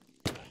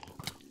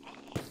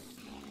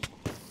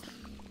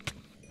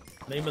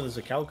 Name there's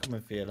a cow coming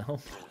for you now.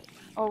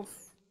 Oh,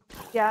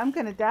 yeah, I'm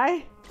gonna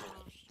die.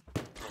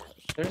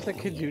 There's a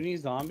Kaduni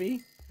zombie?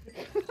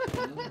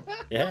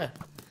 Yeah.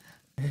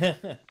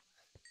 I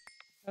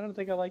don't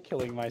think I like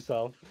killing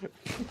myself.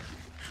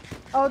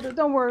 Oh,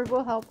 don't worry,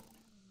 we'll help.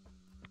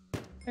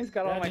 He's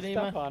got all Yeah, my Janima.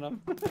 stuff on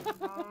him.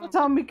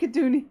 Tommy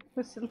Kaduni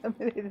was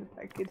eliminated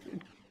by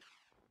Kaduni.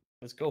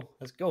 Let's go.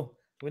 Let's go.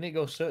 We need to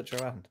go search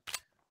around.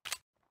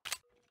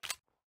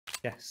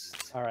 Yes.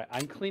 Alright,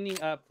 I'm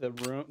cleaning up the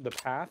the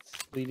paths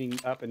leading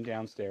up and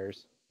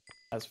downstairs.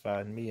 That's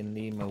fine. Me and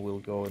Nima will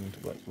go and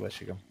where's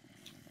she gone?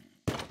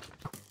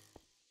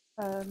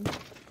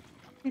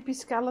 Creepy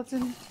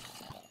skeleton.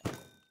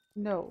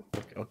 No.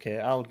 Okay,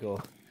 I'll go.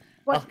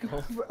 What?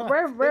 I'll go.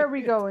 Where are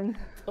we going?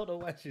 Don't know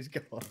where she's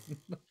gone.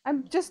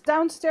 I'm just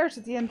downstairs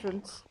at the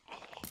entrance.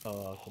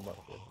 Oh, I'll come back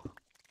for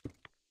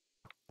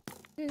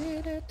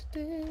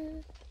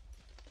you.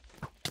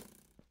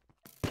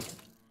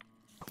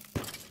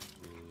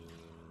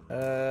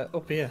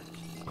 Up here.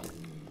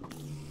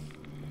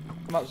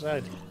 Come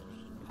outside.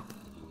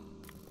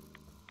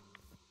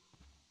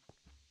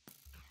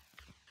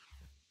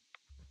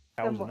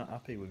 Cows are what? not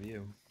happy with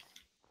you.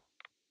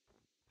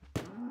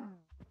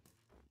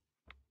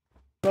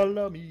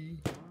 Follow me.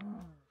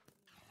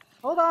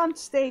 Hold on,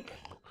 steak.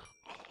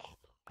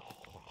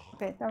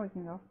 Okay, now we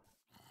can go.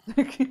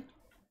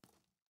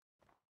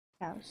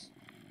 Cows.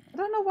 I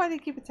don't know why they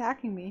keep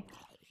attacking me.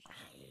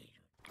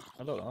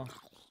 I don't know.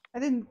 I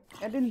didn't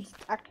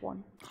attack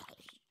one.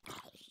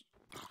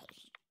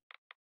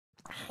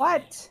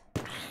 What?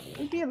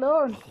 Leave me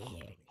alone.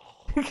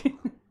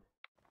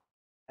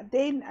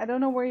 Dane, I don't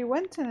know where you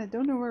went and I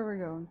don't know where we're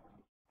going.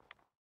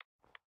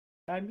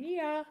 I'm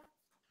here.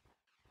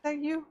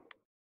 Thank you.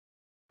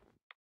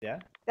 Yeah?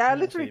 Yeah, I Yeah,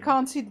 literally same.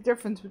 can't see the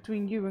difference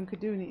between you and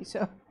Kaduni,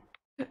 so.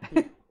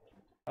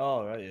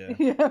 Oh, right, yeah.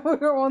 Yeah,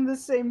 we're on the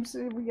same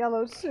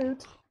yellow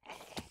suit.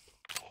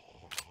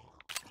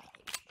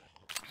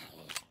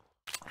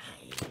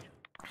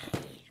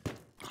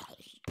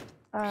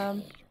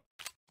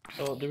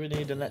 So, do we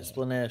need an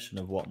explanation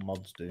of what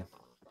mods do?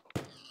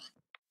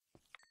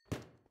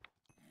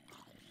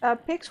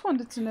 Pix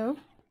wanted to know.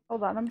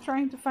 Hold on, I'm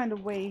trying to find a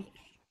way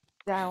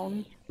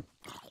down.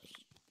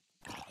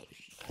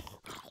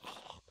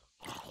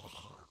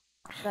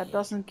 That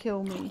doesn't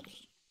kill me.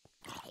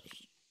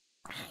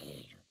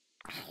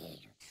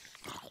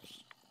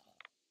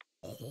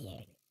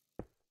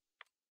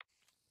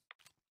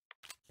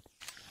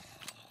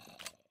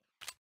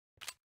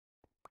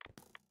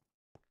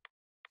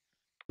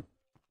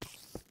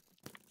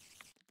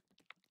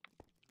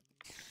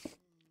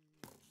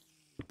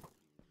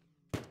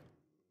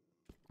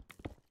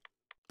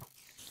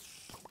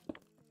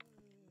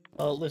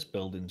 Oh, this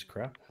building's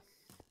crap.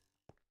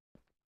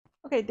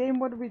 Okay, Dane,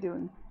 what are we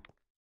doing?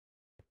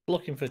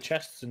 Looking for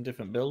chests in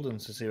different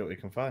buildings to see what we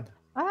can find.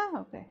 Ah,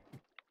 okay.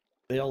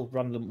 They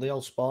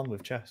all spawn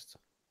with chests.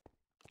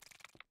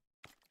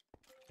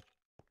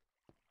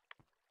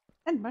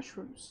 And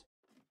mushrooms.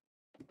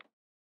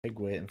 Pig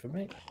waiting for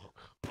me.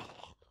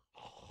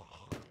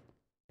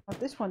 Oh,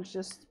 this one's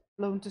just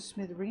blown to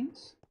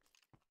smithereens.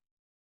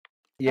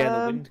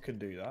 Yeah, the wind can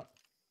do that.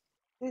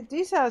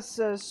 These has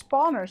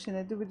spawners in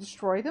it. Do we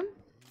destroy them?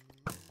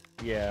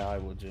 Yeah, I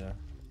would, yeah.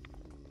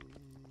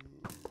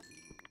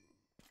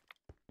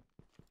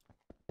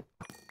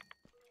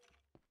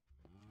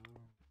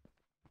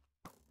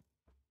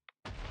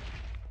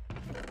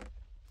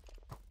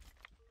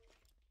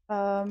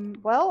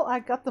 Well, I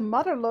got the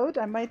mother load.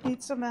 I might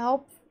need some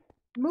help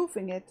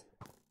moving it.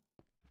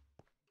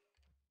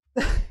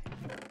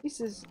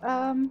 Jesus,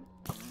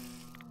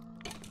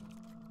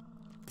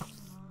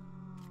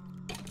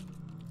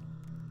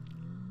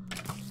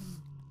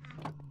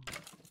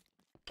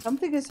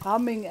 something is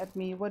humming at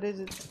me. What is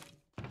it?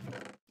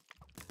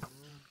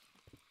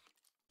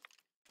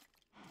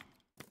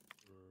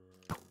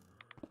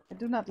 I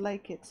do not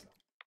like it.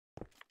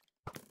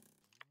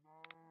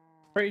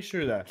 Pretty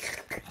sure that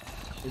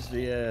is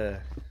the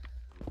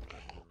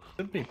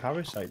should be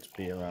parasites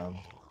be around.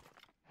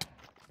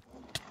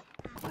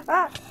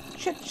 Ah!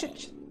 Shit, shit,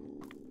 shit.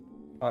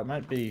 Oh, it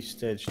might be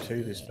stage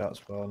 2 they start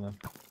spawning.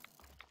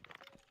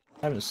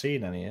 I haven't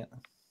seen any yet.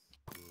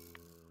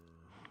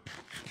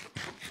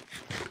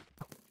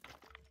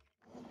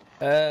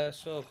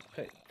 So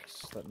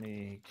picks, let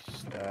me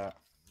start.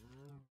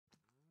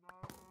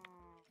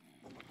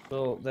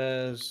 So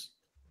there's,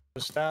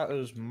 for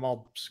starters,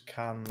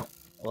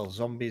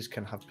 zombies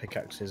can have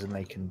pickaxes and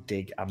they can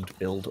dig and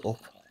build up,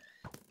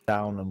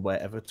 down and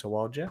wherever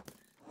towards you.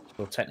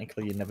 So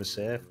technically you're never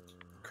safe.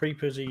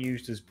 Creepers are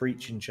used as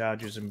breaching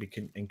charges and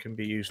can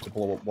be used to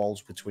blow up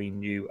walls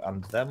between you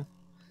and them,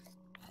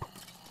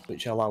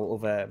 which allow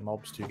other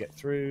mobs to get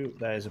through.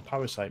 There's a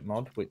parasite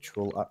mod, which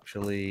will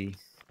actually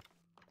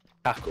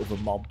attack other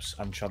mobs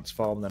and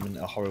transform them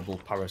into horrible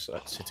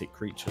parasitic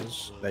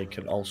creatures. They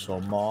can also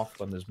morph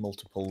when there's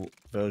multiple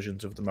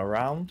versions of them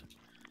around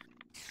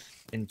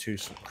into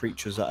some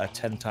creatures that are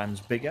 10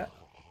 times bigger.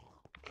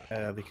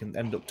 They can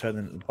end up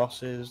turning into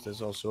bosses.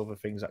 There's also other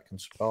things that can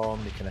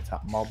spawn. They can attack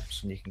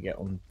mobs, and you can get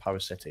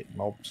unparasitic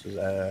mobs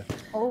as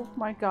Oh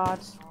my god.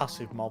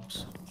 passive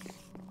mobs.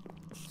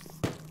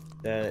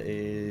 There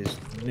is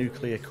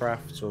nuclear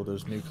craft, so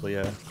there's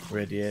nuclear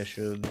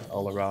radiation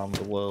all around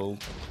the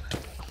world,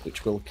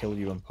 which will kill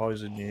you and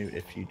poison you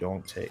if you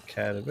don't take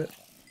care of it.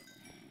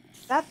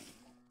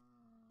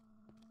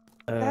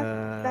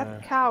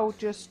 That cow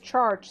just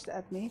charged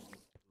at me.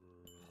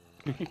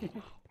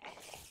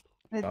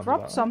 And it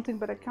dropped something,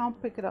 but I can't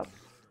pick it up.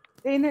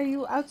 Dane, are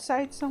you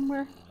outside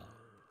somewhere?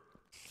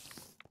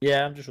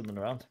 Yeah, I'm just running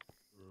around.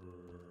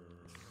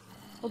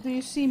 Well, do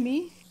you see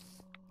me?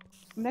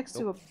 I'm next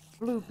to a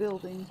blue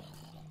building.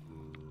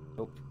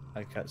 Nope,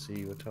 I can't see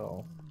you at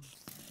all.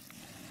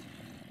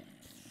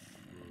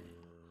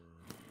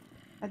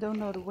 I don't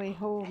know the way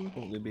home.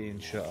 Currently being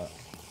shot at.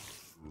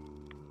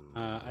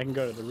 I can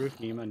go to the roof,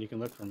 Nima, and you can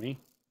look for me.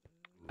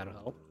 That'll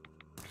help.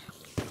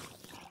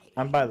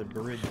 I'm by the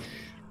bridge.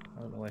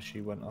 I don't know where she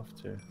went off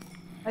to.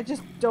 I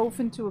just dove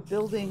into a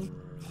building.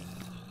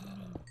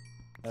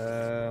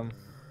 Um,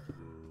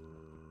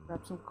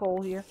 Grab some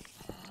coal here.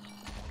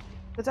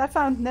 But I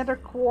found nether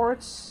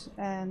quartz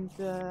and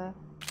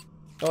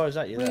oh, is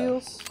that you there?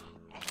 wheels.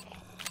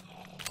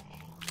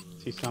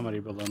 See somebody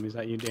below me. Is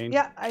that you, Dane?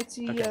 Yeah, I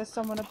see Okay.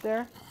 someone up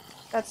there.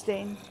 That's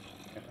Dane.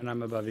 And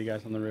I'm above you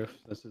guys on the roof.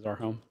 This is our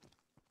home.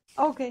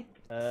 Okay.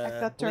 I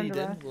got turned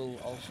Bleeding around. will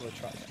also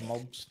attract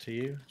mobs to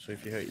you, so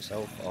if you hurt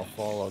yourself or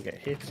fall or get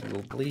hit, you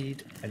will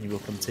bleed, and you will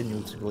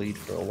continue to bleed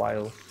for a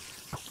while.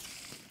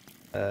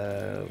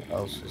 What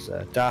else is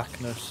there?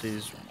 Darkness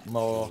is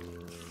more...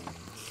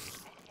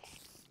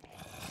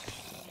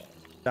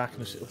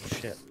 Darkness... Oh,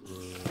 shit.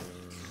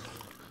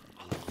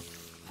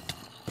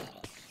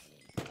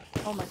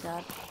 Oh my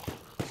god.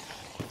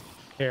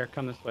 Here,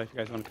 come this way if you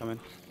guys want to come in.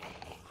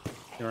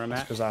 You know where I'm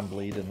at? Because I'm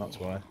bleeding, that's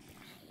why.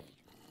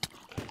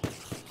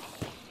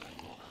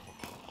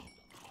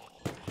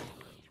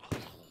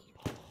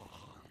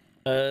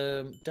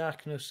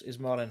 Darkness is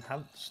more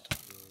enhanced.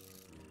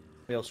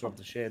 We also have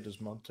the shaders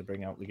mod to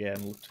bring out the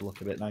game to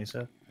look a bit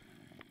nicer.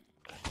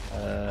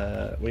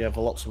 We have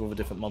lots of other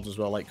different mods as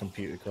well, like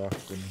computer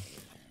craft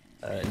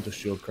and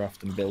industrial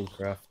craft and build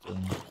craft and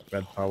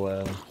red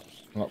power,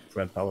 not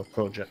red power,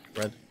 project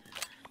red.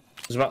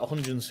 There's about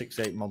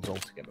 168 mods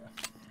altogether.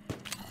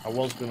 I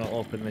was going to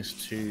open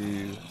this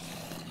to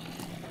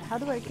How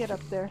do I get up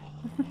there?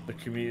 the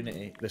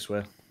community this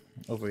way,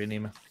 over here,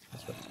 Nima.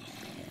 This way.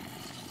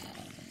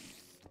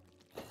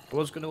 I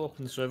was going to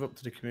open the server up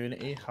to the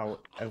community,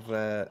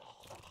 however,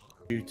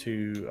 due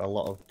to a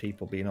lot of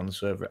people being on the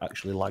server, it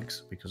actually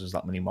lags because there's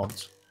that many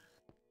mods.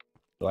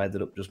 So I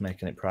ended up just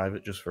making it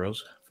private just for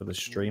us, for the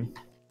stream.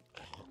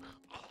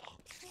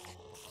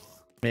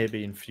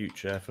 Maybe in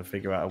future, if I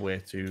figure out a way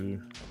to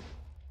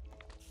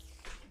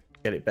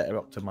get it better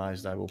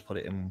optimized, I will put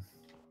it in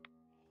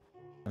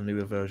a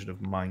newer version of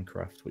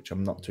Minecraft, which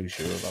I'm not too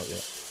sure about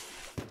yet.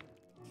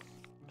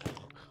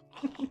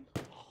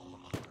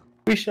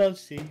 We shall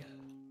see.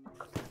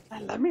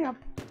 Let me up.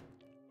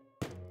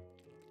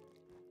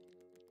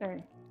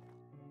 There.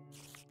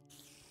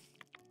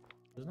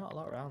 There's not a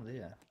lot around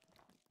here.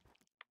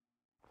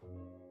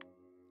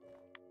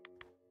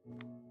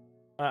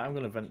 Alright, I'm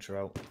gonna venture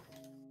out.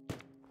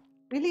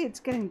 Really, it's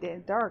getting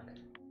dark.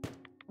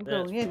 I'm Yeah,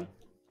 going in.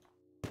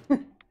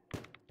 fine.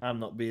 I'm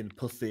not being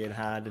pussy and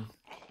hiding.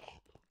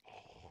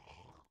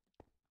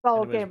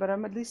 Well, Anyways- okay, but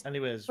I'm at least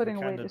Anyways, putting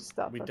away the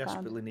stuff we I found.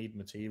 desperately need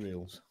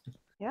materials.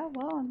 Yeah,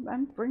 well,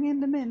 I'm bringing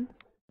them in.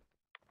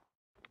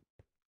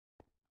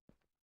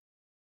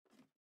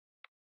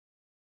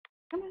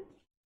 Come on.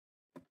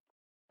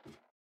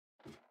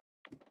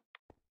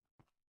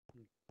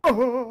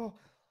 Oh!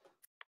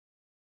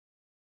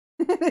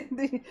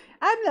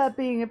 I'm not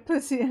being a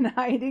pussy and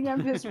hiding.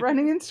 I'm just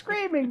running and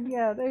screaming.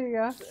 Yeah, there you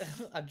go.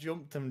 I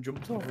jumped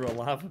over a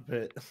lava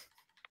pit.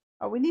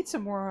 Oh, we need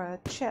some more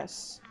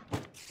chests.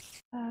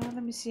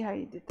 Let me see how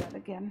you did that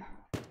again.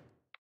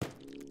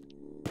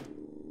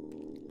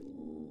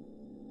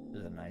 This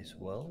is a nice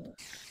world.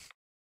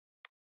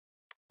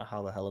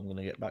 How the hell I'm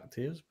gonna get back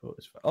to you? But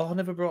it's fine. Oh, I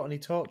never brought any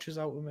torches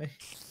out with me.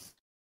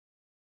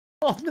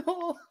 Oh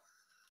no!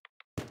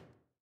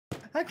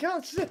 I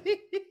can't see.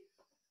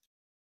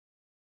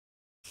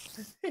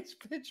 It's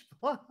pitch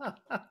black.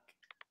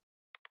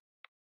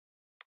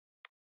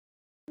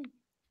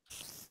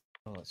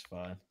 Oh, it's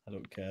fine. I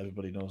don't care.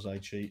 Everybody knows I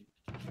cheat.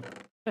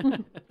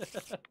 What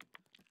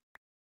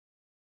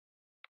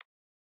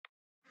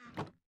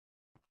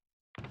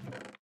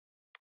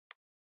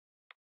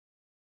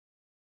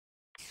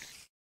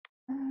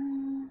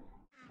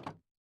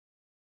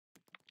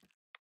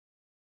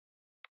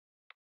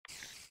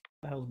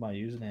the hell's my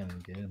username in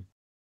the game?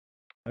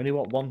 I only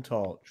want one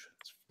torch.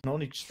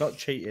 It's not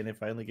cheating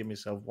if I only give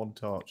myself one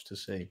torch to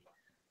see.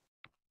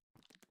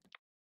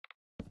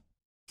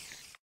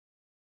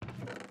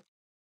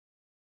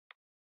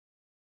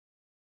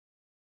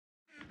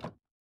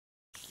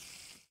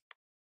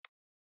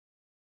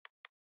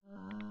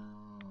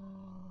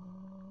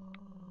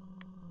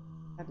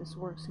 This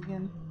works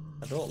again.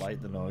 I don't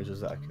like the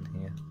noises that I can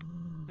hear.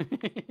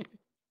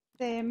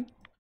 Same.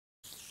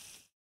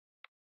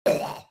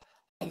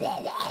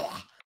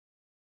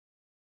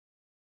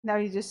 Now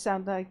you just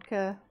sound like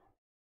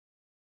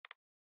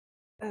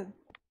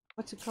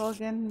what's it called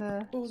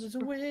again? Oh, there's a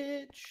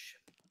witch!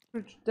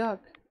 Scrooge Duck.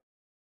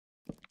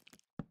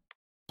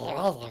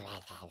 I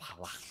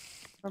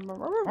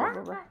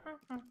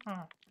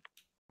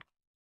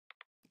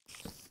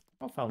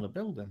found a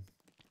building.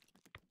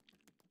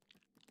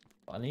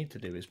 What I need to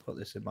do is put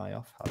this in my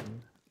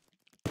offhand.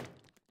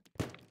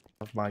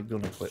 Have my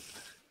gun equipped.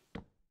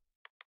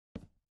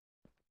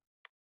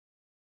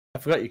 I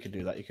forgot you could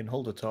do that. You can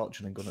hold a torch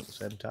and a gun at the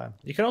same time.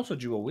 You can also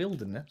dual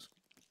wield in this.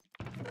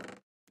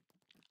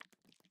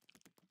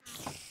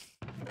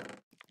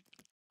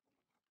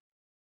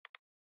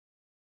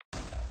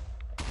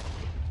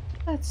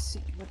 Let's see,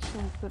 what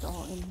should we put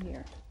all in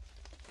here?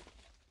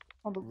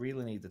 All the...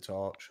 Really need the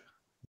torch.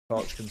 The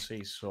torch can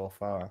see so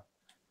far.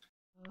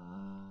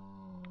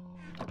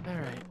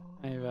 Alright,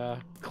 I've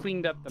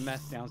cleaned up the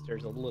mess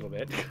downstairs a little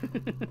bit.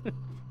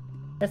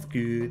 That's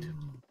good.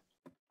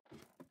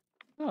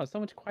 Oh, it's so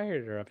much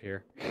quieter up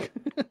here.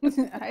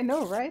 I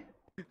know, right?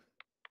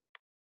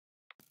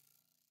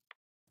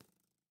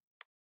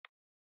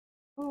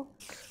 Oh.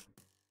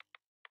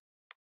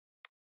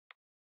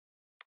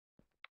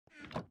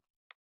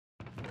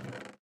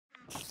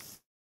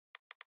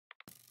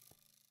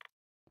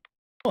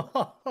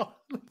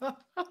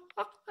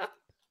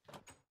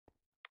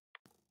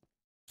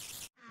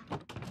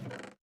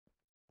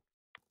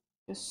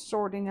 Just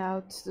sorting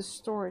out the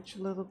storage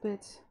a little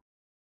bit.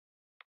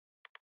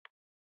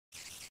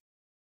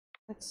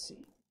 Let's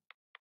see.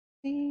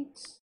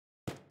 Seeds.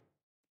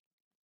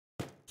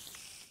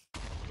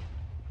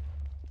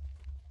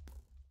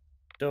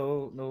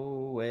 Don't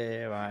know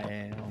where I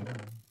am.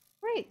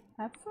 Great,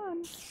 have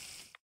fun.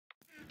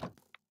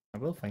 I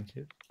will, thank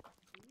you.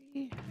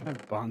 We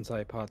have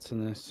bonsai pots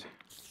in this.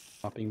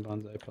 Popping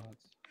bonsai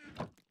pots.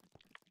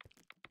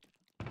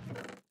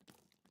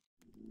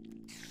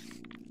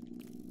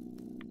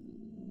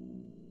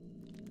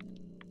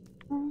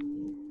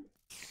 Um,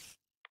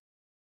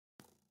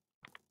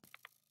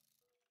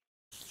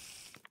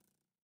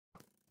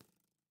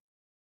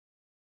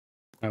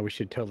 We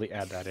should totally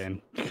add that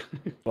in.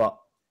 What?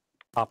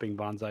 Popping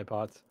bonsai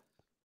pots.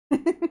 I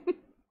don't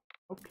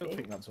okay.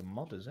 think that's a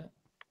mod, is it?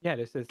 Yeah,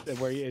 this is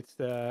where it's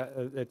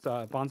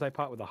a bonsai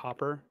pot with a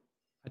hopper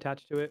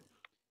attached to it.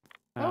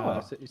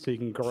 So you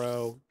can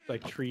grow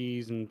like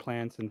trees and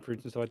plants and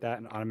fruits and stuff like that,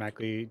 and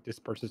automatically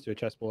disperses to a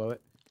chest below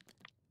it.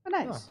 Oh,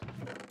 nice.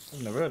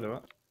 I've never heard of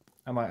it.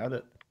 I might add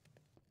it.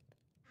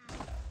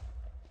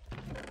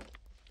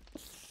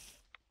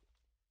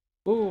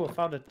 Oh, I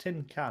found a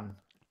tin can.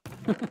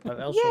 I've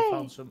also Yay!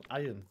 found some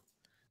iron,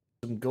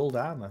 some gold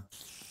armor,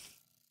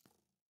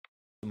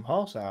 some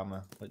horse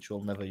armor, which we'll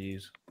never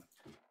use.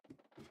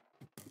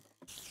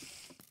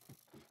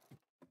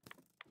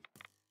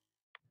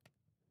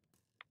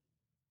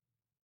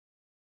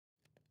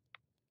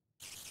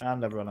 And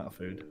never run out of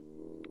food.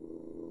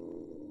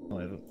 No,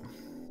 I haven't.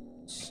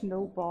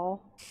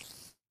 Snowball.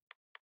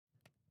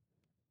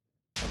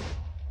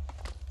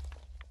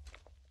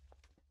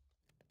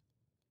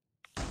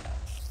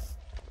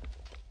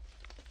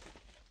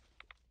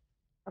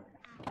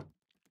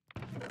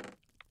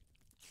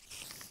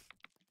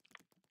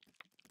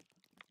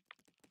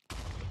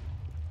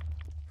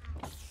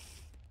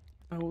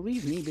 Oh,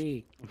 leave me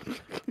be.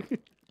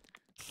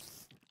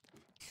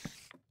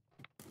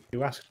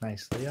 You ask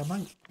nicely, I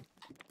might.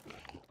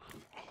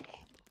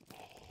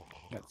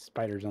 Got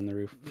spiders on the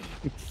roof.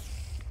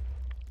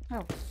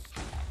 Oh,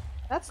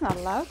 that's not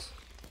allowed.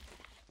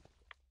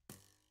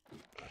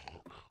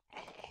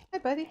 Hey,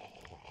 buddy.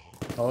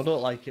 Oh, I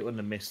don't like it when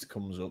the mist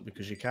comes up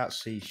because you can't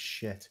see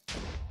shit.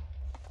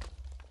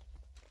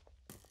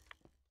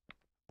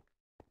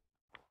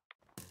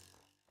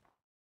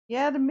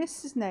 Yeah, the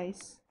mist is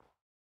nice.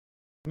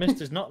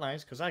 Mist is not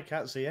nice because I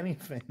can't see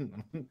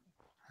anything.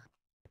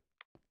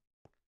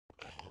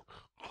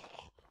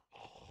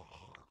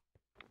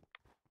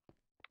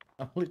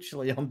 I'm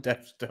literally on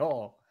death's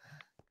door.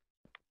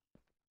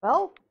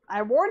 Well,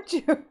 I warned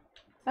you.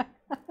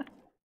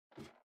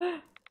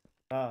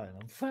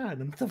 I'm fine,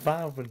 I'm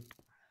surviving.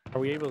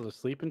 Are we able to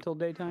sleep until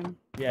daytime?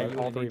 Yeah, Or you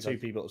all only three need of two us?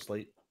 people to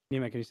sleep.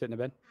 Nima, can you sit in the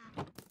bed?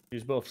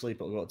 Use both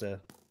sleep, it'll go to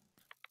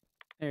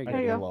There you my go.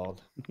 There you dear go.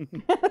 lord.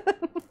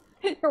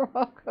 You're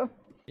welcome.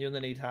 You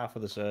only need half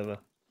of the server.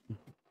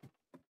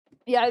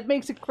 Yeah, it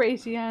makes it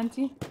crazy,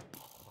 Auntie.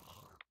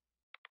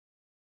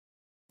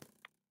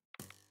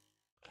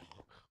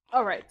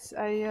 Alright,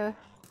 I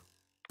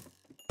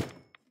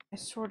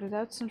sorted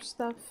out some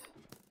stuff.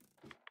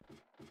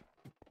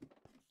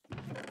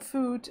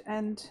 Food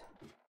and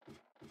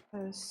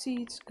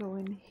seeds go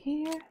in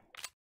here.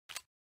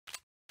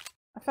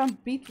 I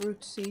found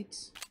beetroot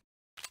seeds.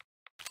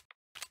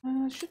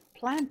 I should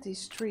plant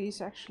these trees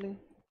actually.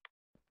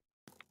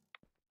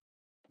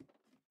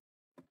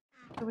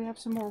 So we have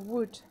some more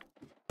wood.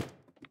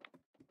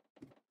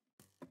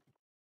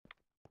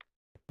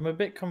 I'm a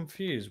bit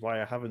confused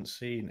why I haven't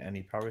seen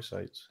any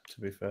parasites,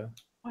 to be fair.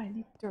 Oh, I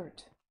need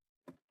dirt.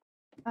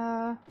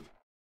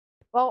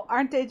 Well,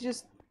 aren't they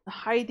just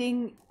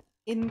hiding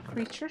in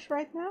creatures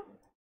right now?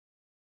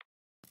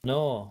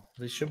 No,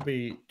 they should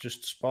be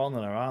just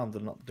spawning around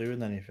and not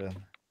doing anything.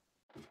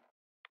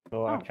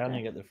 So I kind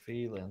of get the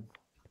feeling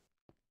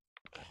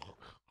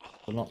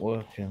they're not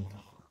working,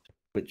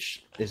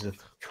 which is a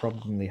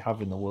problem they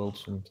have in the world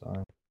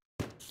sometimes.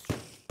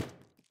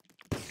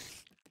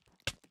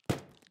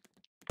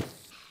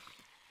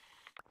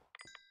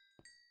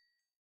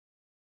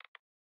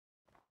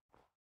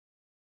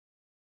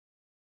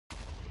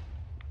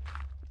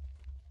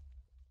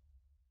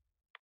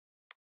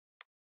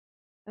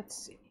 Let's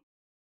see.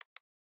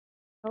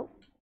 Oh.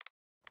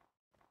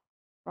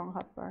 Wrong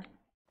hotbar.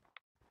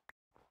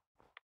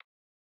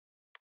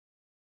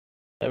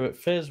 They're at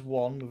phase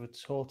 1 with a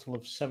total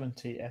of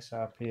 70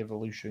 SRP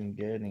evolution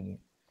gaining.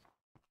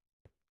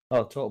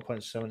 Oh, total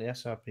points 70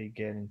 SRP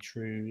gaining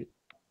true.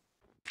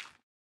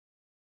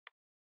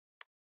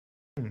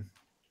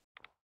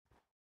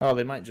 Oh,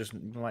 they might just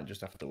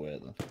have to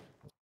wait then.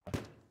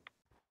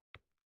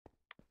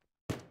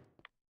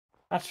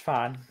 That's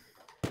fine.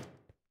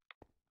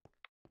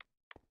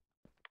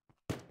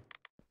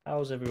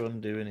 How's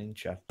everyone doing in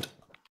chat?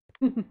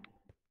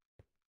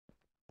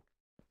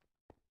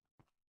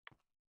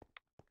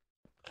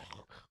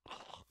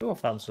 Oh, I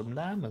found some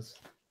namas.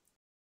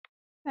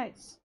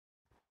 Nice.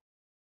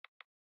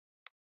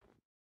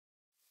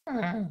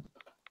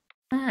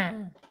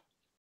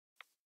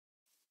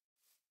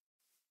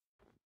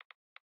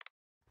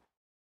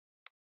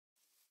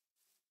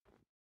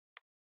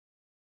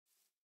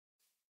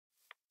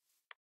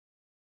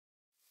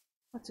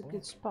 That's a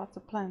good spot to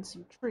plant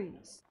some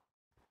trees.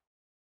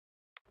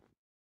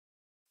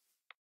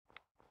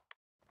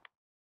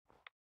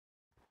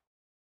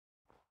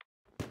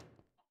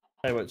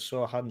 Hey, it's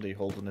so handy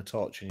holding a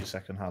torch in your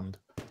second hand.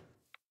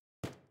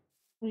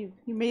 You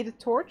made a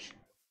torch?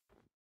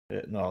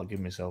 No, I'll give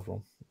myself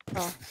one.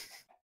 Oh.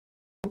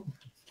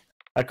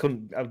 I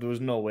couldn't. There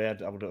was no way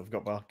I would have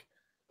got back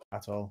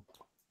at all.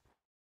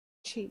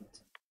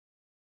 Cheat.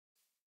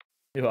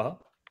 You are?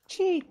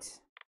 Cheat.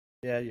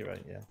 Yeah, you're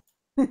right. Yeah.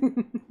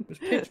 It was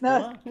pitch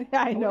black. Yeah,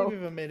 I know. I wouldn't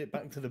have even made it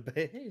back to the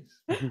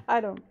base.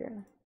 I don't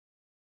care.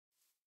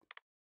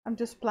 I'm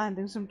just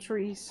planting some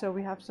trees so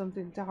we have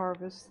something to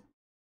harvest.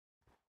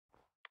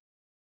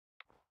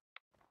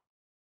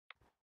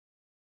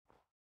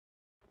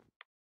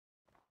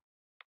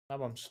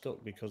 Now I'm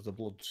stuck because the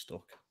blood's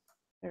stuck.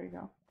 There you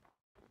go.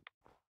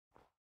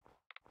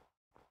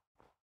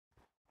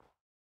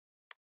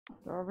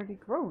 They're already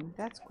grown.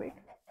 That's quick.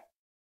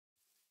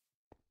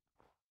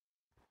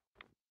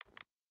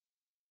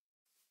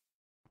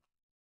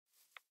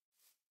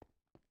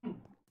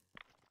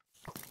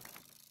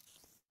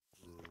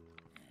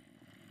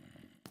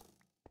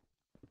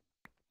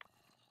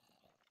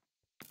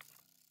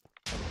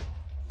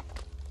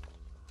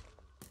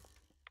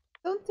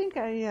 Don't think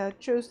I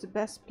chose the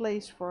best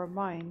place for a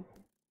mine,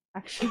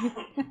 actually.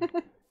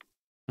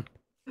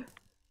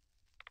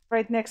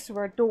 Right next to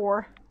our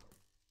door.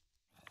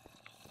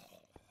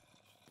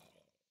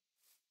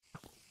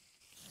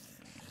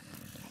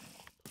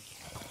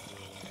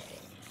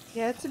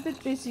 Yeah, it's a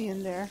bit busy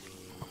in there.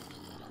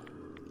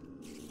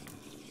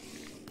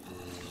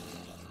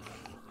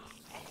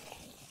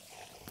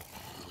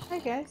 Hi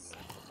guys.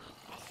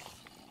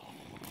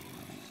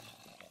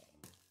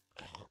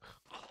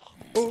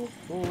 Oh,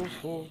 oh,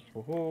 oh,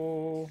 oh,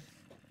 oh.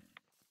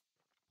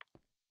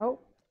 Oh.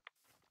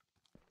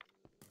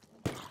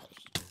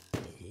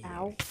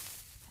 Ow.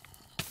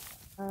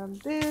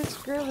 This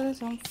girl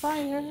is on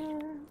fire.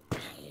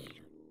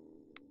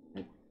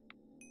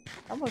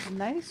 That was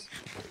nice.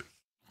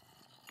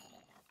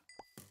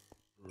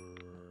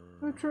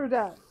 Who threw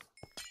that?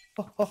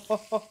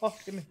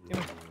 Gimme,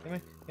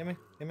 gimme, gimme,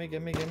 gimme, gimme,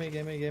 gimme, gimme,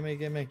 gimme, gimme,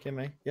 gimme,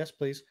 gimme. Yes,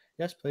 please.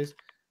 Yes, please.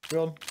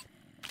 Run.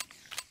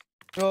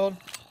 Run.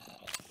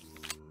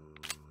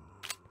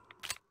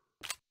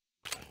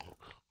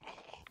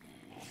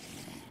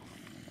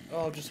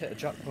 Oh, just hit a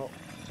jackpot.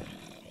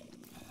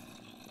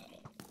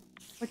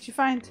 What'd you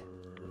find?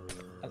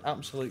 An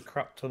absolute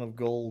crap ton of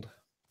gold.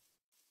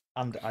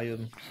 And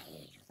iron.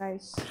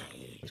 Nice.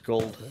 It's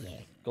gold.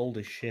 Gold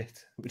is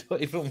shit. We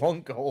don't even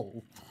want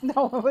gold.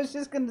 No, I was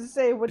just gonna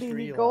say, what do you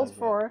need gold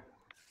for?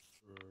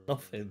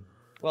 Nothing.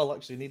 Well,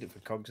 actually need it for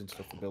cogs and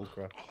stuff for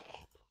buildcraft.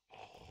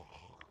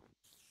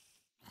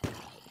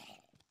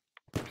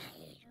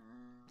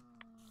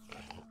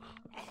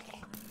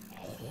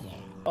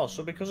 Oh,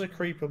 so because a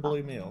creeper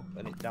blew me up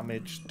and it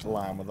damaged the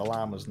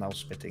llama's now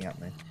spitting at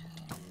me.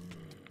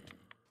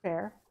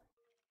 Fair.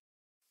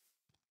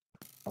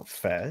 Not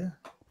fair.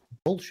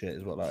 Bullshit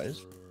is what that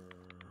is.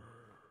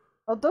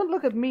 Well, don't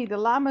look at me. The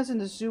llamas in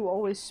the zoo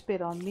always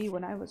spit on me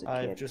when I was a kid.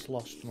 I've just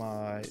lost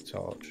my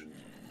torch.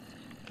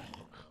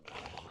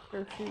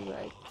 Curfew,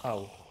 right?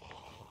 Ow.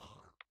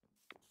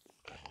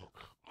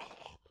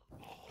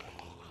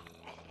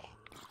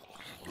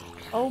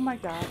 Oh my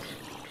god.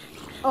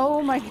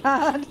 Oh my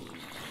god.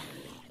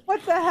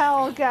 What the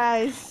hell,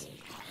 guys?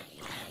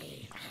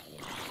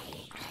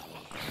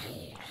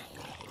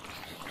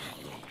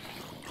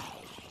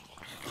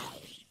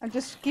 I'm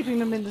just keeping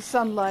them in the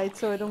sunlight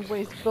so I don't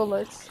waste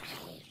bullets.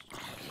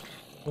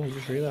 Oh, I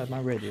just realised my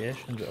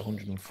radiation's at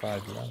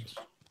 105 grams.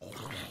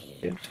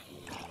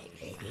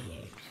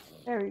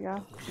 There we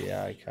go.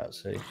 Yeah, I can't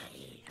see.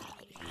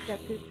 Yeah,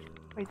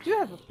 I do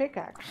have a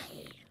pickaxe.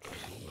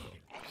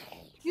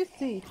 You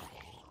thief.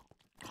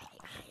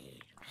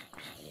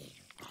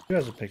 Who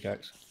has a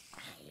pickaxe?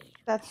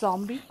 That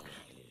zombie.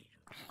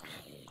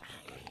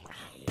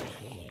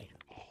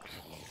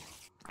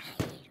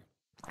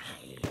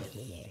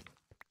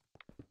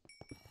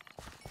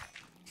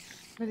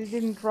 But he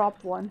didn't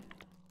drop one.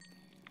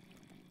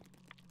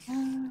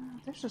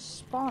 There's a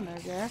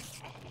spawner there.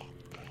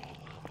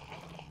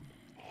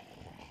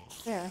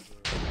 There.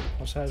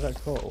 What size is that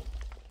coal?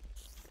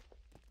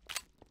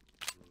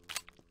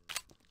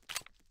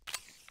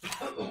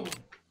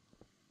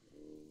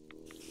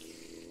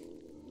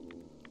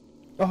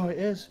 Oh, it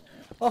is.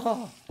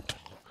 Oh.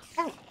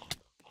 Ow.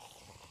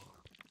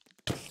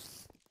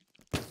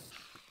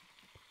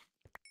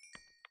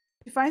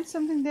 You find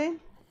something, Dane?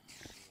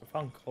 I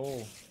found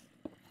coal.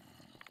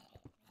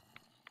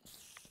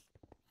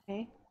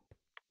 Okay.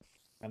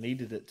 I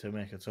needed it to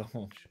make a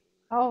torch.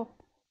 Oh.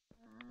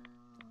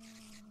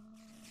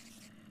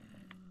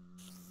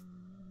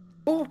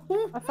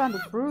 I found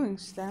a brewing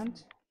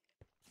stand.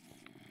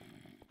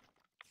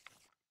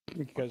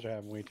 You guys are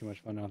having way too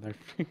much fun out there.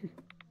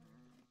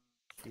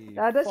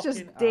 Yeah, that's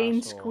just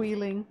Dane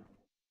squealing.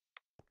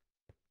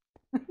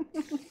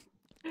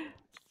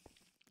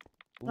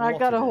 I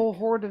got a whole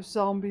horde of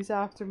zombies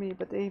after me,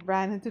 but they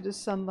ran into the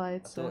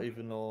sunlight. I don't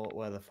even know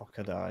where the fuck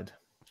I died.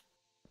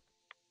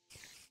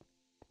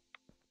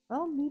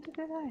 Well, neither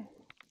did I.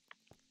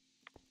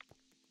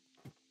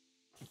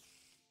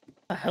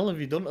 What the hell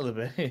have you done to the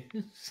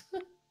base?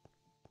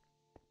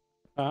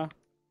 Huh?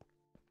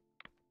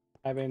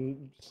 I've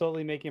been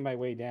slowly making my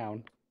way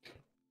down.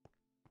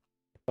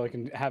 So I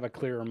can have a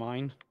clearer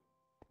mind.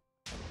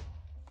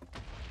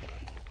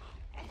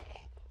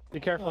 Be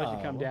careful as you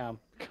come down.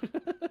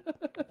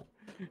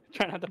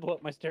 Try not to blow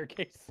up my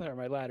staircase or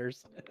my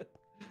ladders.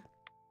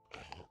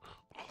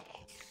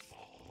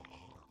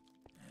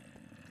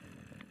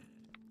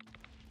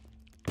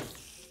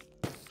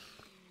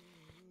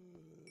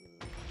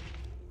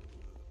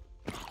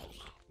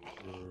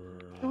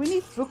 Do we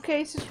need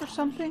bookcases for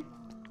something?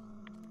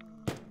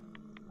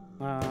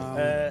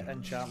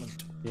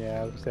 Enchantment.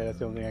 Yeah, I was gonna say that's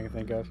the only thing I can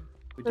think of.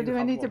 So do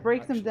I need to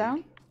break them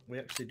down? We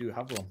actually do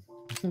have one.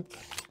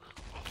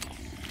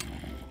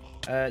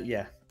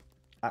 Yeah.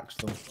 Axe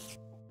them.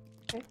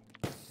 Okay.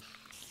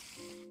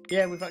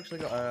 Yeah, we've actually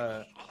got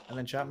an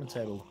enchantment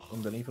table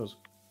underneath us.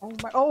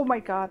 Oh my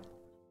god.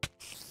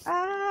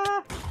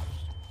 Ah!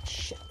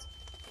 Shit.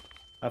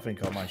 I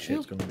think all my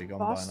shit's gonna be gone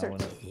bastard. by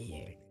now, isn't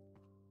it?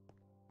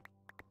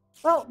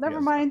 Well,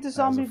 never mind, the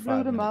zombie There's a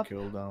blew them 5-minute up.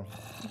 cooldown.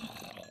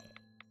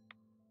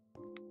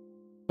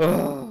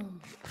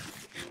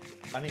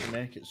 I need to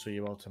make it so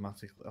you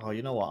automatically... Oh,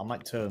 you know what? I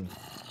might turn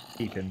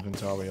keep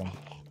inventory on.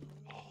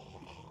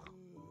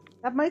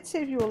 That might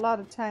save you a lot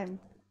of time.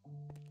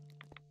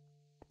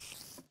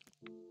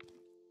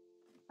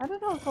 I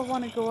don't know if I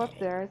want to go up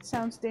there. It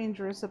sounds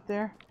dangerous up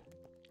there.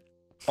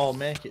 Or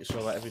make it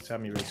so that every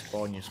time you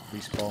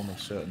respawn with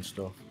certain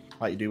stuff.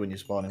 Like you do when you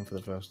spawn in for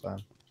the first time.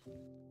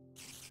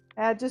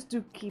 Just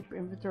do keep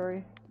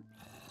inventory.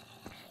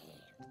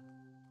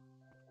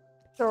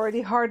 It's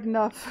already hard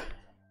enough.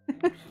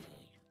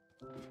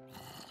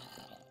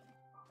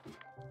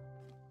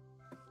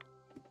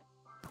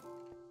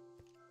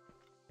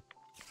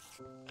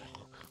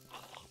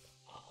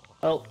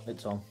 Oh,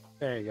 it's on.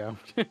 There you go.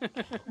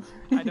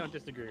 I don't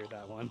disagree with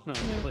that one.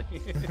 Honestly.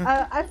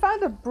 I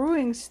found a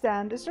brewing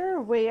stand. Is there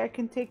a way I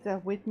can take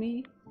that with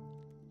me?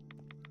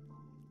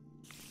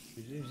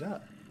 Who's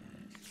that?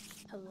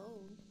 Hello.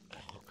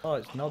 Oh,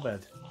 it's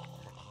Nobed.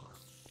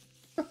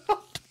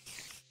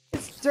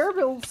 It's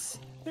Durbil's.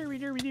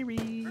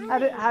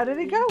 How did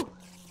it go?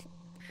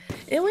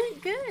 It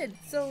went good.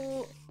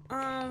 So,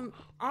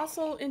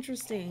 also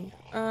interesting.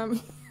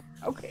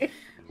 Okay.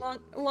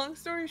 Long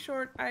story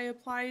short, I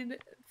applied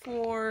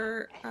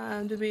for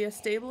to be a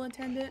stable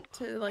attendant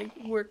to like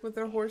work with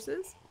their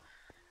horses.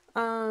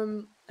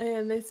 And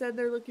they said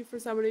they're looking for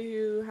somebody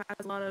who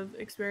has a lot of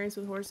experience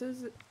with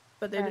horses,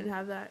 but they didn't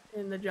have that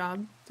in the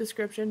job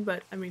description.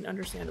 But I mean,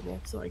 understandable,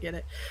 so I get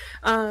it.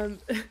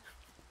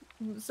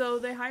 So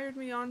they hired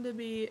me on to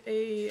be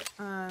a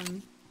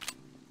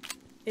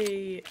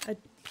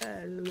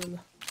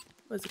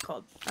what's it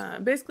called?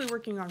 Basically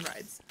working on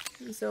rides.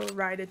 So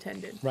ride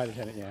attendant. Ride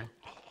attendant, yeah.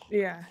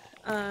 Yeah.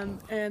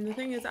 And the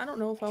thing is, I don't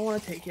know if I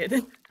want to take it.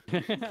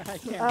 I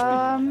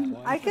can't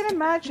I can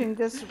imagine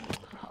this.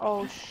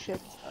 Oh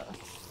shit.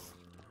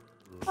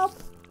 Help.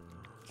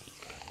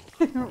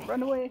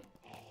 Run away.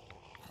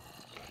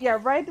 Yeah,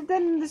 right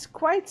then is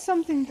quite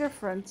something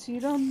different.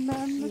 You don't,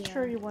 I'm not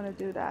sure you want to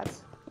do that.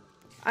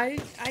 I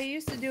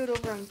used to do it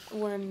over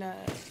when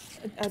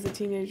as a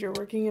teenager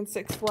working in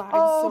Six Flags.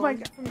 Oh so my I'm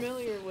god.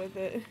 familiar with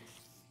it.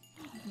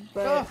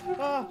 But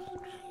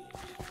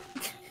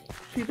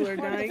people are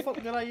Why the dying. fuck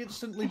did I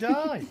instantly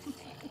die?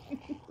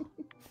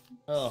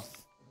 Oh,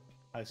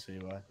 I see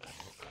why.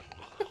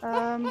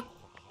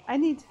 I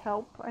need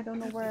help. I don't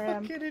know where I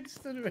am. Fucking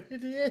instant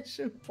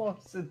radiation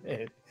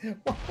poisoning.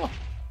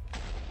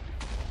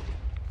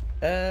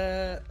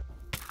 Did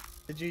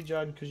you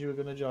join because you were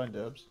going to join,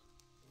 Dubs?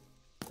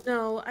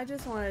 No, I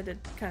just wanted to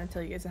kind of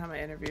tell you guys how my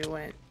interview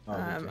went. Oh,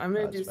 okay. I'm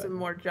gonna That's do fair some enough.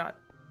 more job.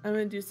 I'm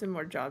gonna do some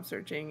more job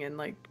searching and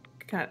like,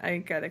 I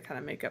gotta kind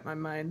of make up my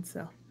mind.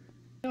 So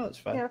No, that's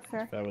fair. Yeah, fair.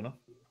 That's fair enough.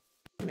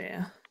 yeah,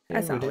 Yeah,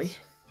 that's it how we. is.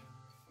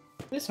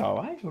 It's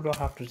alright. We don't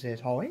have to say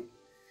it's alright.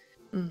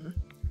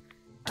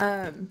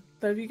 But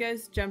if you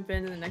guys jump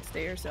in the next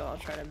day or so, I'll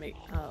try to make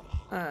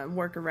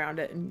work around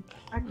it and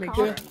I make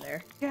can't. sure I'm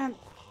there. Can't.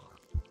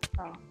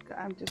 Oh, God,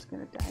 I'm just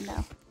gonna die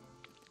now.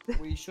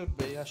 We should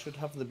be. I should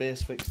have the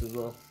base fixed as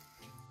well.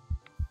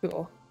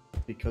 Cool.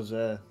 Because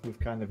we've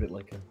kind of hit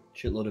like a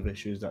shitload of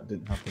issues that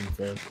didn't happen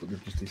first, but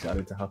they've just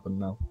decided to happen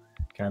now.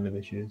 Kind of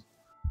issues.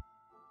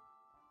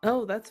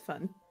 Oh, that's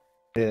fun.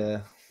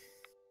 Yeah.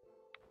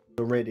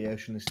 The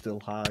radiation is still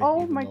high.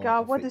 Oh even my though I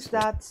God, what is fixed it.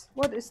 that?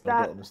 What is I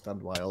that? don't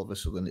understand why all of a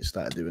sudden it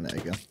started doing it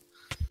again.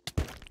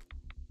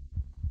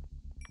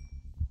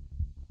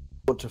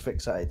 But to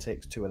fix that, it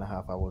takes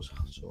 2.5 hours.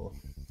 So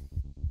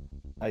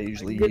I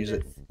usually use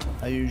it.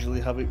 I usually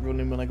have it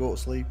running when I go to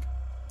sleep.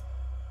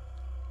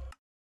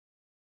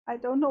 I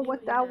don't know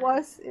what that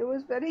was. It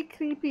was very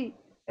creepy.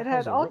 It That had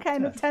was a all kind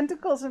of rupture.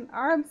 tentacles and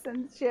arms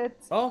and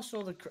shit. Oh,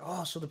 so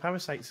the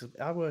parasites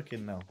are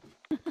working now.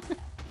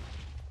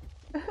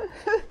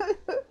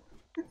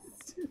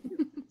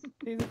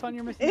 See the fun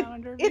you're missing It, out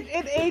on, Derby?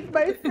 it ate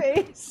my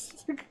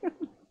face.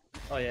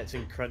 Oh yeah, it's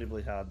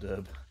incredibly hard,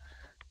 Derb.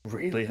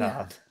 Really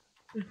hard.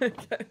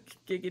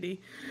 Giggity.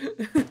 You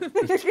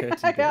dirty Yeah.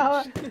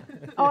 bitch.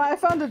 Oh, I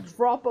found a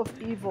drop of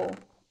evil.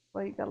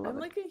 Well, you gotta love I'm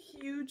it. like a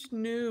huge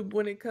noob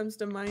when it comes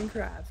to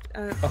Minecraft.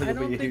 Oh, I you'll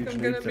don't be a think huge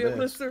I'm gonna noob be for able to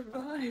this.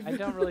 survive. I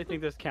don't really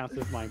think this counts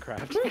as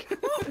Minecraft.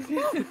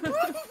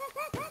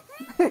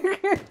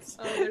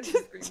 Oh, there's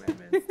the scream I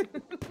missed.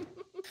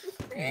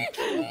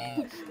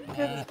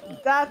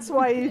 That's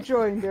why you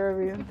joined,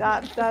 Irving.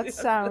 That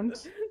sound.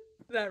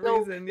 That No,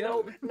 reason,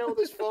 yeah. no,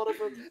 there's 4 of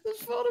them.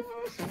 There's 4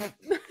 of them.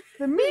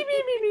 The me,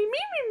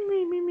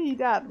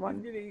 that I'm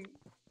one. getting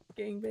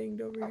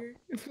gangbanged over here.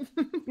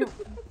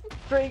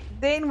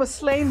 Dane was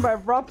slain by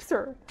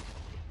Rupture.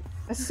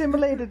 A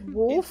simulated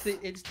wolf.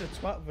 It's the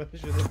twat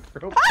version of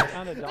Grub. I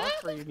found a dog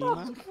for you,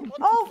 Nima.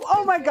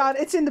 Oh my God!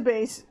 It's in the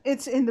base.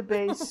 It's in the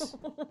base.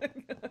 Oh my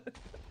god.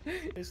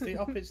 It's the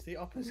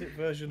opposite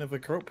version of a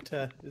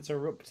Corruptor. It's a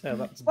Ruptor.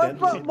 That's What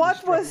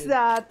was destroying.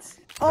 that?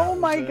 Oh was,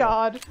 my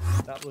God!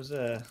 That was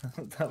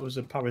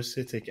a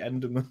parasitic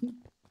Enderman.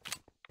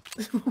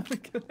 Oh my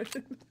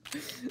god.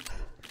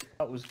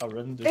 That was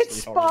horrendously It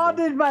spawned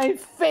horrible. in my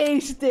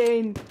face,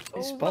 Dane. It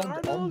what spawned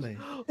are on those? me.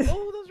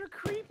 Oh, those are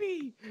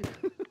creepy.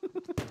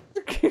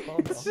 It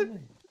spawned on me.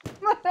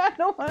 I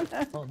don't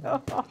wanna Oh,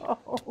 know.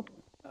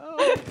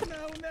 Oh,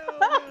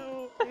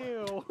 no.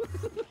 Ew.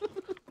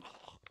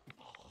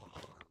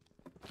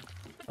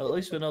 Well, at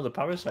least we know the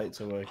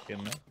parasites are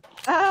working now.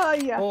 Oh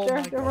yeah, Oh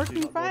they're my God, working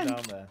do not fine. Go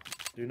down there.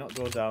 Do not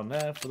go down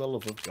there, for the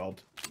love of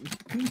God.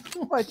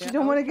 What? Yeah, You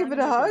don't I want to was give trying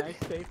it a make hug? nice,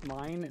 safe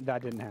mine.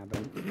 That didn't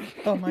happen.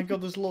 Oh my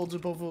God, there's loads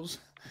above us.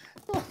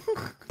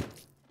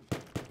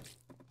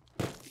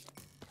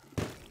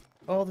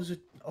 Oh,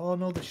 oh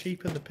no, the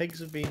sheep and the pigs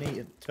have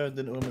been turned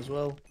into them as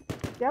well.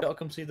 Yep. Gotta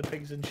come see the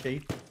pigs and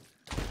sheep.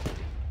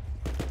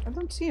 I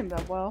don't see him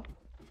that well.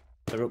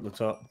 They're up the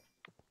top.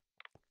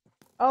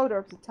 Oh, they're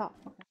up the top.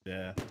 Okay.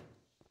 Yeah.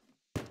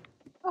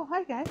 Oh,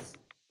 hi guys.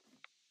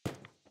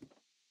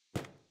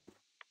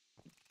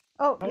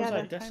 Oh, How yeah. was I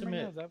they're-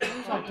 decimated? That was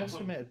How was I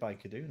decimated by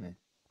Kaduni?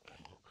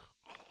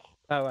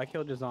 Oh, I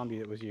killed a zombie.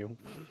 That was you.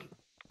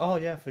 Oh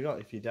yeah, I forgot.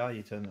 If you die,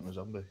 you turn into a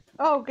zombie.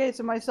 Oh, okay,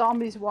 so my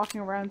zombie's walking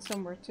around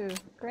somewhere too.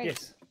 Great.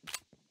 Yes.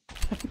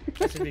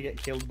 That's if you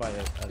get killed by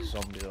a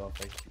zombie, though, I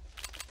think.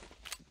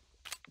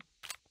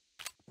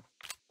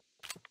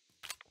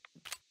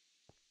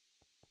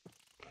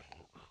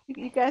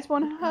 You guys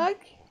want a hug?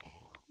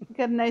 We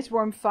got a nice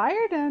warm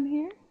fire down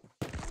here.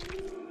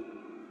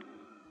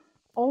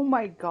 Oh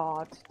my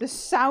God, the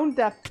sound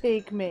that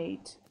pig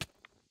made.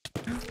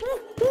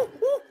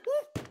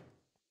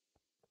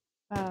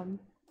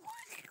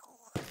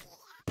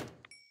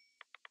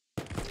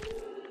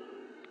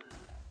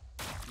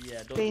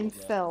 Yeah, don't Dane do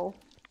that. fell.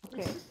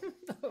 Okay.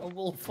 A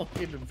wolf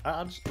fucking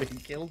advanced me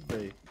and killed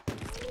me.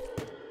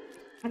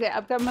 Okay,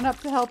 I'm coming up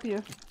to help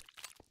you.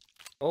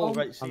 Oh,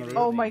 right, see these,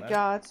 Oh my Nima?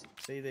 God.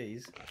 See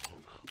these?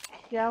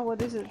 Yeah,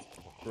 what is it?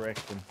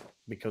 Break them.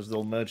 Because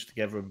they'll merge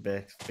together and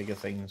make bigger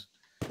things.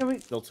 Can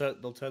They'll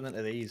turn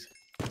into these.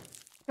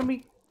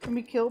 we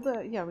kill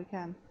the? Yeah, we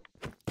can.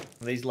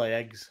 These lay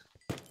eggs.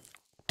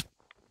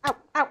 Ow!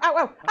 Ow! Ow!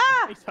 Ow!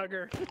 Ah! Face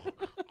hugger.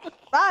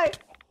 Bye.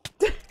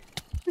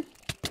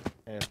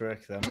 Yeah,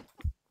 break them.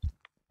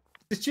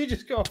 Did you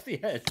just go off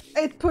the edge?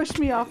 It pushed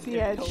me off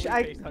the edge.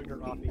 Totally face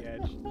hugger off the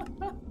edge.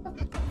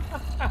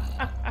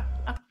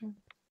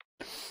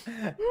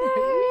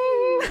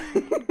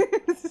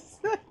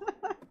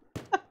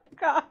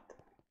 God.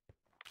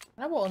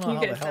 I want to know You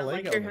how the guys hell sound they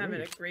like got you're on the having a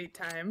roof. great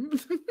time.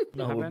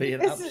 No, we're being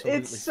It's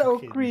absolutely so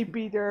fucking-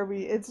 creepy,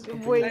 Derby. It's we're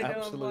being way. I know, I'm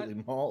absolutely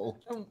what-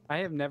 mortal. I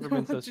have never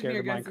been so Watching scared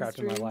of your guys' Minecraft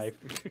in my streams. life.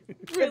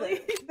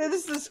 Really? This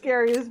is the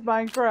scariest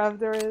Minecraft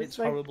there is. It's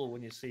like, horrible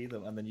when you see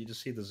them and then you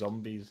just see the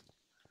zombies.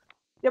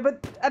 Yeah,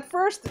 but at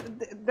first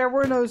there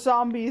were no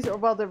zombies, or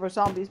well, there were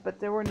zombies, but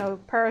there were no You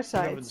haven't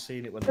parasites.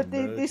 seen it when But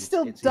they merge. they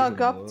still it's dug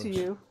even up to worse.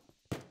 you.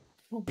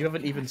 You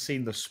haven't even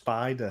seen the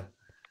spider.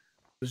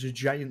 There's a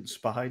giant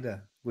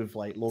spider with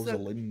like loads So-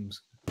 of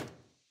limbs.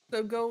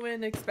 So go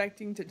in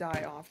expecting to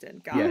die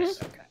often. Got Yes.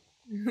 it.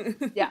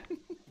 Okay. Yeah.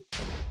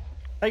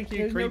 Thank you,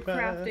 There's no creeper.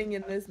 crafting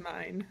in this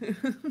mine.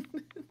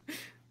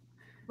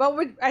 Well,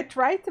 I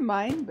tried to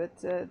mine, but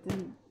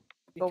didn't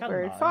You go can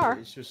very mine, far.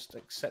 but it's just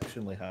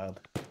exceptionally hard.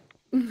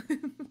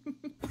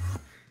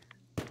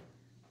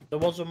 There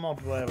was a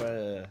mod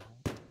where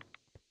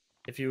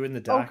if you were in the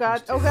Oh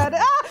darkness, god! Oh god!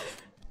 Ah!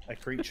 a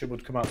creature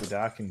would come out of the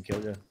dark and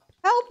kill you.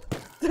 Help!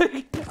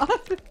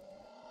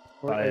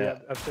 Where- I, yeah,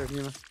 upstairs,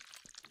 Nima.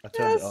 I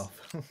turned Yes. it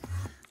off.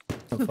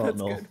 I thought That's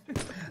no. good.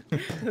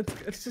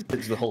 That's good.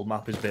 It's the whole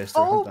map is based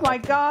Oh around that. my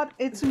god!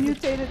 It's a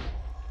mutated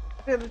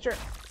villager.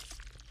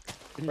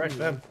 Break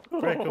them.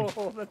 Break them.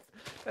 Oh,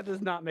 that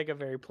does not make a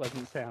very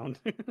pleasant sound.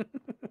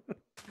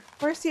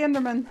 Where's the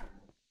Enderman?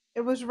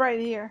 It was right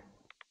here.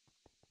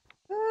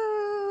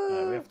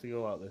 Yeah, we have to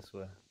go out this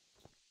way.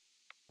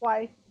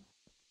 Why?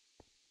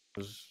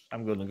 Because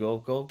I'm gonna go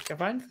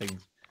find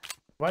things.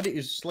 Why didn't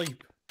you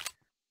sleep?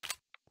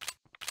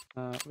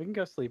 We can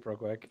go sleep real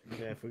quick.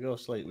 Yeah, if we go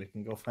sleep, we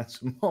can go find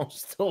some more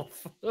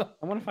stuff. I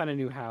want to find a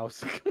new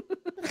house.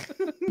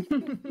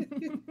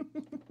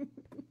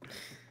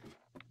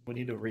 We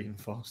need a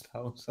reinforced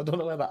house. I don't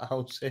know where that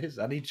house is.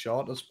 I need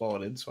Sean to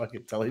spawn in so I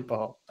can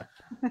teleport.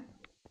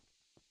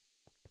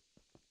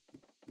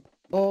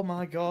 Oh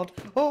my god!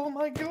 Oh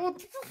my god!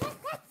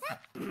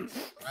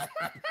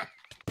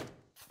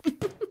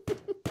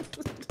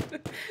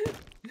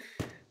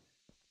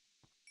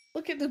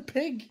 Look at the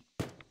pig!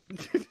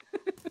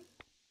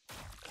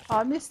 Oh,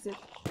 I missed it.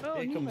 Oh,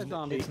 Here Nima comes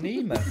zombie. It's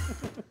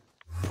Nima.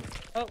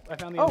 Oh, I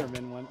found the Oh.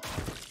 Enderman one.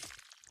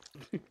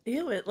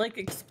 Ew, it like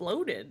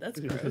exploded. That's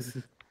gross.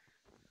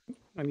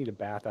 I need a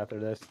bath after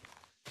this.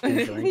 And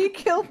a drink. He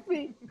killed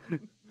me.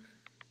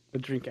 A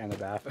drink and a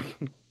bath.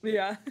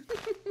 Yeah.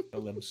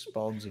 All them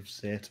spawns of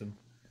Satan.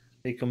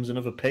 Here comes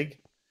another pig.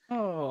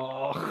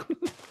 Oh.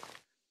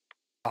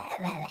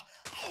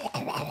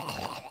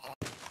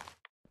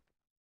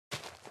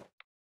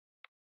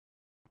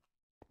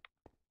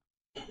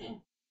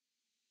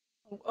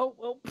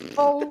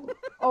 Oh.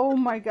 Oh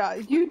my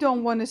god! You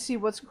don't want to see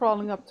what's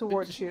crawling up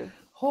towards you.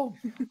 Oh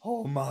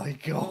my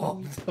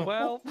god!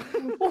 Well.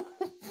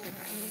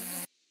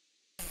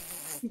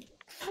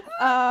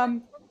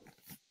 Um.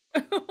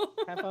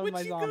 Have fun with Would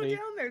my you zombie. go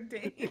down there,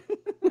 Dane?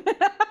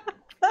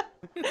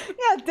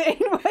 Yeah, Dane,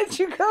 why'd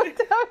you go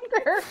down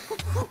there?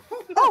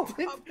 Oh!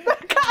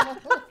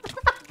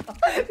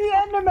 The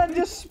Enderman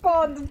just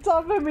spawned on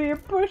top of me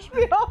and pushed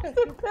me off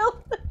the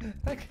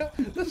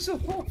building. There's a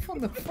wolf on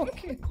the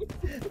fucking.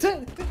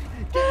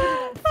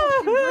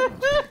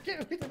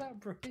 Get rid of that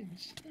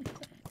bridge!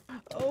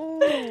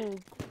 Oh.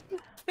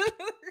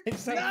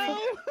 It's that,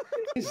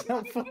 it's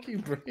that fucking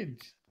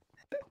bridge!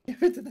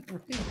 Get rid of the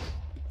bridge!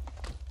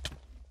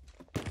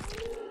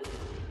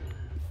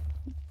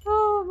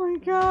 Oh my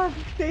god.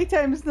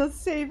 Daytime is not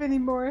safe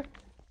anymore.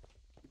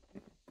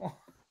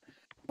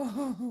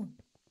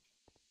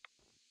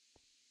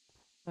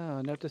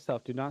 Oh, note to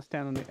self: do not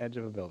stand on the edge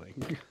of a building.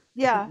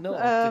 Yeah. No,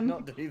 I did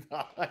not do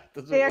that.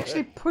 Doesn't They work.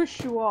 actually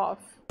push you off.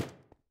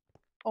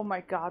 Oh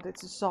my god,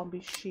 it's a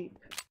zombie sheep.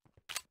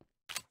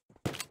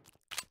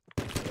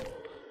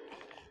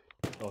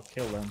 Oh,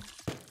 kill them.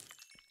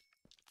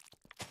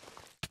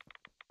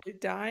 They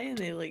die and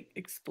they like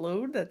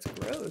explode? That's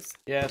gross.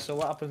 Yeah, so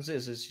what happens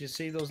is you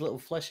see those little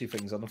fleshy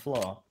things on the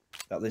floor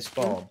that they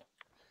spawn.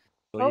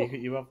 So Oh.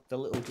 you have the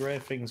little grey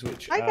things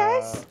which Hi, are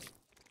guys.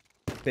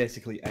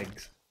 basically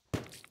eggs.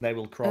 They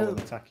will crawl and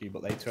Oh. attack you,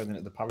 but they turn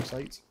into the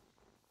parasites.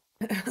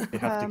 You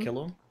have to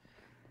kill them.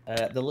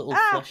 The little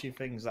Ah! fleshy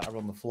things that are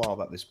on the floor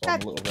that they spawn,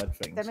 the God little red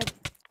things, Damn it.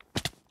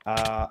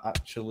 are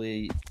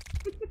actually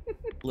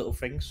little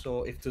things.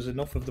 So if there's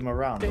enough of them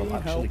around, they'll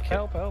Help, actually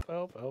kill. help.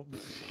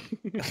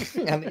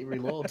 I need to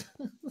reload.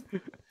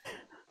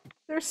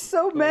 There's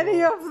so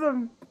many of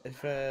them.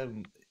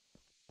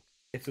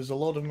 If there's a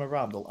lot of them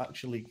around, they'll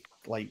actually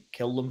like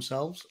kill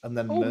themselves and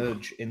then Oh.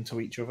 merge into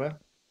each other.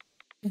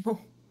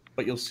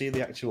 But you'll see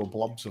the actual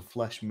blobs of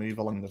flesh move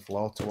along the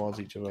floor towards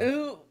each other.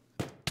 Ooh.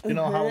 You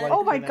know how, like,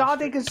 Oh my in god,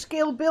 they Str- can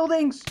scale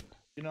buildings.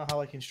 You know how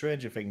like in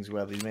Stranger Things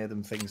where they made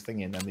them things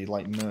thingy and then they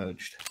like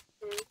merged.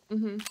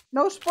 Mm-hmm.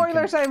 No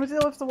spoilers, I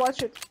still have to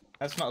watch it.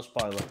 That's not a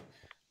spoiler,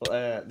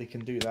 but they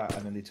can do that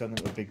and then they turn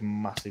into a big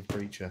massive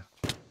creature.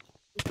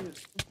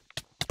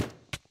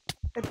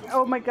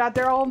 Oh my god,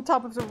 they're all on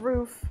top of the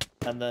roof.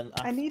 And then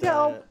after, I need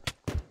help.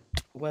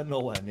 We're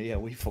nowhere near.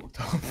 We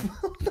fucked up.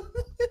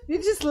 You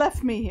just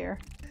left me here.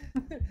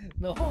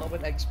 No, I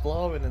went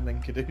exploring and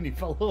then Kaduni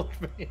followed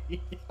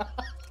me.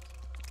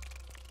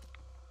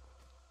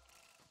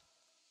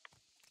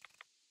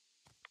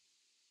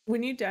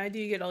 When you die, do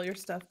you get all your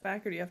stuff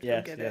back, or do you have to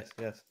go get it?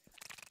 Yes.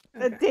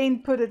 Okay.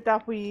 Dane put it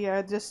that we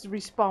just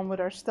respawn with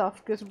our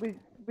stuff because we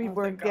Oh,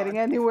 weren't thank getting God.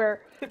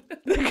 anywhere.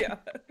 Yeah.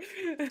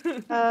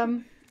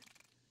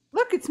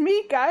 Look, it's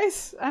me,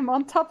 guys. I'm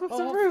on top of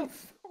the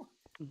roof.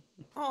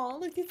 Oh,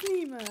 look, it's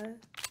Nima.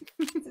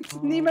 It's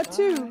Nima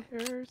too.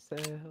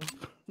 Herself.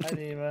 Hi,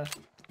 Nima.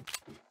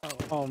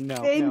 Oh no!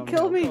 Dane, no,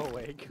 kill no. me. Go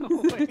away! Go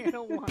away! I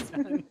don't want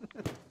none.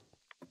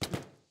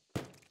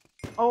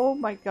 Oh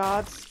my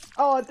god.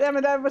 Oh damn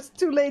it! I was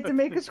too late to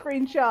make a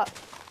screenshot.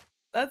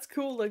 That's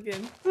cool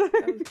looking.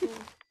 That was cool.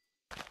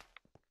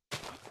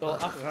 So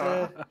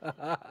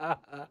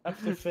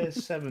after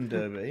phase 7,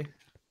 Derby,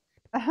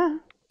 Uh-huh.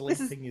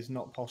 sleeping is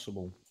not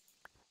possible.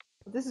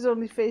 This is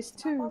only phase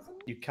 2.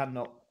 You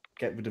cannot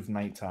get rid of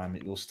nighttime.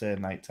 It will stay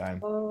nighttime.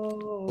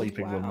 Oh,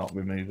 Sleeping will wow. not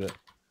remove it.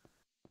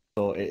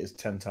 So it is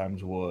 10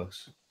 times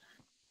worse.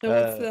 So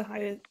what's the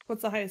highest?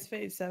 What's the highest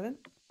phase? 7?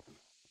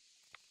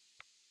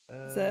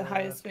 It's the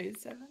highest phase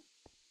 7.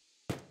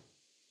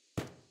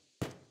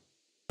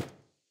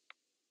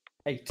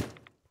 8.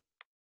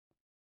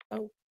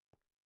 Oh,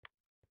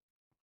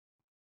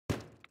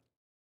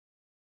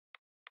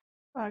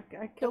 I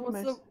so killed what's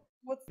Miss. the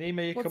what's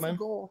Nima, you what's come the in.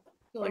 goal?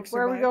 To, like,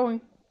 Where are we survive?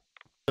 going?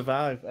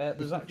 Survive.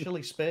 There's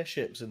actually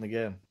spaceships in the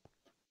game.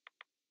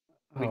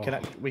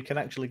 We can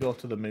actually go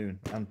to the moon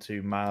and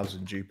to Mars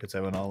and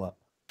Jupiter and all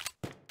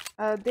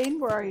that. Dane,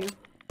 where are you?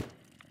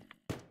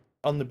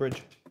 On the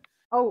bridge.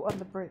 Oh, on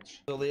the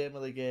bridge. So the aim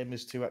of the game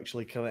is to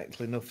actually collect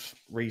enough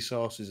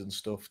resources and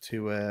stuff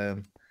to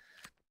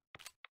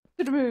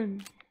To the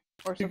moon.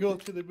 Or to something. go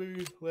to the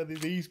moon where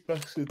these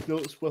bastards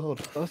don't spawn.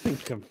 Those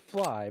things can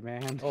fly,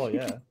 man. Oh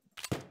yeah.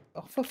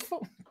 Oh for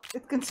fuck.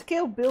 It can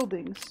scale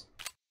buildings.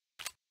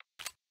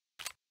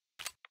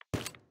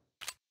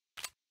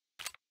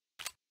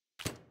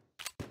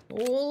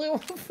 Oh,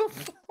 for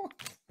fuck.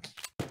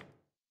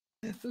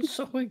 They're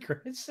so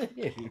aggressive.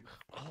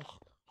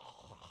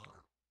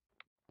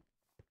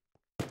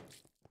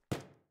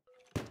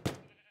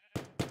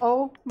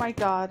 Oh my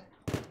god.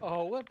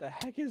 Oh, what the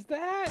heck is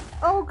that?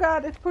 Oh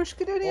god, it pushed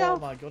Kaduni Oh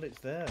off. my god, it's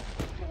there.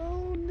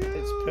 Oh no!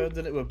 It's turned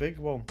into a big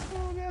one.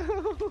 Oh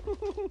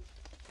no!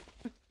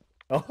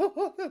 Oh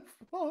what the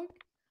fuck?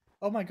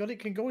 Oh my god, it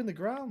can go in the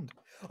ground.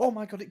 Oh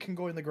my god, it can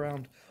go in the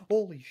ground.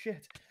 Holy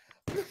shit.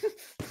 It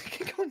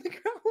can go in the ground.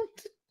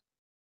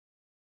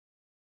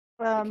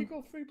 It can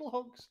go through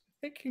blocks.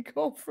 It can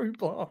go through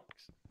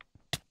blocks.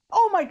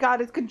 Oh my god,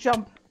 it can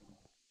jump.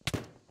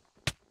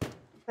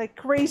 Like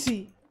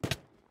crazy.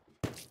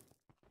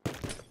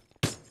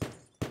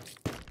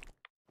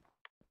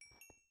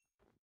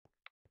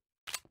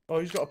 Oh,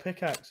 he's got a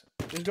pickaxe.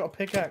 He's got a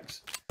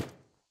pickaxe.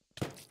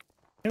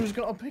 Who's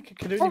got a pickaxe?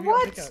 Can For only got a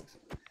what? pickaxe.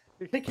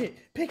 Pick it.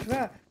 Pick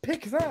that.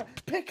 Pick that.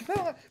 Pick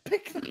that.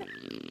 Pick that.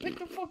 Pick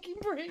the fucking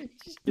bridge.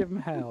 Give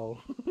him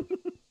hell.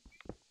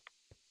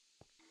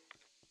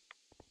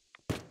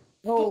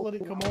 Don't let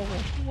it come over.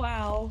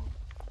 wow!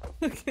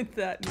 Look at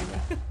that,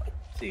 Nima.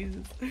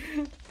 Jesus.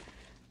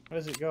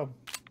 Where's it go?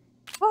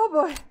 Oh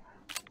boy.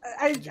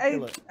 Did you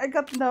kill it? I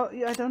got no.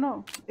 I don't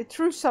know. It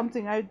threw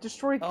something. I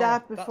destroyed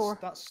that before.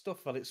 That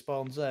stuff that it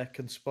spawns there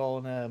can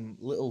spawn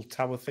little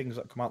tower things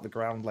that come out the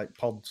ground like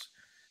pods.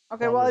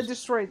 Okay, well I flowers.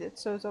 destroyed it,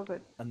 so it's all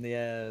good. And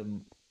the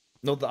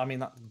no, that I mean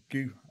that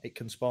goo. It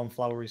can spawn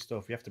flowery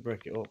stuff. You have to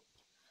break it up.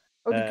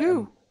 Oh, the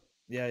goo.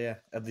 Yeah,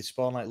 and they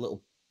spawn like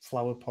little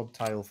flower pod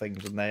tile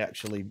things, and they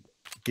actually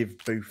give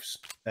buffs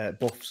to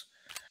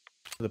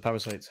the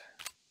parasites.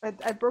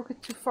 I broke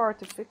it too far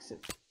to fix it.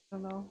 I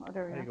don't know. Oh,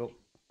 there we There you go. go.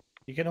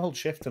 You can hold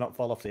shift to not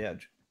fall off the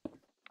edge.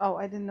 Oh,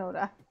 I didn't know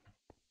that.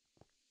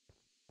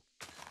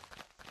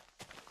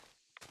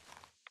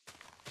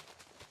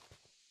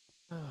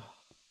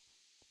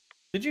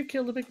 Did you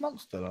kill the big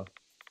monster though?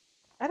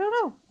 I don't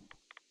know.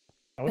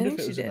 I wonder think if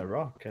it she was in did. a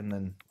rock and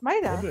then Might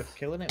maybe have. we're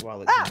killing it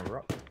while it's in a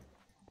rock.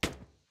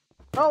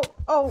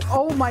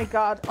 Oh my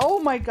god. Oh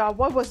my god.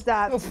 What was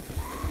that? What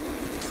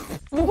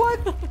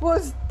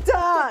was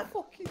that?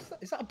 What the fuck is that?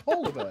 Is that a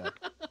polar bear?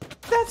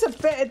 That's a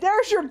bear.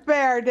 There's your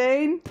bear,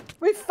 Dane.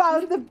 We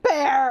found the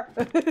bear.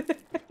 Fell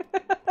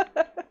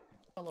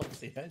off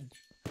the edge.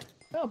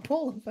 Not a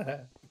polar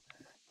bear.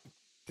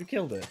 Who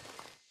killed it?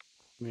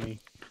 Me.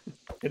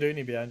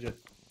 Kaduni behind you.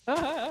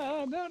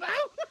 No, no!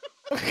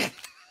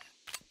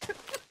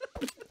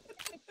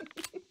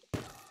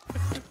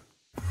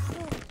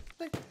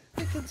 They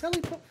can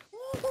teleport.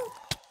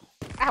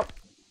 Ow.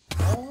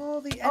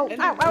 Oh, the Oh,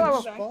 enemy ow, ow,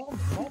 ow. spawn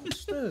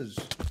monsters.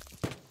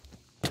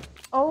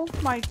 Oh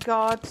my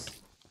god.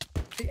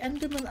 The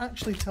Enderman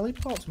actually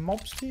teleports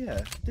mobs to you.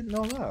 Didn't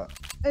know that.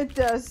 It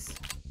does.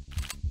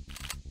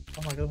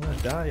 Oh my god, I'm gonna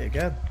die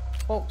again.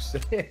 Fuck's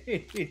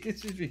sake,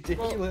 this is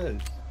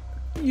ridiculous.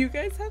 You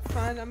guys have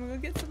fun. I'm gonna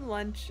go get some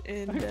lunch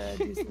and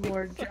do some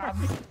more job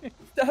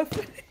stuff.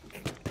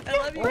 I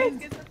love you guys.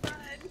 Get some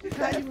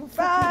fun.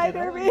 Bye,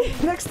 Derby.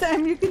 Next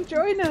time you can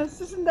join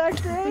us. Isn't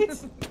that great?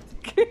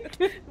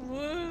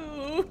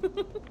 Woo!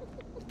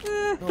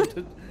 No,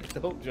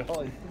 don't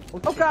join.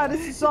 Oh god,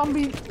 it's a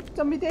zombie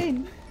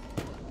Dane.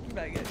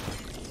 Bye, guys.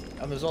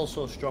 And there's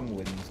also strong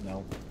winds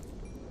now.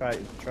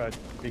 Try,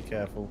 be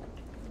careful.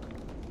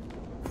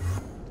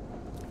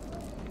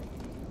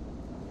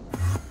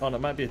 Oh, no,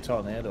 it might be a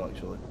tornado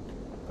actually.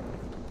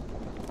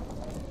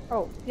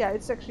 Oh, yeah,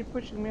 it's actually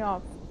pushing me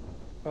off.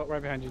 Oh,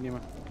 right behind you,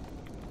 Nima.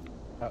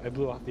 Oh, it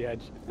blew off the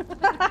edge.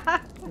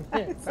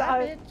 I saw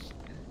it.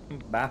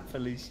 Bye,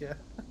 Felicia.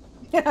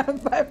 Yeah,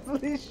 bye,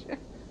 Felicia.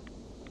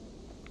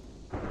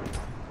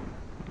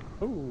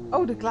 Ooh.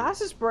 Oh, the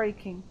glass is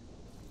breaking.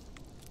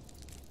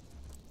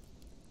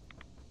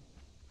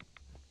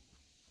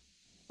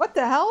 What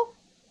the hell?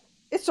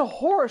 It's a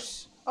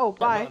horse. Oh,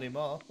 bye. Not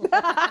anymore.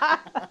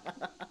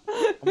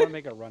 I'm gonna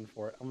make a run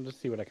for it. I'm gonna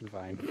just see what I can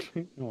find.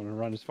 I want to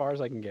run as far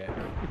as I can get.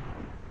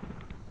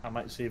 I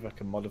might see if I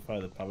can modify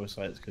the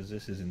parasites because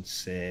this is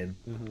insane.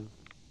 Mm-hmm.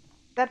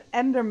 That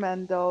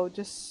Enderman, though,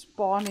 just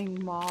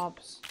spawning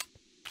mobs.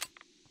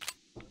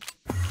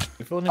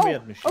 If only we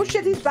had machines. Oh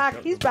shit, he's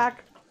back. He's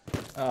back.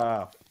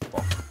 Ah,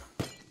 fuck.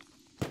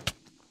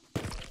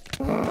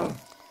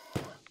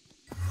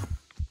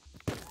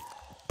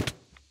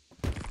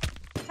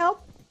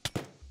 Help.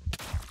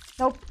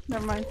 Nope,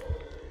 never mind.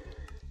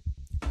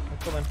 I'm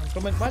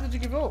coming. Why did you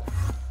give up?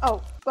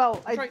 Oh,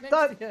 well, It's right next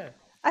thought to you.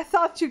 I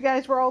thought you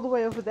guys were all the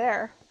way over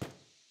there.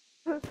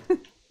 Where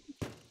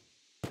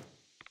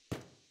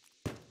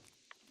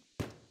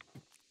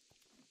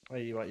are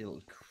you at, you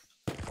little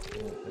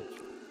bitch?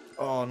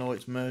 Oh no,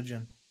 it's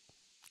merging.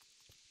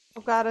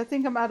 Oh god, I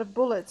think I'm out of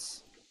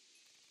bullets.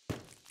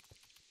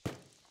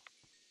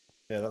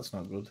 Yeah, that's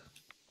not good.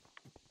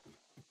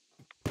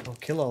 Oh,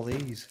 kill all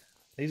these.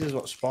 These is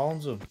what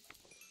spawns them.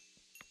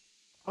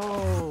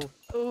 Oh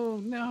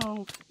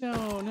no,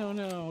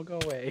 go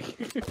away.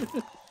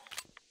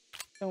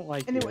 Don't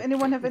like you.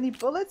 Anyone have any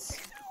bullets?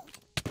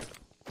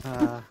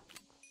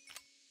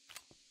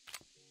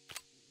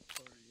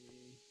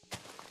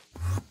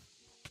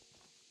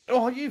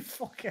 Oh, you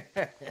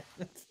fuckhead!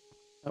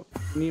 Oh,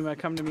 Nima,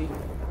 come to me.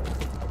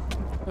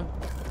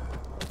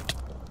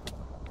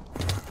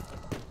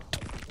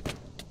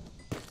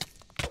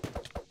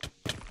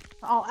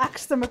 I'll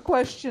ask them a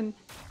question.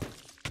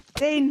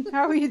 Dane,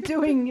 how are you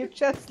doing? Your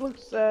chest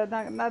looks not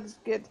as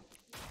good.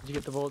 Did you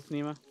get the bullets,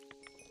 Nima?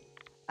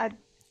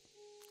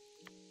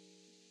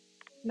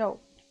 No.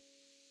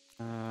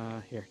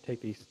 Here, take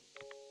these.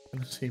 I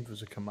want to see if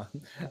there's a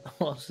command. I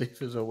want to see if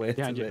there's a way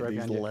Behind to you, make right these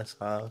behind you. less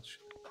harsh.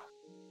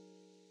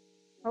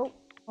 Oh.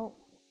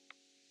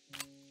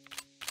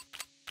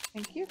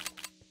 Thank you.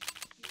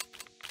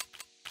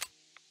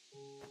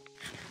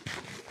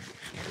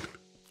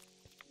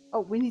 Oh,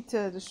 we need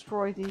to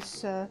destroy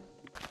these. Oh,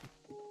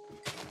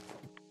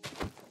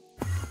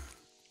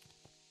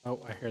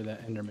 I hear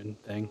that Enderman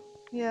thing.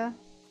 Yeah.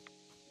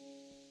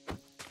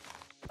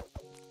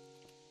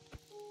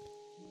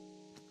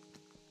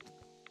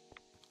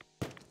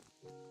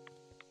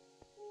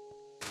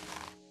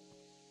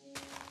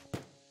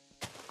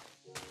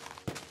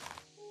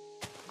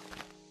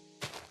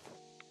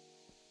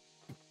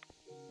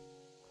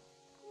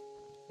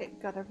 Okay,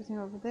 got everything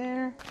over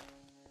there.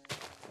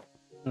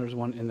 There's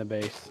one in the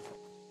base.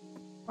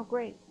 Oh,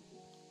 great.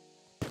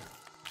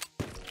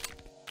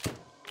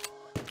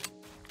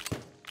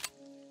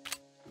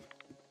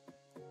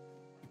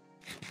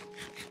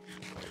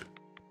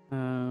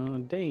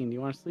 Dane,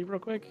 you want to sleep real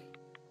quick?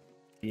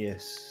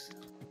 Yes.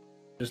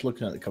 Just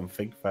looking at the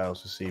config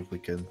files to see if we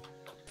can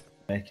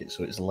make it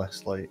so it's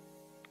less like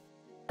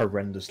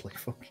horrendously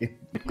fucking.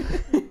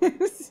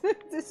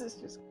 This is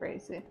just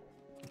crazy.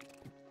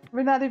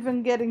 We're not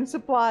even getting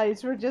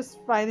supplies, we're just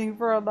fighting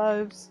for our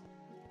lives.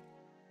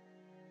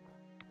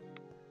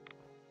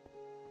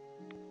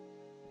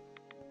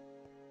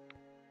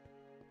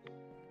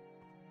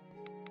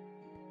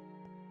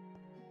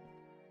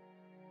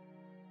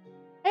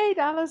 Hey,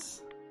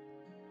 Dallas!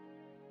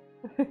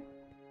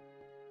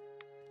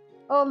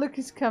 Oh, look,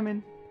 he's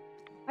coming.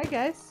 Hi,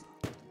 guys.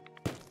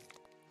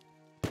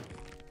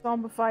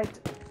 Zombified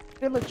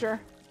villager.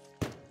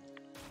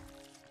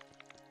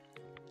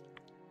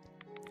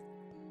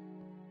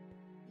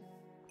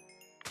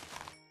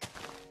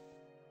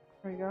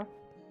 There we go.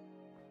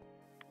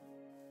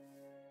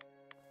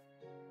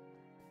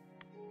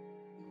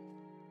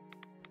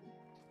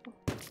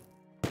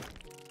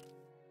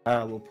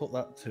 We'll put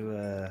that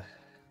to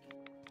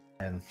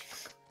N.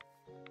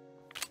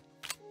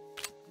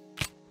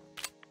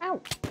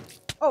 Ow!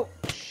 Oh,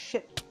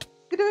 shit.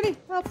 Good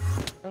help!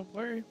 Don't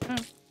worry. Oh,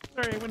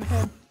 sorry, I went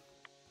ahead.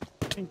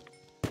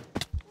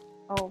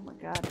 Oh my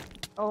god.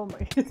 Oh my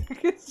god.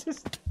 It's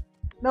just...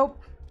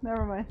 Nope.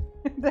 Never mind.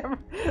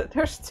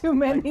 There's too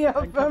many I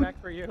of can come them.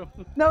 back for you.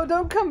 No,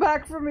 don't come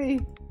back for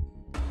me.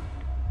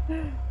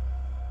 I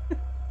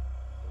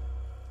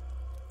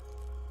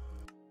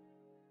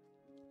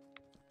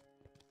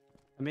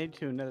made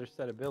to another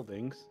set of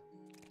buildings.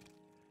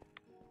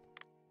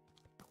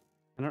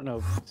 I don't know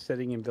if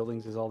setting in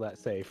buildings is all that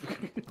safe,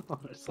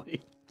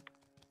 honestly.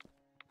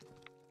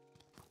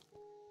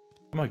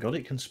 Oh my god,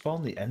 it can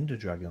spawn the Ender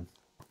Dragon.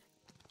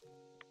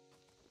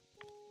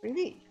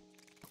 Really?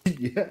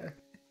 Yeah.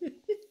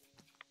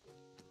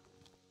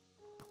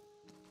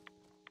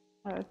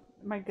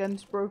 My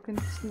gun's broken,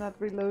 it's not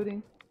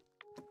reloading.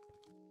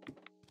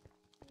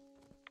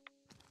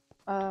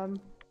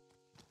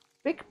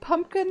 Big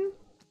Pumpkin,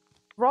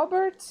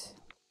 Robert,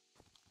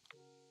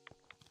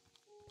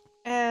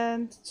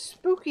 and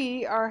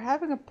Spooky are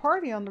having a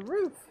party on the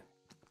roof.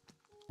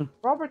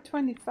 Robert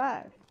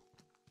 25.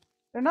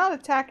 They're not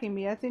attacking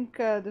me. I think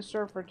the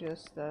server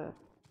just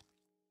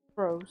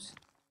froze.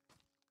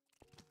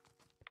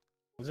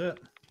 Was it?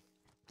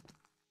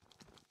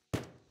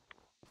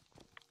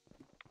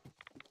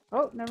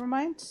 Oh, never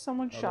mind.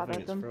 Someone I shot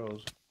think at them.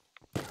 froze.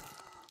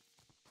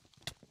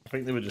 I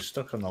think they were just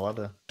stuck on the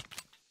ladder.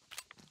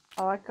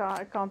 Oh, I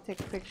can't take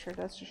a picture.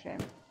 That's a shame.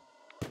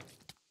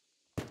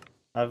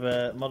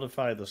 I've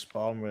modified the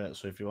spawn rate,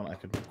 so if you want, I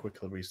could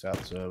quickly restart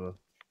the server.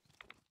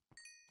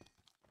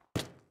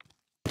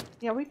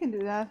 Yeah, we can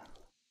do that.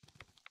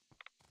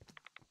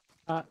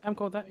 I'm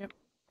cool with that. Yep.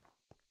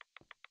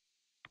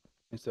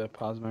 Just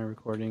pause my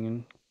recording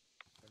and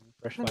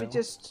refresh Let me file.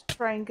 just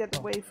try and get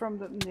away from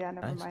them. Yeah,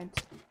 never Nice. mind.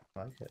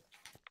 I like it.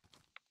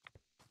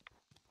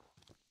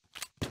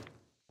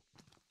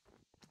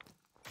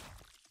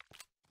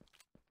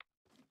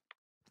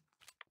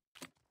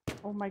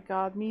 Oh my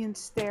god, me and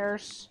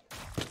stairs.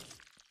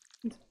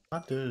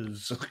 That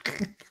does.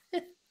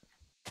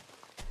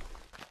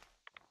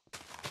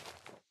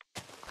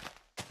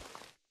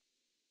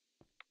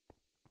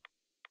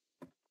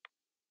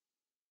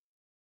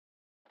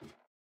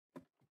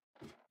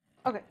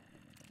 Okay.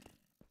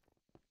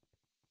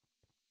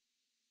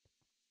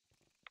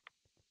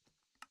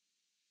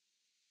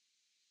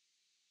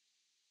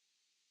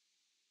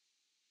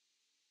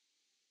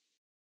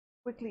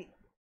 Quickly.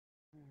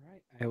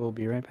 Alright, I will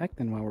be right back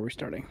then while we're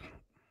restarting.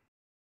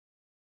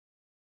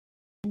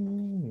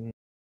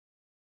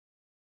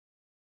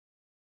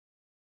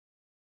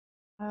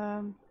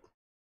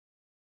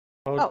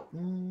 Oh.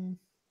 Yeah.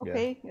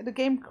 Okay, the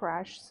game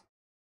crashed.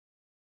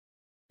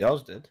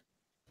 Yours did?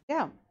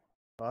 Yeah,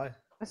 Why?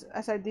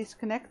 as I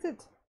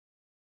disconnected.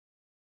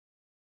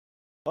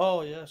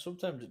 Oh, yeah,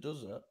 sometimes it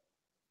does that.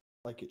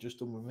 Like it just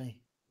done with me.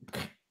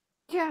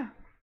 Yeah.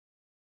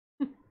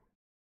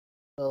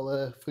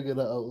 I'll figure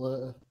that out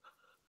later.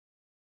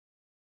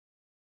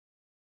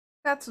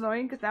 That's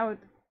annoying because now it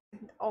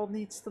all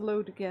needs to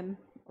load again.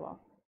 Well,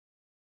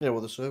 Yeah,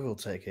 well, the server will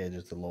take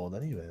ages to load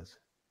anyways.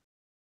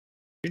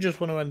 You just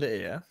want to end it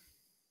here?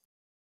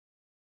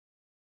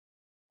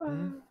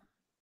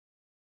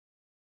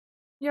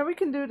 yeah, we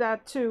can do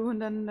that too,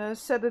 and then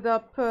set it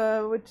up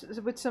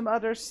with some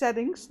other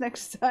settings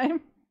next time.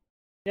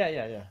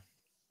 Yeah.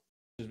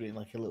 Just being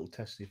like a little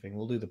testy thing.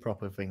 We'll do the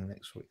proper thing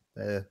next week.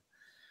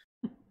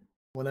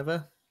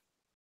 Whenever.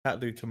 Can't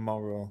do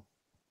tomorrow.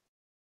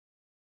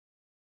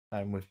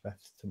 I'm with Beth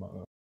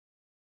tomorrow.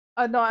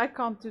 No, I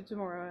can't do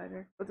tomorrow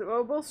either. But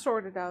we'll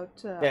sort it out.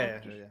 Yeah,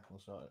 we'll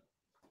sort it.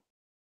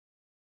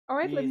 All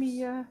right, let me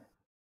Yes.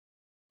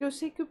 go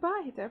say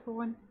goodbye to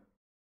everyone.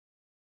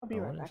 I'll be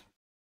right back.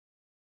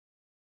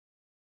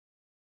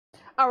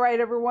 All right,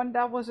 everyone,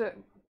 that was a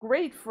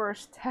great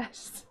first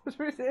test.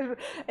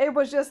 It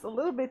was just a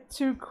little bit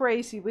too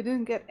crazy. We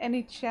didn't get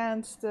any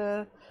chance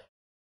to,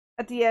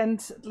 at the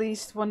end, at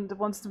least,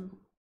 once the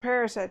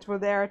parasites were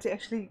there, to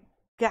actually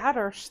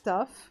gather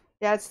stuff.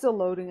 Yeah, it's still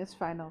loading. It's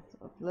fine. I'll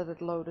let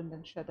it load and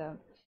then shut down.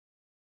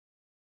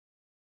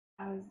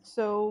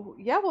 So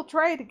yeah, we'll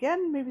try it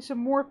again. Maybe some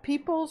more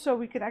people so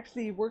we can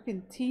actually work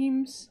in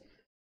teams.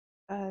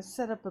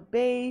 Set up a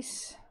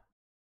base.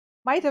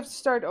 Might have to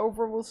start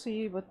over, we'll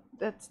see, but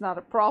that's not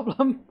a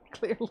problem.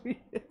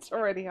 Clearly, it's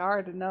already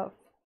hard enough.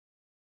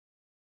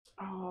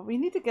 Oh, we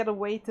need to get a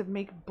way to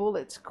make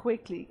bullets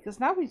quickly, because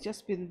now we've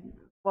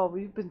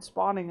been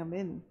spawning them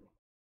in.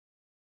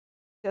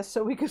 Just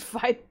so we could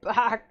fight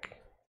back.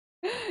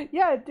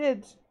 Yeah, it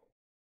did.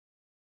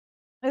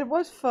 It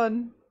was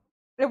fun.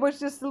 It was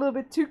just a little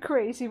bit too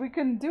crazy. We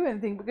couldn't do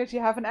anything because you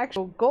have an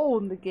actual goal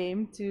in the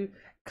game to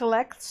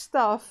collect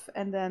stuff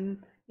and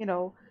then,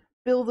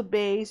 build a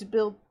base,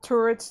 build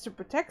turrets to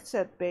protect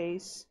said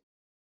base.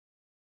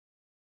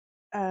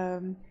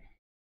 And,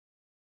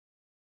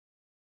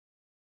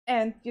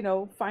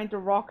 find a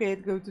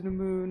rocket, go to the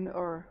moon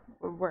or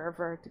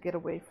wherever to get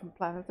away from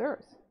planet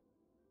Earth.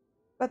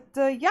 But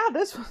yeah,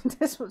 this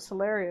was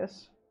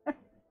hilarious.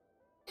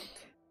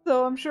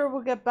 So I'm sure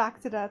we'll get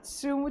back to that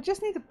soon. We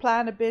just need to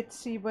plan a bit,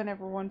 see when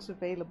everyone's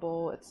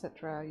available,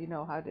 etc. You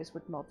know how it is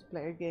with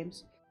multiplayer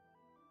games.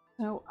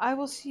 So I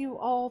will see you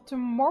all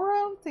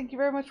tomorrow. Thank you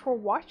very much for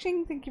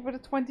watching. Thank you for the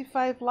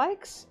 25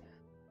 likes.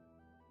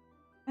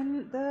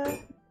 And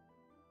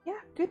yeah,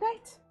 good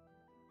night.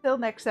 Till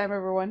next time,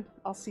 everyone.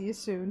 I'll see you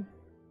soon.